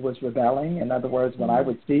that she was rebelling. In other words, when I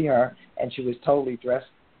would see her and she was totally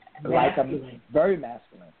dressed like very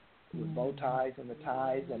masculine, with bow ties and the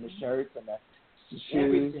ties and the shirts and the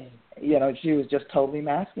shoes. Everything. You know, she was just totally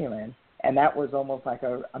masculine. And that was almost like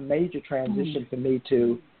a major transition for me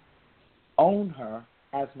to own her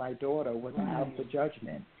as my daughter without the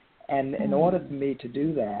judgment. And in order for me to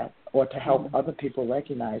do that, or to help other people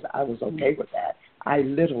recognize I was okay with that, I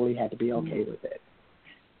literally had to be okay with it.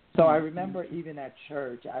 So I remember even at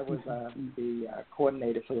church, I was the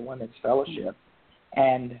coordinator for the Women's Fellowship,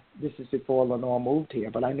 and this is before Lenore moved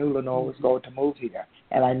here, but I knew Lenore was going to move here,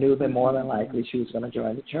 and I knew that more than likely she was going to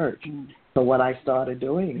join the church. So what I started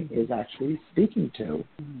doing is actually speaking to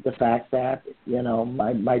the fact that, you know,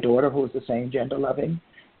 my daughter, who is the same gender-loving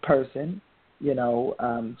person, you know,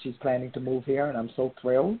 she's planning to move here, and I'm so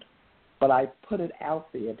thrilled. But I put it out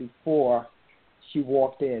there before she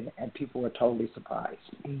walked in, and people were totally surprised.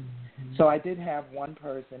 So I did have one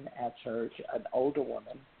person at church, an older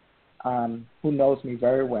woman, who knows me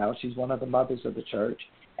very well. She's one of the mothers of the church.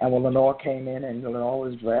 And when Lenore came in, and Lenore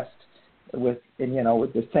was dressed with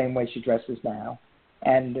the same way she dresses now,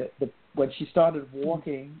 and when she started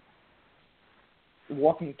walking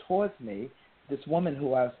towards me, this woman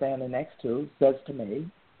who I was standing next to says to me,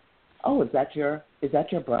 "Oh, is that your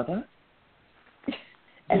brother?"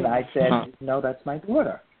 And I said, "No, that's my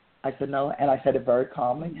daughter." I said, "No," and I said it very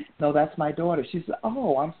calmly, "No, that's my daughter." She said,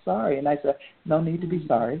 "Oh, I'm sorry." And I said, "No need to be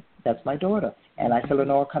sorry. That's my daughter." And I said,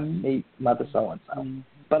 "Lenore, come meet Mother so-and-so."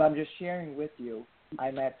 But I'm just sharing with you,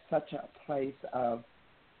 I'm at such a place of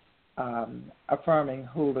affirming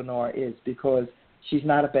who Lenore is, because she's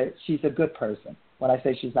a good person. When I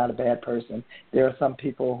say she's not a bad person, there are some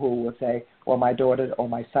people who will say, well, my daughter or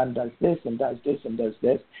my son does this and does this and does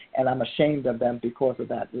this, and I'm ashamed of them because of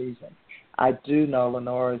that reason. I do know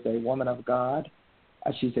Lenore is a woman of God.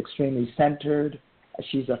 She's extremely centered.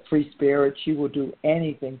 She's a free spirit. She will do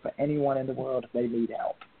anything for anyone in the world if they need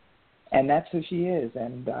help. And that's who she is,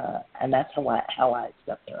 and that's how I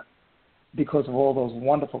accept her, because of all those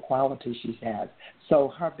wonderful qualities she has. So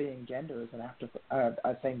her being gender is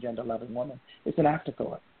a same gender-loving woman. It's an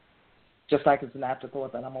afterthought, just like it's an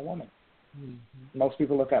afterthought that I'm a woman. Most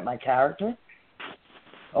people look at my character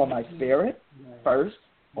or my spirit first,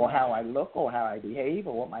 or how I look, or how I behave,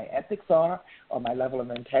 or what my ethics are, or my level of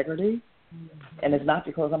integrity, and it's not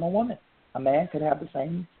because I'm a woman. A man could have the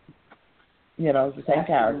same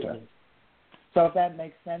character. So if that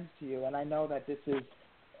makes sense to you, and I know that this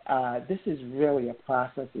is really a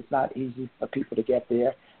process. It's not easy for people to get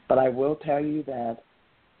there, but I will tell you that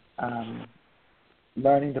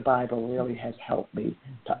learning the Bible really has helped me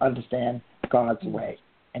to understand God's way,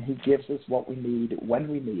 and He gives us what we need when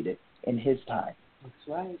we need it in His time. That's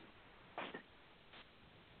right.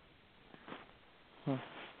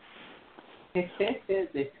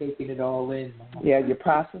 They're taking it all in. Yeah, you're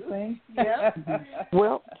processing? Yeah.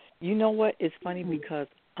 Well, you know what? It's funny because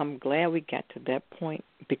I'm glad we got to that point,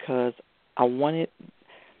 because I want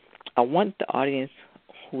the audience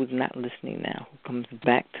who's not listening now, who comes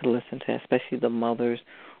back to listen to, especially the mothers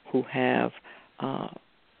who have,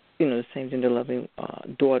 the same gender-loving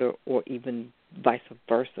daughter, or even vice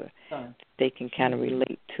versa. They can kind of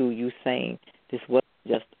relate to you saying this wasn't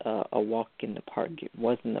just a walk in the park. It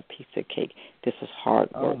wasn't a piece of cake. This was hard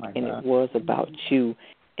work, and it was about you.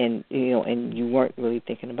 And and you weren't really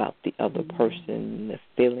thinking about the other person, the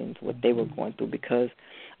feelings, what they were going through, because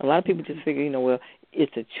a lot of people just figure, well,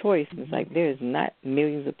 it's a choice. And it's like there's not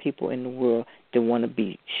millions of people in the world that want to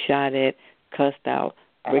be shot at, cussed out,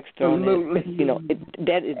 bricks thrown at.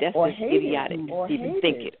 That's or just idiotic to even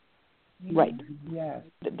think it. Right. Yes.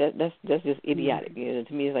 That's just idiotic.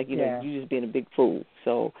 To me, it's like you just being a big fool.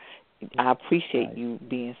 So I appreciate you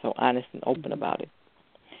being so honest and open about it.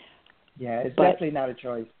 Yeah, it's definitely not a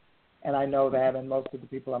choice. And I know that, and most of the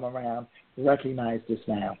people I'm around recognize this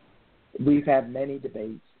now. We've had many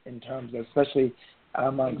debates in terms of, especially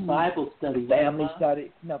among Bible study, family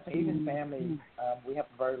study. No, even family. We have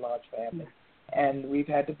a very large family. And we've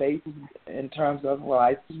had debates in terms of, well,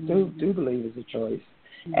 I still do believe it's a choice.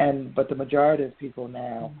 But the majority of people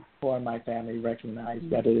now who are in my family recognize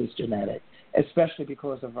that it is genetic, especially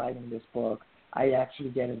because of writing this book. I actually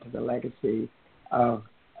get into the legacy of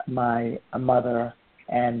my mother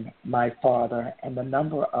and my father and the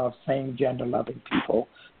number of same gender-loving people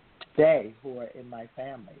today who are in my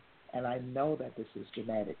family. And I know that this is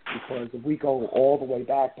genetic, because if we go all the way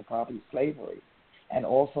back to probably slavery and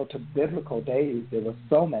also to biblical days, there were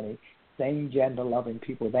so many same gender-loving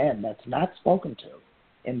people then that's not spoken to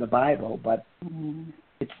in the Bible, but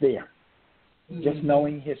it's there. Just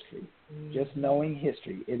knowing history.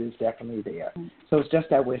 It is definitely there. So it's just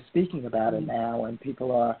that we're speaking about it now, and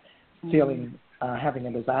people are feeling having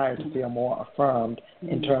a desire to feel more affirmed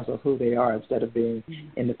in terms of who they are instead of being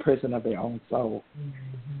in the prison of their own soul.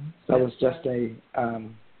 So it's just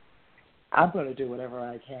I'm going to do whatever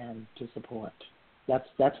I can to support.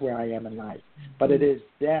 That's where I am in life. But it is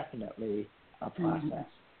definitely a process.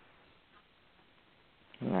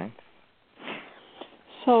 Right.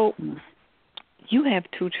 So you have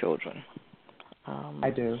 2 children. I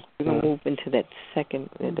do. We're going to move into that second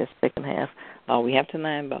half. We have to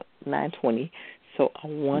about 9:20. So I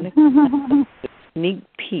want to sneak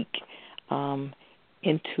peek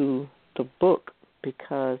into the book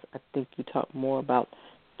because I think you talk more about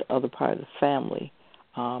the other part of the family,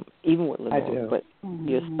 even with Lenore, but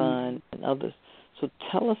your son and others. So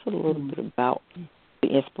tell us a little bit about the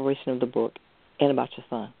inspiration of the book and about your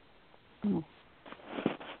son.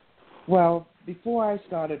 Well, before I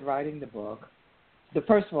started writing the book,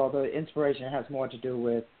 first of all, the inspiration has more to do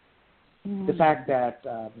with the fact that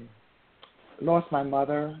I lost my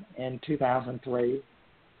mother in 2003,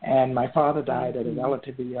 and my father died at a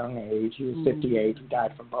relatively young age. He was 58. He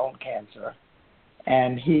died from bone cancer.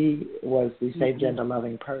 And he was the same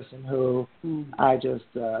gender-loving person who I just,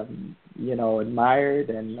 admired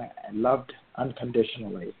and loved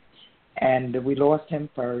unconditionally. And we lost him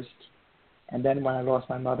first. And then when I lost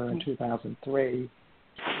my mother in 2003,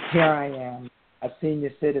 here I am, a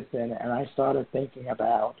senior citizen, and I started thinking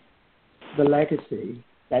about the legacy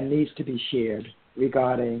that needs to be shared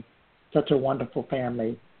regarding such a wonderful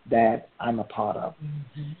family that I'm a part of.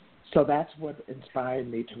 So that's what inspired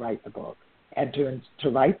me to write the book. And to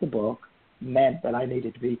write the book meant that I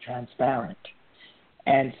needed to be transparent.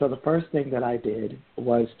 And so the first thing that I did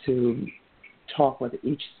was to talk with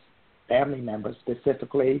each family member,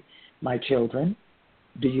 specifically my children.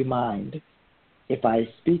 Do you mind if I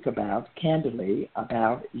speak candidly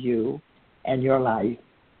about you and your life,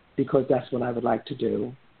 because that's what I would like to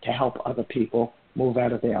do to help other people move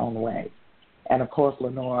out of their own way. And, of course,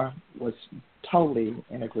 Lenore was totally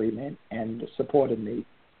in agreement and supported me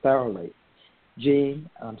thoroughly. Gene,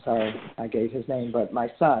 I'm sorry I gave his name, but my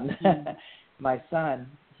son,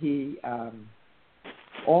 he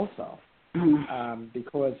also,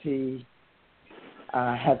 because he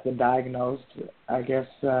has been diagnosed, I guess,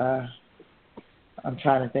 I'm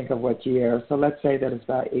trying to think of what year. So let's say that it's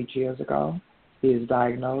about 8 years ago. He is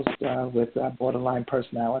diagnosed with borderline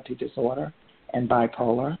personality disorder and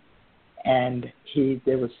bipolar. And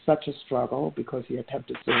there was such a struggle because he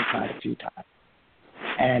attempted suicide a few times.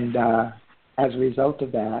 And as a result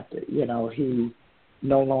of that, he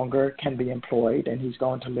no longer can be employed, and he's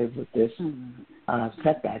going to live with this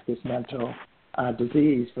setback, this mental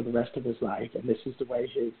disease for the rest of his life. And this is the way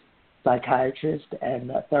his psychiatrist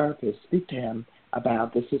and therapist speak to him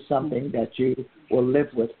about this is something that you will live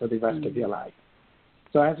with for the rest of your life.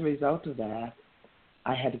 So as a result of that,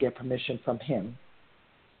 I had to get permission from him.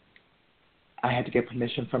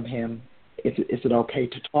 Is it okay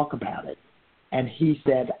to talk about it? And he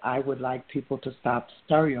said, I would like people to stop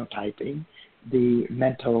stereotyping the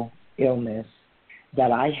mental illness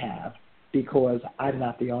that I have, because I'm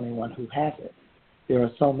not the only one who has it. There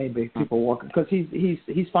are so many big people working, because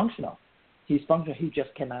he's functional. He's functional. He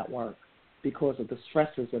just cannot work because of the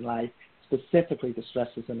stresses in life, specifically the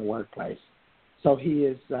stresses in the workplace. So he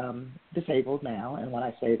is disabled now, and when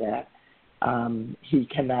I say that, he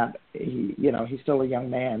cannot, he's still a young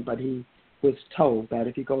man, but he was told that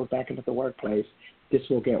if he goes back into the workplace, this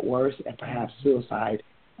will get worse and perhaps suicide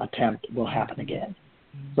attempt will happen again.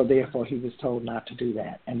 So therefore he was told not to do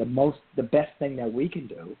that. And the best thing that we can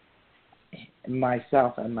do,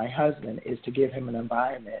 myself and my husband, is to give him an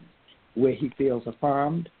environment where he feels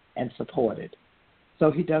affirmed and supported. So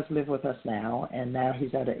he does live with us now, and now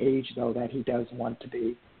he's at an age, though, that he does want to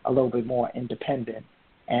be a little bit more independent,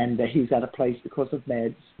 and that he's at a place because of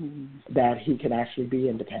meds that he can actually be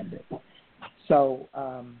independent. So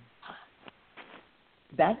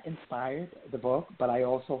that inspired the book, but I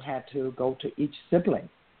also had to go to each sibling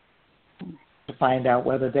to find out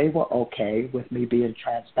whether they were okay with me being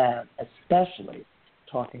transparent, especially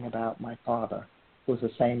talking about my father, who's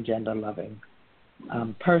the same gender-loving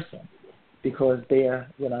person, because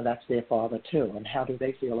that's their father too, and how do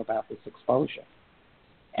they feel about this exposure?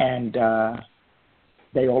 And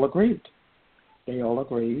they all agreed.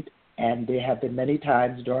 And there have been many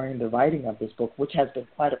times during the writing of this book, which has been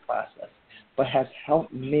quite a process, but has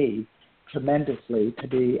helped me tremendously to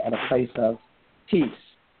be at a place of peace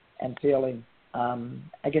and feeling,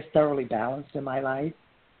 thoroughly balanced in my life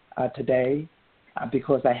today,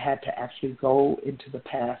 because I had to actually go into the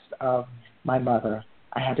past of my mother.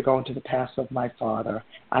 I had to go into the past of my father.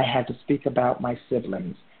 I had to speak about my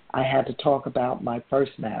siblings. I had to talk about my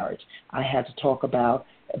first marriage. I had to talk about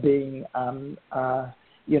being,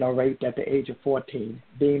 raped at the age of 14,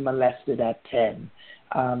 being molested at 10,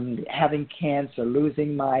 having cancer,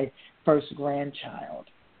 losing my first grandchild.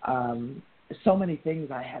 So many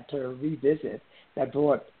things I had to revisit that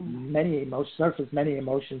brought surfaced many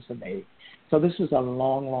emotions for me. So this was a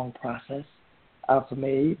long, long process for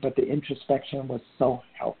me, but the introspection was so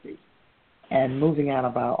healthy. And moving out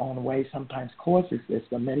of our own way sometimes causes this.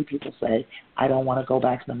 But many people say, I don't want to go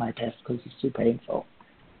back to my past because it's too painful.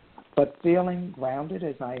 But feeling grounded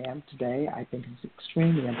as I am today, I think is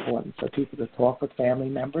extremely important for people to talk with family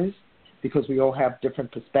members, because we all have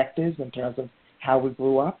different perspectives in terms of how we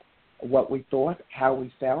grew up, what we thought, how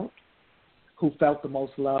we felt, who felt the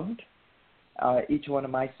most loved. Each one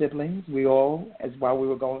of my siblings, we all, as while we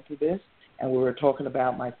were going through this, and we were talking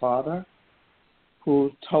about my father,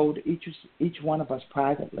 who told each one of us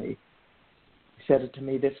privately, he said it to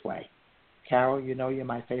me this way: Carol, you know you're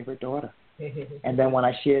my favorite daughter. And then when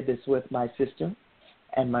I shared this with my sister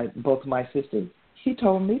and both of my sisters, he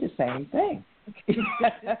told me the same thing.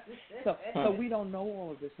 So we don't know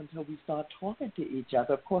all of this until we start talking to each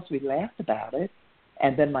other. Of course, we laughed about it.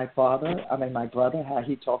 And then my brother, how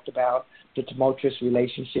he talked about the tumultuous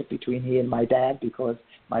relationship between he and my dad, because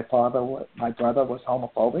my brother was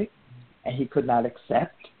homophobic, and he could not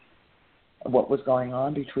accept what was going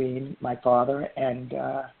on between my father and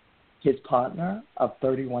his partner of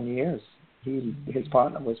 31 years. His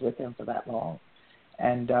partner was with him for that long.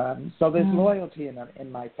 And so there's loyalty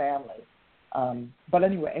in my family. But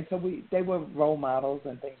anyway, and so they were role models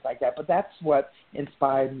and things like that. But that's what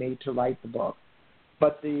inspired me to write the book.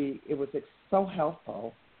 But it was so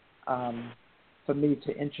helpful for me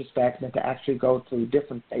to introspect and to actually go through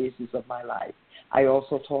different phases of my life. I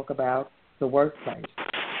also talk about the workplace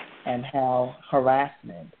and how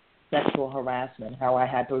sexual harassment, how I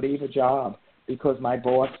had to leave a job because my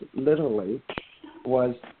boss literally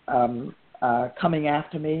was coming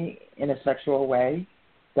after me in a sexual way,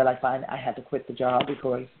 that I find I had to quit the job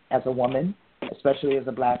because as a woman, especially as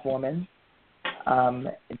a black woman,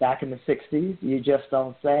 back in the 60s, you just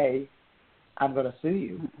don't say, I'm going to sue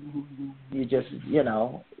you. You just,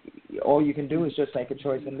 all you can do is just make a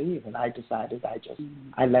choice and leave. And I decided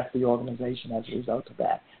I left the organization as a result of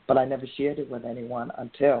that. But I never shared it with anyone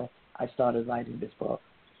until I started writing this book.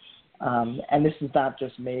 And this is not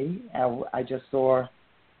just me. I just saw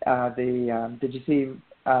did you see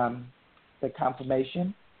the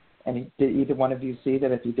confirmation? And did either one of you see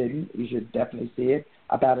that? If you didn't, you should definitely see it,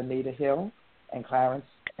 about Anita Hill and Clarence.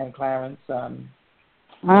 Clarence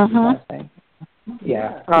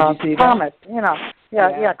Yeah. Did you see Thomas,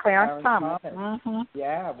 that? Clarence Thomas.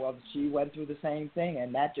 Yeah, well, she went through the same thing,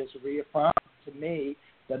 and that just reaffirmed to me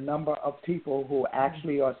the number of people who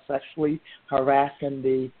actually are sexually harassed in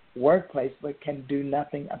the workplace but can do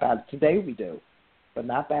nothing about it. Today we do, but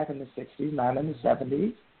not back in the 60s, not in the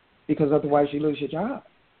 70s, because otherwise you lose your job.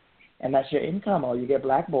 And that's your income, or you get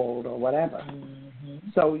blackballed, or whatever.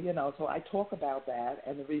 So, so I talk about that,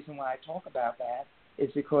 and the reason why I talk about that is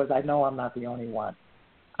because I know I'm not the only one.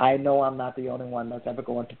 I know I'm not the only one that's ever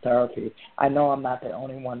gone to therapy. I know I'm not the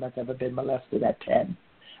only one that's ever been molested at 10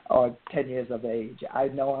 or 10 years of age. I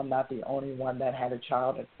know I'm not the only one that had a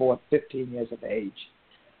child at 15 years of age.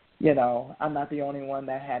 I'm not the only one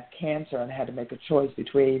that had cancer and had to make a choice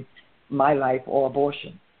between my life or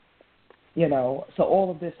abortion. So all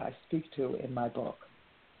of this I speak to in my book.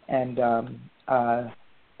 And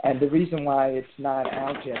the reason why it's not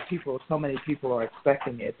out yet, so many people are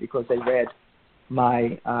expecting it because they read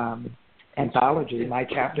my anthology, my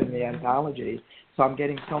chapter in the anthology. So I'm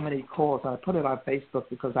getting so many calls. I put it on Facebook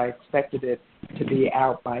because I expected it to be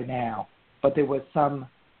out by now. But there was some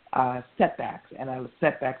setbacks, and the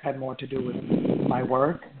setbacks had more to do with my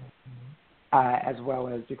work, as well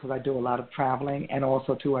as because I do a lot of traveling, and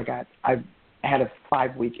also too I had a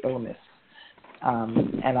 5-week illness,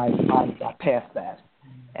 and I got past that,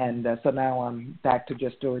 and so now I'm back to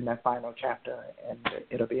just doing that final chapter, and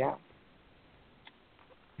it'll be out.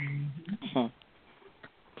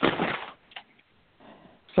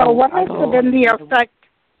 So what has been the effect?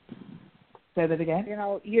 Say that again.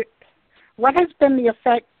 What has been the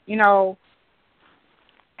effect? Now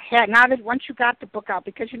that once you got the book out,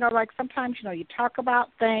 because like sometimes you talk about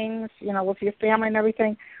things with your family and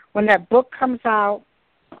everything. When that book comes out,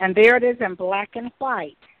 and there it is in black and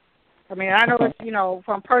white. I mean, I know this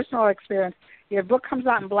from personal experience. Your book comes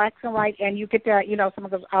out in black and white, and you get that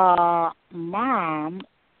someone goes, Mom,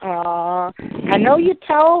 I know you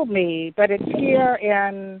told me, but it's here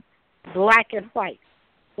in black and white.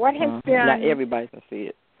 What has been? Not everybody can see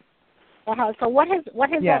it. So what has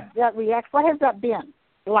that reaction? What has that been?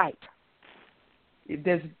 light?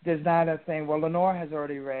 There's not a thing. Well, Lenore has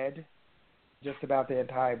already read just about the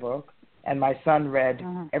entire book, and my son read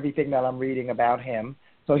everything that I'm reading about him,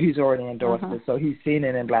 so he's already endorsed it. So he's seen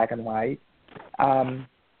it in black and white.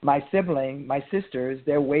 My sisters,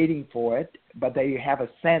 they're waiting for it, but they have a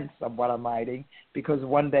sense of what I'm writing because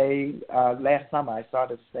one day, last summer, I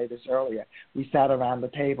started to say this earlier, we sat around the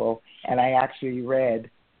table and I actually read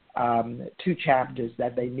 2 chapters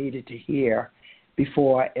that they needed to hear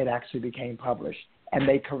before it actually became published. And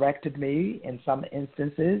they corrected me in some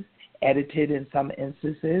instances, edited in some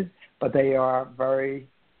instances, but they are very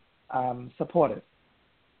supportive.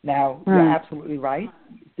 Now, you're absolutely right.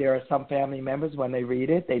 There are some family members, when they read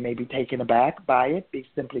it, they may be taken aback by it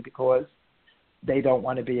simply because they don't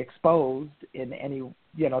want to be exposed in any,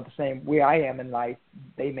 the same way I am in life,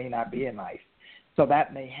 they may not be in life. So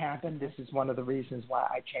that may happen. This is one of the reasons why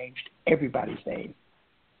I changed everybody's name.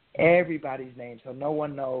 Everybody's name, so no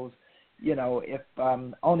one knows, if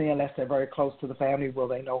only unless they're very close to the family will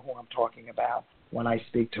they know who I'm talking about when I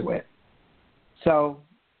speak to it. So,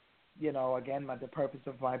 again, the purpose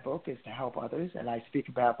of my book is to help others, and I speak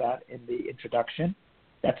about that in the introduction.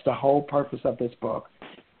 That's the whole purpose of this book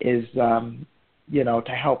is,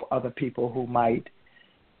 to help other people who might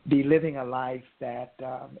be living a life that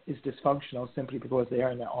is dysfunctional simply because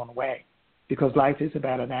they're in their own way. Because life is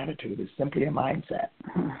about an attitude. It's simply a mindset.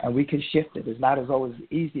 And we can shift it. It's not as always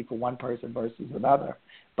easy for one person versus another,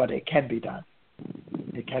 but it can be done.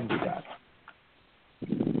 It can be done.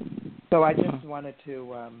 So I just wanted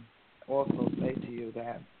to also say to you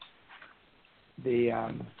that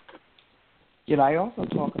I also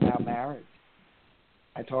talk about marriage.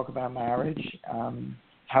 I talk about marriage,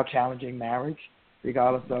 how challenging marriage,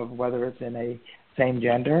 regardless of whether it's in a same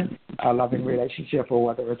gender, a loving relationship, or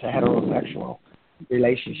whether it's a heterosexual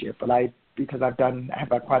relationship. But because I've had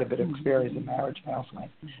quite a bit of experience in marriage counseling,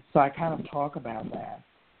 so I kind of talk about that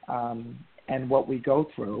and what we go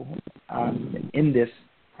through in this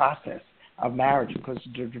process of marriage, because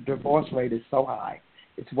the divorce rate is so high.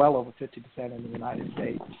 It's well over 50% in the United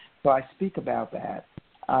States. So I speak about that.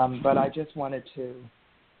 But I just wanted to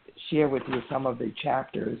share with you some of the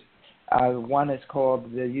chapters. One is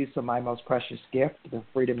called The Use of My Most Precious Gift, the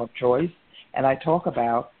Freedom of Choice. And I talk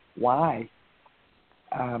about why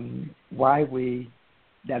that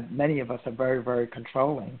many of us are very, very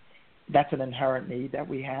controlling. That's an inherent need that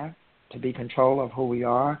we have, to be control of who we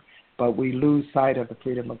are, but we lose sight of the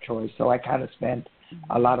freedom of choice. So I kind of spent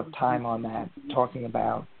a lot of time on that, talking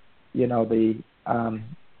about, the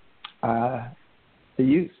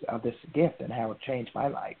use of this gift and how it changed my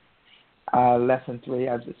life. Lesson 3,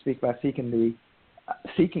 I speak about seeking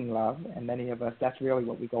love, and many of us, that's really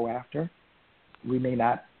what we go after. We may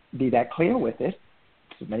not be that clear with it.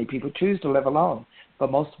 So many people choose to live alone,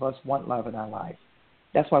 but most of us want love in our life.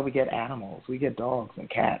 That's why we get animals. We get dogs and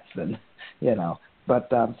cats, and But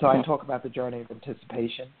so I talk about the journey of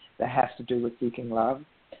anticipation that has to do with seeking love.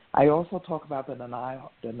 I also talk about the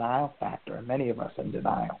denial factor, and many of us in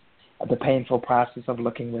denial, the painful process of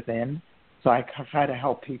looking within. So I try to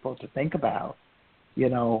help people to think about,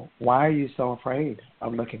 why are you so afraid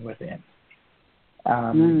of looking within?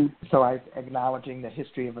 So I acknowledging the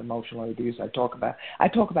history of emotional abuse. I talk about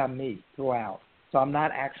me throughout. So I'm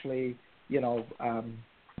not actually,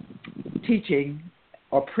 teaching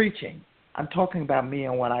or preaching. I'm talking about me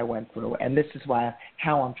and what I went through, and this is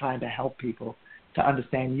how I'm trying to help people to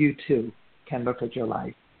understand you too can look at your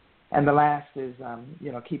life. And the last is,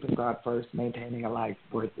 keeping God first, maintaining a life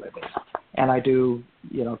worth living. And I do,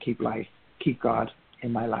 keep God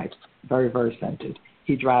in my life, very, very centered.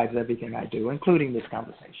 He drives everything I do, including this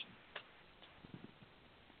conversation.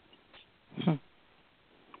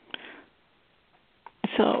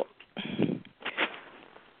 So,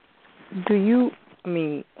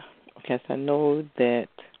 I know that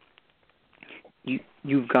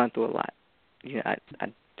you've gone through a lot. I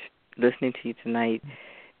listening to you tonight,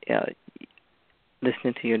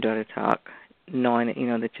 listening to your daughter talk, knowing that,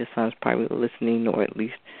 that your son's probably listening, or at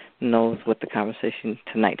least knows what the conversation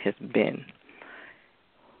tonight has been.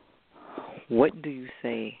 What do you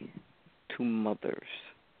say to mothers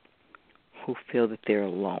who feel that they're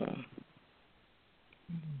alone?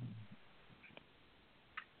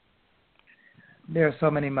 There are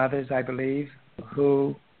so many mothers, I believe,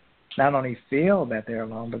 who not only feel that they're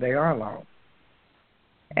alone, but they are alone.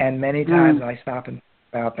 And many times I stop and think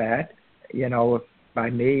about that.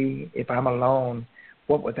 If I'm alone,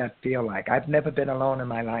 what would that feel like? I've never been alone in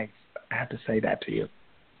my life. I have to say that to you.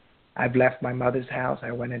 I've left my mother's house.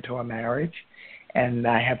 I went into a marriage, and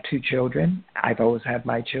I have 2 children. I've always had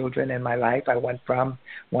my children in my life. I went from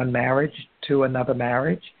one marriage to another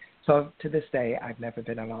marriage. So to this day, I've never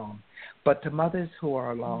been alone. But to mothers who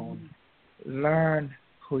are alone, learn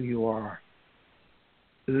who you are.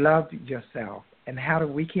 Love yourself. And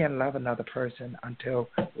we can't love another person until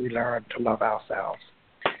we learn to love ourselves.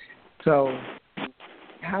 So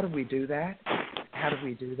how do we do that?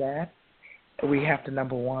 We have to,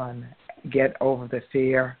 number one, get over the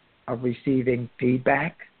fear of receiving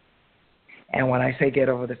feedback. And when I say get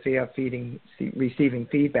over the fear of receiving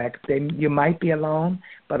feedback, then you might be alone,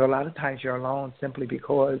 but a lot of times you're alone simply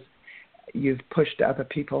because you've pushed other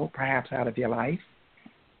people perhaps out of your life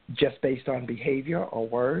just based on behavior or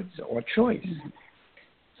words or choice.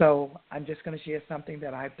 So I'm just going to share something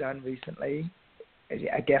that I've done recently,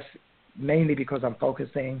 I guess mainly because I'm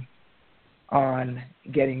focusing on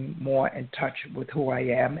getting more in touch with who I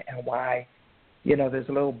am and why. You know, there's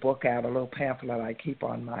a little book out, a little pamphlet I keep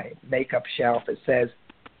on my makeup shelf. It says,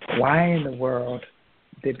 why in the world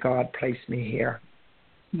did God place me here?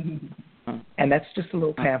 And that's just a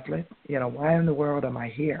little pamphlet. You know, why in the world am I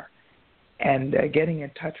here? And getting in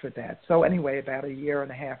touch with that. So anyway, about a year and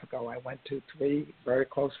a half ago, I went to 3 very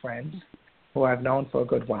close friends who I've known for a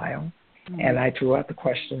good while, and I threw out the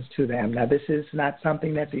questions to them. Now, this is not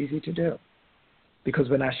something that's easy to do because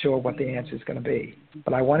we're not sure what the answer is going to be.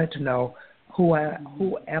 But I wanted to know, who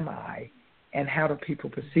am I, and how do people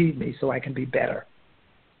perceive me so I can be better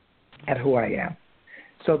at who I am?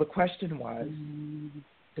 So the question was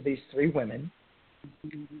to these 3 women,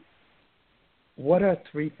 what are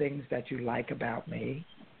 3 things that you like about me,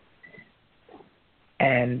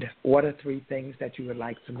 and what are 3 things that you would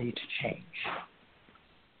like for me to change?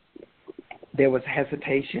 There was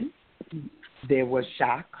hesitation. There was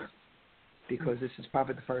shock, because this is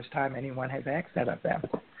probably the first time anyone has asked that of them.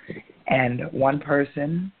 And one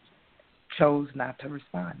person chose not to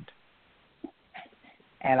respond.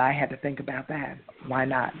 And I had to think about that. Why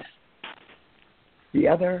not? The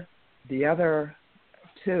other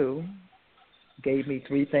 2 gave me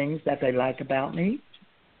 3 things that they like about me,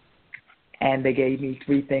 and they gave me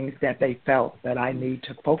 3 things that they felt that I need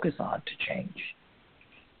to focus on to change.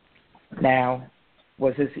 Now,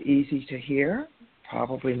 was this easy to hear?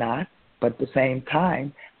 Probably not. But at the same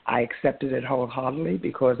time, I accepted it wholeheartedly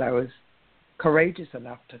because I was courageous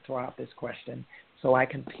enough to throw out this question so I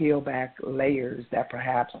can peel back layers that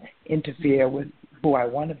perhaps interfere with who I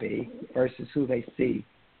want to be versus who they see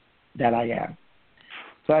that I am.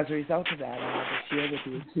 So as a result of that, I want to share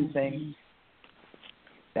with you 2 things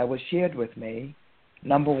that were shared with me.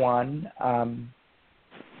 Number one,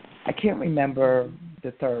 I can't remember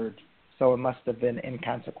the third, so it must have been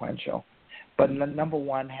inconsequential. But number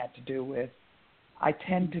one had to do with, I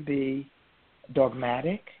tend to be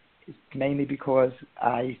dogmatic, mainly because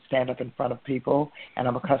I stand up in front of people and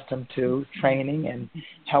I'm accustomed to training and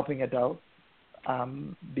helping adults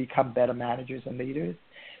become better managers and leaders.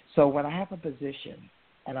 So when I have a position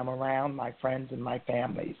and I'm around my friends and my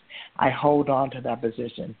families, I hold on to that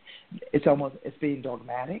position. It's being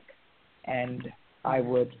dogmatic, and I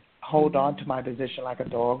would hold on to my position like a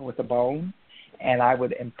dog with a bone, and I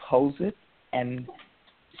would impose it and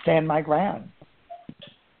stand my ground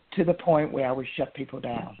to the point where I would shut people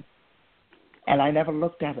down. And I never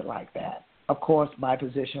looked at it like that. Of course, my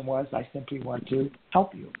position was I simply want to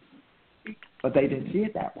help you. But they didn't see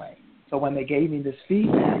it that way. So when they gave me this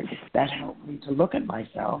feedback, that helped me to look at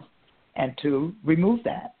myself and to remove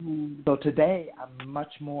that. So today I'm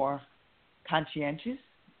much more conscientious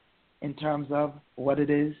in terms of what it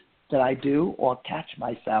is that I do or catch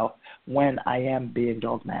myself when I am being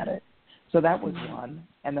dogmatic. So that was one.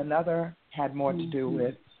 And another had more to do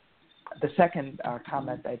with, the second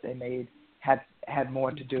comment that they made had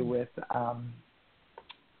more to do with,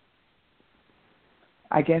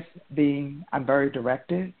 I guess I'm very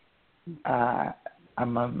directive. I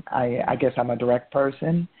guess I'm a direct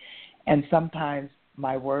person. And sometimes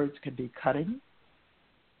my words could be cutting,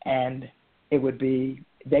 and they would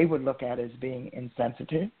look at it as being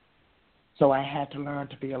insensitive. So I had to learn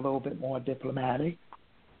to be a little bit more diplomatic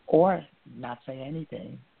or not say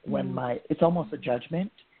anything when it's almost a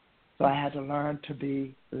judgment. So I had to learn to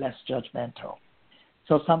be less judgmental.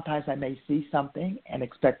 So sometimes I may see something and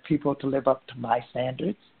expect people to live up to my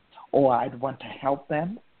standards, or I'd want to help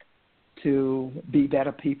them to be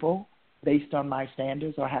better people based on my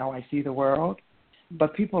standards or how I see the world.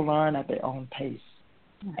 But people learn at their own pace.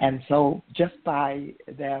 And so just by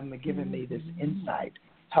them giving me this insight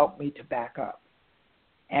helped me to back up.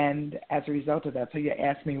 And as a result of that, so you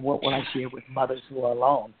asked me what will I share with mothers who are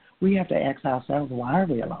alone. We have to ask ourselves, why are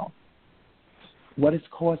we alone? What is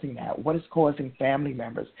causing that? What is causing family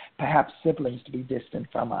members, perhaps siblings, to be distant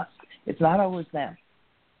from us? It's not always them.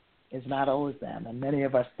 It's not always them. And many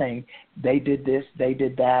of us think they did this, they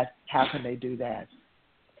did that. How can they do that?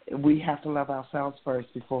 We have to love ourselves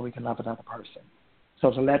first before we can love another person.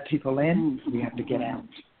 So to let people in, we have to get out.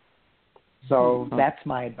 So that's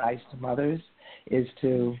my advice to mothers, is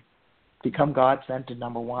to become God-centered,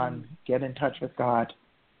 number one, get in touch with God,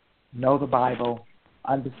 know the Bible,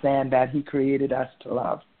 understand that he created us to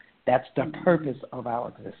love. That's the purpose of our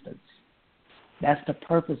existence. That's the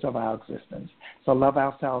purpose of our existence. So love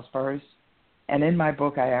ourselves first. And in my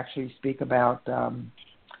book, I actually speak about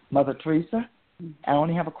Mother Teresa. I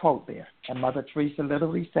only have a quote there. And Mother Teresa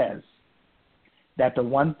literally says that the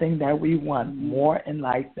one thing that we want more in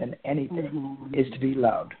life than anything is to be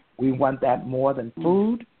loved. We want that more than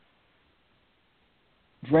food,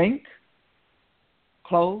 drink,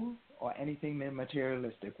 clothes, or anything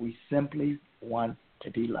materialistic. We simply want to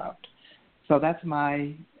be loved. So that's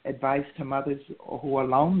my advice to mothers who are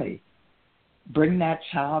lonely. Bring that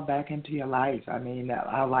child back into your life. I mean,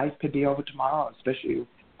 our life could be over tomorrow, especially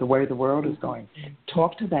the way the world is going.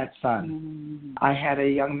 Talk to that son. I had a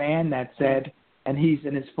young man that said, and he's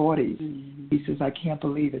in his 40s, he says, I can't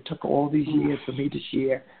believe it took all these years for me to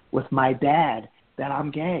share with my dad that I'm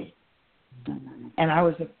gay. And I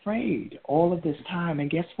was afraid all of this time, and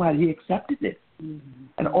guess what? He accepted it.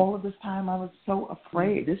 And all of this time I was so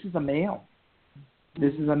afraid. This is a male.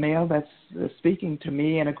 This is a male that's speaking to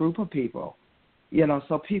me and a group of people. You know,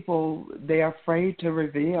 so people, they're afraid to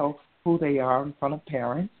reveal who they are in front of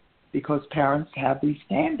parents because parents have these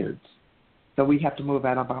standards. So we have to move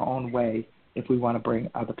out of our own way if we want to bring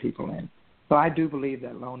other people in. So I do believe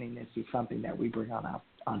that loneliness is something that we bring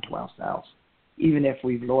onto ourselves, even if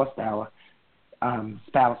we've lost our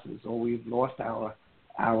spouses, or we've lost our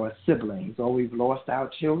siblings, or we've lost our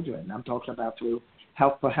children. I'm talking about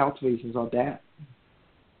for health reasons or death.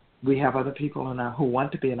 We have other people who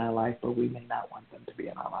want to be in our life, but we may not want them to be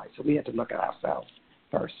in our life. So we have to look at ourselves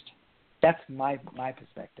first. That's my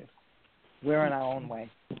perspective. We're in our own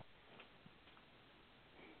way.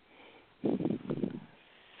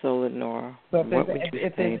 So, Lenora, so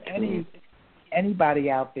if there's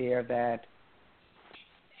anybody out there that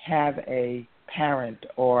have a parent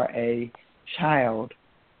or a child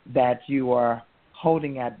that you are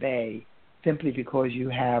holding at bay simply because you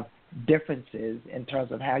have differences in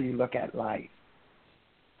terms of how you look at life,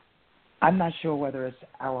 I'm not sure whether it's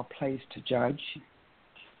our place to judge.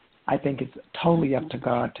 I think it's totally up to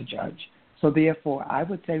God to judge. So therefore, I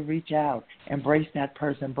would say reach out, embrace that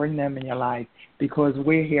person, bring them in your life, because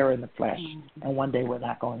we're here in the flesh, and one day we're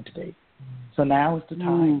not going to be. So now is the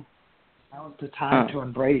time. Now is the time to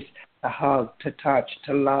embrace, to hug, to touch,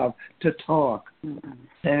 to love, to talk,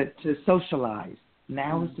 to socialize.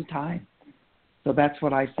 Now is the time. So that's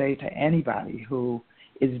what I say to anybody who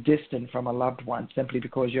is distant from a loved one simply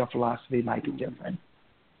because your philosophy might be different.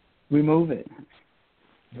 Remove it.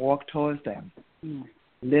 Walk towards them.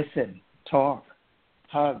 Listen. Talk.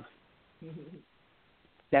 Hug.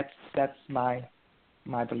 That's my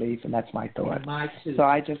belief, and that's my thought. So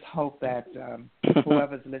I just hope that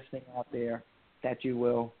whoever's listening out there, that you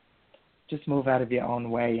will just move out of your own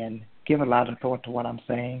way and give a lot of thought to what I'm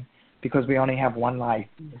saying, because we only have one life.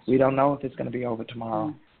 We don't know if it's going to be over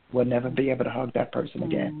tomorrow. We'll never be able to hug that person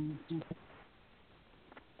again.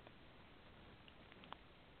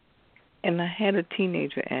 And I had a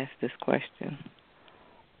teenager ask this question.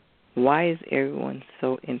 Why is everyone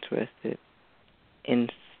so interested in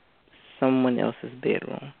someone else's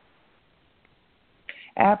bedroom?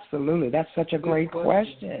 Absolutely. That's such a great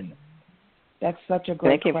question. That's such a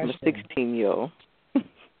great question. That came from a 16-year-old.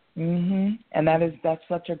 And that's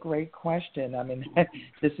such a great question. I mean,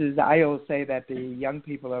 I always say that the young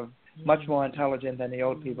people are much more intelligent than the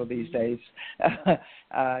old people these days.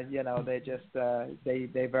 They're just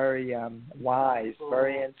they're very wise,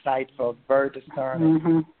 very insightful, very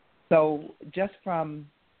discerning. So just from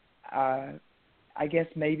I guess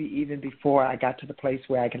maybe even before I got to the place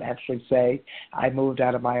where I can actually say I moved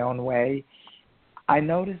out of my own way, I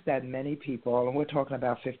noticed that many people, and we're talking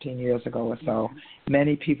about 15 years ago or so,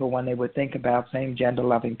 many people, when they would think about same-gender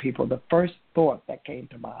loving people, the first thought that came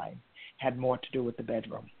to mind had more to do with the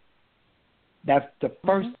bedroom. That's the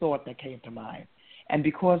first thought that came to mind. And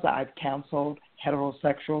because I've counseled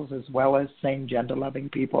heterosexuals as well as same-gender loving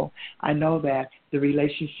people, I know that the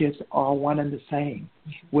relationships are one and the same.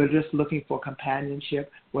 We're just looking for companionship.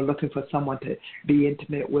 We're looking for someone to be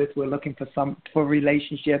intimate with. We're looking for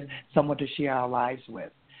relationships, someone to share our lives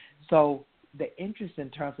with. So the interest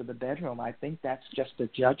in terms of the bedroom, I think that's just a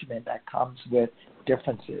judgment that comes with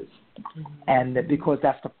differences, and because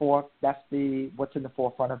that's what's in the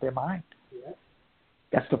forefront of their mind.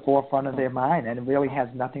 That's the forefront of their mind, and it really has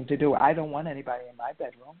nothing to do. I don't want anybody in my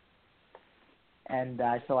bedroom. And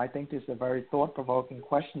so I think this is a very thought-provoking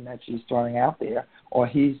question that she's throwing out there, or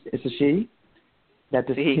it's a she, that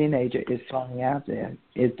this teenager is throwing out there,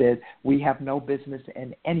 is that we have no business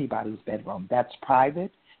in anybody's bedroom. That's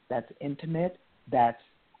private, that's intimate, that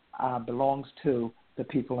belongs to the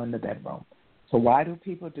people in the bedroom. So why do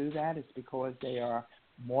people do that? It's because they are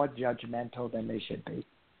more judgmental than they should be.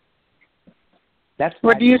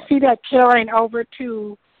 Well, do you see that carrying over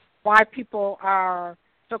to why people are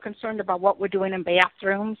so concerned about what we're doing in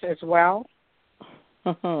bathrooms as well?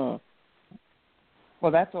 Well,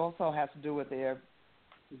 that also has to do with their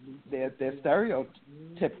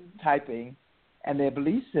stereotyping and their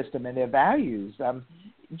belief system and their values.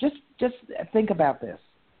 Just think about this.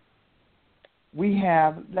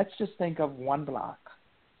 Let's just think of one block.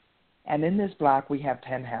 And in this block, we have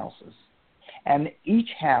 10 houses. And each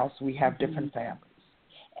house, we have different families.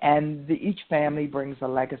 And each family brings a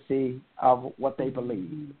legacy of what they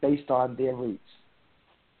believe based on their roots.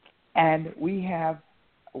 And we have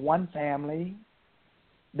one family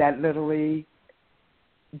that literally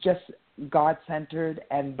just God-centered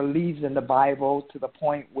and believes in the Bible to the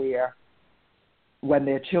point where when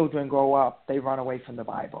their children grow up, they run away from the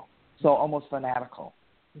Bible. So almost fanatical.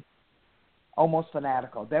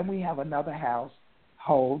 Then we have another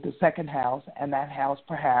household, the second house, and that house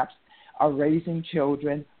perhaps are raising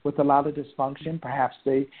children with a lot of dysfunction. Perhaps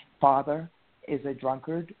the father is a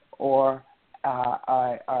drunkard or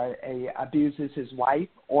abuses his wife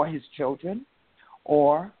or his children,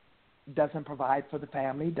 or doesn't provide for the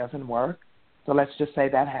family, doesn't work. So let's just say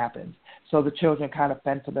that happens. So the children kind of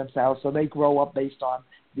fend for themselves, so they grow up based on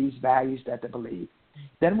these values that they believe.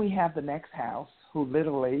 Then we have the next house who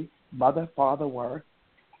literally, mother, father work.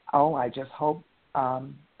 Oh, I just hope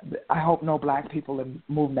I hope no black people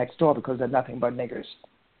move next door because they're nothing but niggers.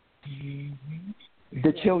 Mm-hmm.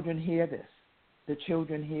 The children hear this.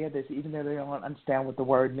 Even though they don't understand what the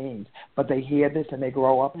word means. But they hear this and they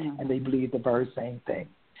grow up and they believe the very same thing.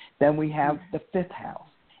 Then we have the fifth house.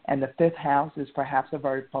 And the fifth house is perhaps a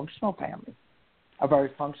very functional family.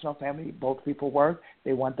 Both people work.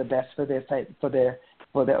 They want the best for their.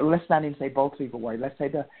 Let's not even say both people work. Let's say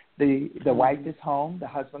the wife is home, the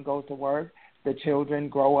husband goes to work, the children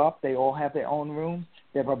grow up, they all have their own room,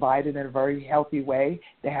 they're provided in a very healthy way,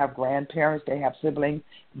 they have grandparents, they have siblings,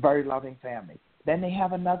 very loving family. Then they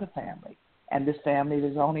have another family, and this family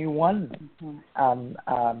there's only one.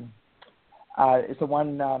 It's the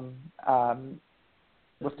one.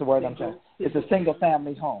 What's the word I'm trying? It's a single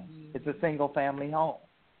family home.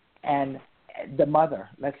 And the mother,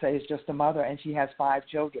 let's say it's just the mother, and she has 5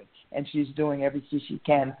 children, and she's doing everything she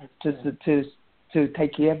can to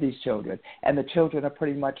take care of these children. And the children are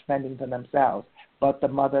pretty much fending for themselves, but the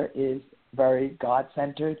mother is very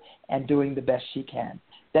God-centered and doing the best she can.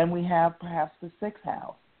 Then we have perhaps the sixth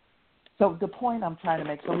house. So the point I'm trying to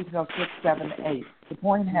make, so we can go 6, 7, 8. The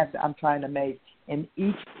point I'm trying to make, in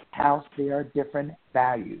each house there are different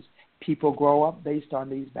values. People grow up based on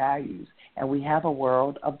these values, and we have a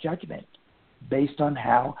world of judgment based on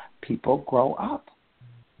how people grow up.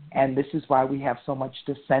 And this is why we have so much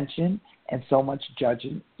dissension and so much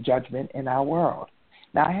judgment in our world.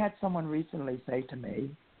 Now, I had someone recently say to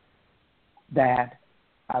me that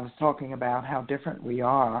I was talking about how different we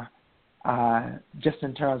are just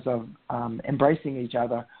in terms of embracing each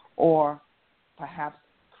other, or perhaps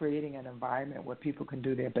creating an environment where people can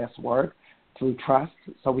do their best work through trust.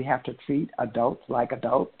 So we have to treat adults like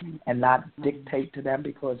adults and not dictate to them,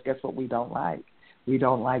 because guess what we don't like? We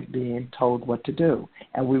don't like being told what to do,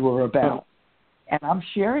 and we will rebel. And I'm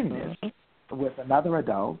sharing this with another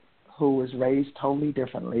adult who was raised totally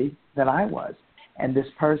differently than I was. And this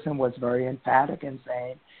person was very emphatic in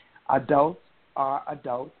saying adults are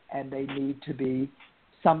adults and they need to be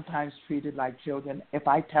sometimes treated like children. If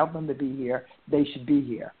I tell them to be here, they should be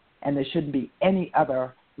here. And there shouldn't be any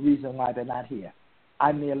other reason why they're not here.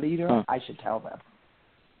 I'm their leader. I should tell them.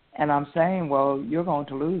 And I'm saying, well, you're going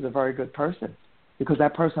to lose a very good person, because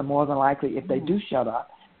that person more than likely, if they do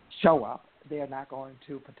show up, they're not going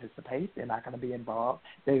to participate. They're not going to be involved.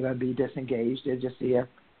 They're going to be disengaged. They're just here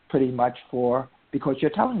pretty much because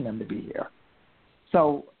you're telling them to be here.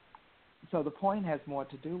 So the point has more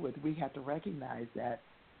to do with, we have to recognize that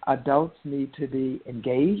adults need to be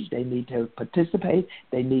engaged. They need to participate.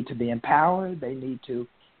 They need to be empowered. They need to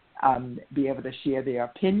be able to share their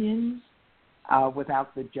opinions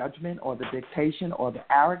without the judgment or the dictation or the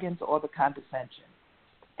arrogance or the condescension.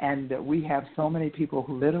 And we have so many people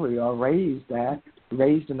who literally are raised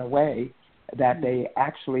in a way that they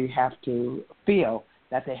actually have to feel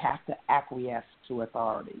that they have to acquiesce to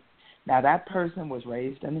authority. Now, that person was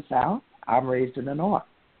raised in the South. I'm raised in the North.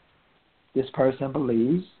 This person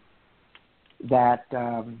believes that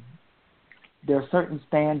there are certain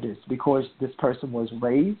standards because this person was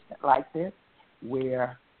raised like this,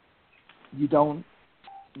 where you don't,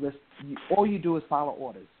 all you do is follow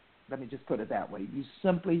orders. Let me just put it that way. You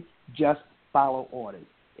simply just follow orders.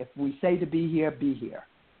 If we say to be here, be here.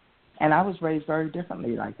 And I was raised very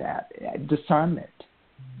differently like that. Discernment.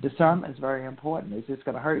 Discernment is very important. Is this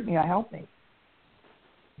going to hurt me or help me?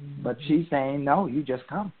 But she's saying, no, you just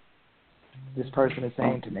come. This person is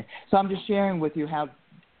saying to me. So I'm just sharing with you how,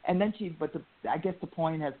 and then I guess the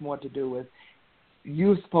point has more to do with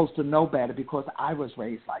you're supposed to know better because I was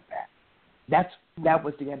raised like that. That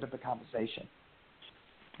was the end of the conversation.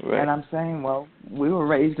 Right. And I'm saying, well, we were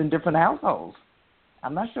raised in different households.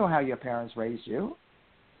 I'm not sure how your parents raised you.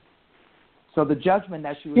 So the judgment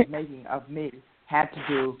that she was making of me had to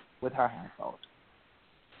do with her household.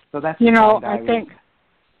 So that's I think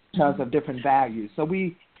in terms of different values. So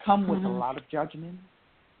we come with a lot of judgment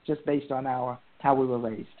just based on how we were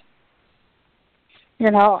raised.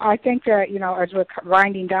 I think that, as we're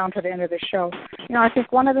winding down to the end of the show, I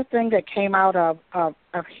think one of the things that came out of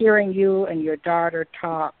hearing you and your daughter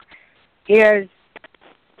talk is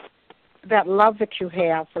that love that you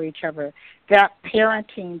have for each other, that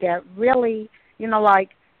parenting that really, like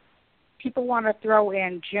people want to throw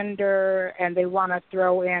in gender and they want to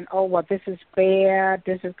throw in, oh, well, this is bad,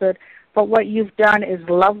 this is good. But what you've done is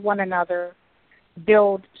love one another,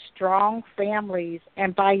 build strong families,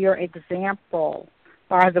 and by your example,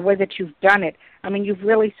 by the way that you've done it, I mean, you've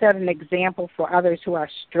really set an example for others who are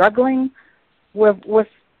struggling with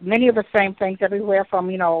many of the same things everywhere from,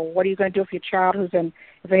 what are you going to do with your child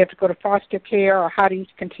if they have to go to foster care, or how do you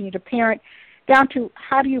continue to parent, down to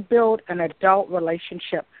how do you build an adult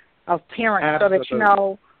relationship of parents. Absolutely. So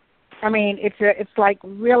that, I mean, it's like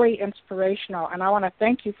really inspirational, and I want to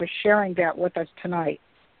thank you for sharing that with us tonight.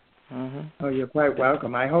 Mm-hmm. Oh, you're quite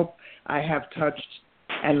welcome. I hope I have touched,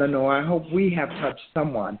 and Lenore, I hope we have touched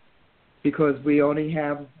someone, because we only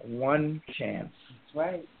have one chance. That's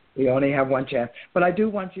right. We only have one chance. But I do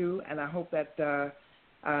want you, and I hope that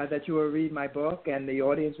that you will read my book, and the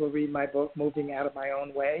audience will read my book, Moving Out of My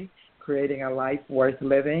Own Way, Creating a Life Worth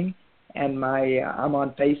Living. And I'm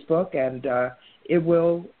on Facebook, and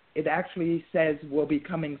it actually says will be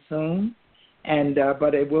coming soon, and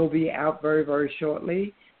but it will be out very, very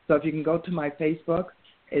shortly. So if you can go to my Facebook,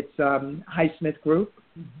 it's Highsmith Group.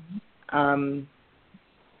 Mm-hmm.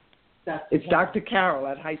 It's Dr. Carol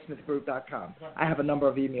at highsmithgroup.com. I have a number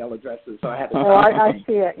of email addresses, so I had to. I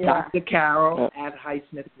see it. Yeah. Dr. Carol at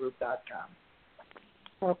highsmithgroup.com.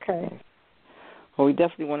 Okay. Well, we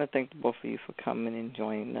definitely want to thank the both of you for coming and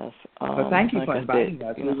joining us. Well, thank you for inviting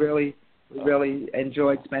us. We really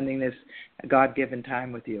enjoyed spending this God-given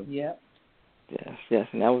time with you. Yep. Yes,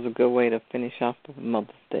 and that was a good way to finish off the Mother's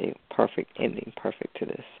Day. Perfect ending, perfect to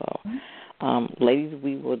this. So, ladies,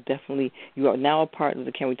 we will definitely. You are now a part of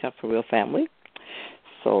the Can We Talk for Real family.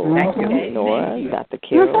 So, thank you, Nora, Dr.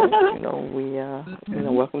 Carol. We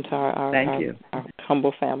welcome to our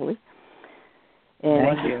humble family.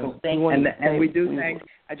 And thank you. And we do thank.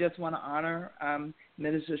 I just want to honor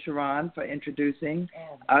Minister Sharon for introducing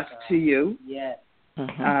us to you. Yes.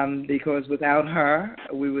 Mm-hmm. Because without her,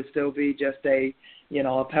 we would still be just a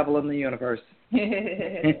pebble in the universe.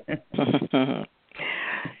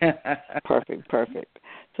 Perfect.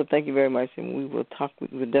 So thank you very much, and we will talk.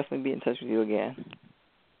 We will definitely be in touch with you again.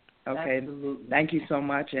 Okay. Absolutely. Thank you so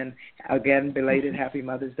much, and again, belated Happy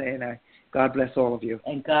Mother's Day, and God bless all of you.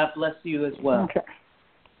 And God bless you as well. Okay.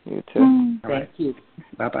 You too. Thank you.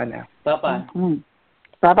 Bye-bye now. Bye-bye. Mm-hmm.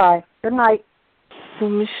 Bye-bye. Good night. So,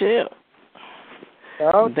 Michelle.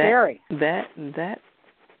 Oh, Terry. That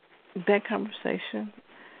conversation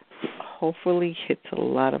hopefully hits a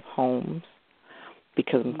lot of homes,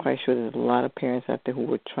 because I'm quite sure there's a lot of parents out there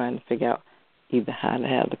who are trying to figure out either how to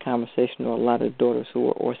have the conversation, or a lot of daughters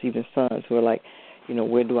or even sons who are like,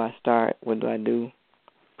 where do I start? What do I do?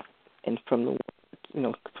 And from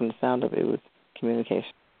the sound of it was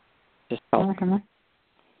communication. Just talk. Mm-hmm.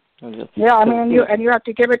 I mean, you have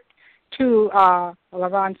to give it to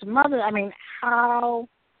LaVon's mother. I mean, how,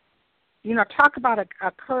 talk about a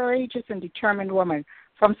courageous and determined woman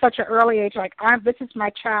from such an early age. Like, this is my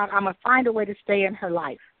child. I'm going to find a way to stay in her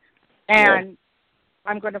life. And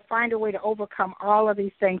I'm going to find a way to overcome all of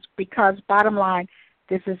these things, because bottom line,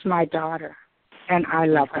 this is my daughter, and I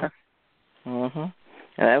love her. Mm-hmm.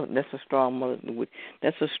 And that's a strong mother.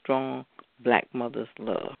 That's a strong black mother's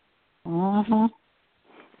love. Mm-hmm.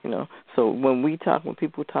 So when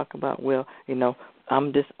people talk about,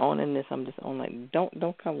 I'm disowning this, I'm disowning,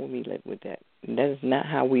 don't come with me with that. That is not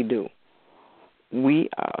how we do. we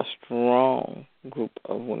are a strong group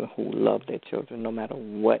of women who love their children, no matter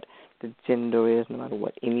what the gender is, no matter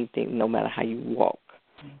what anything, no matter how you walk.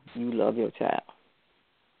 You love your child,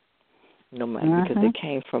 no matter because it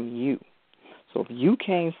came from you. So if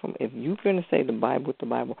you're going to say the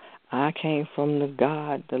Bible, I came from the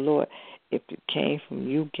God, the Lord. If it came from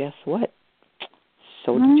you, guess what?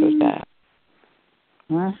 So did your child.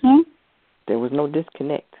 There was no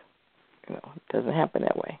disconnect. It doesn't happen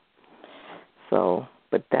that way. So,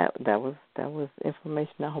 but that was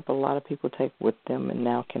information I hope a lot of people take with them and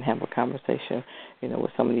now can have a conversation,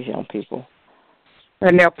 with some of these young people.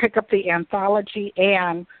 And they'll pick up the anthology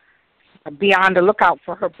and be on the lookout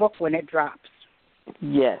for her book when it drops.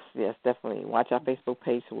 Yes, definitely. Watch our Facebook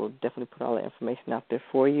page. So we'll definitely put all the information out there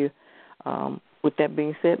for you. With that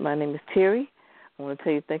being said, my name is Terry. I want to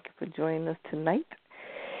tell you thank you for joining us tonight.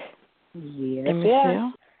 Yes, and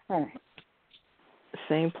Michelle. All right.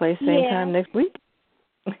 Same place, same time next week.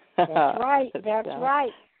 That's right. That's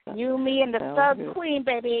right. You, me, and the third queen,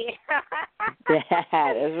 baby. That's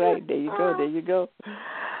right. There you go.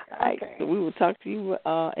 All right. Okay. So we will talk to you,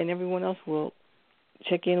 and everyone else will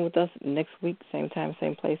check in with us next week, same time,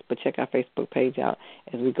 same place. But check our Facebook page out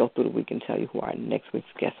as we go through the week and tell you who our next week's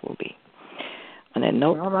guest will be. On that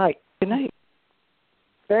note, all right. Good night.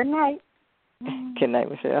 Good night. Good night,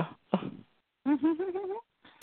 Michelle.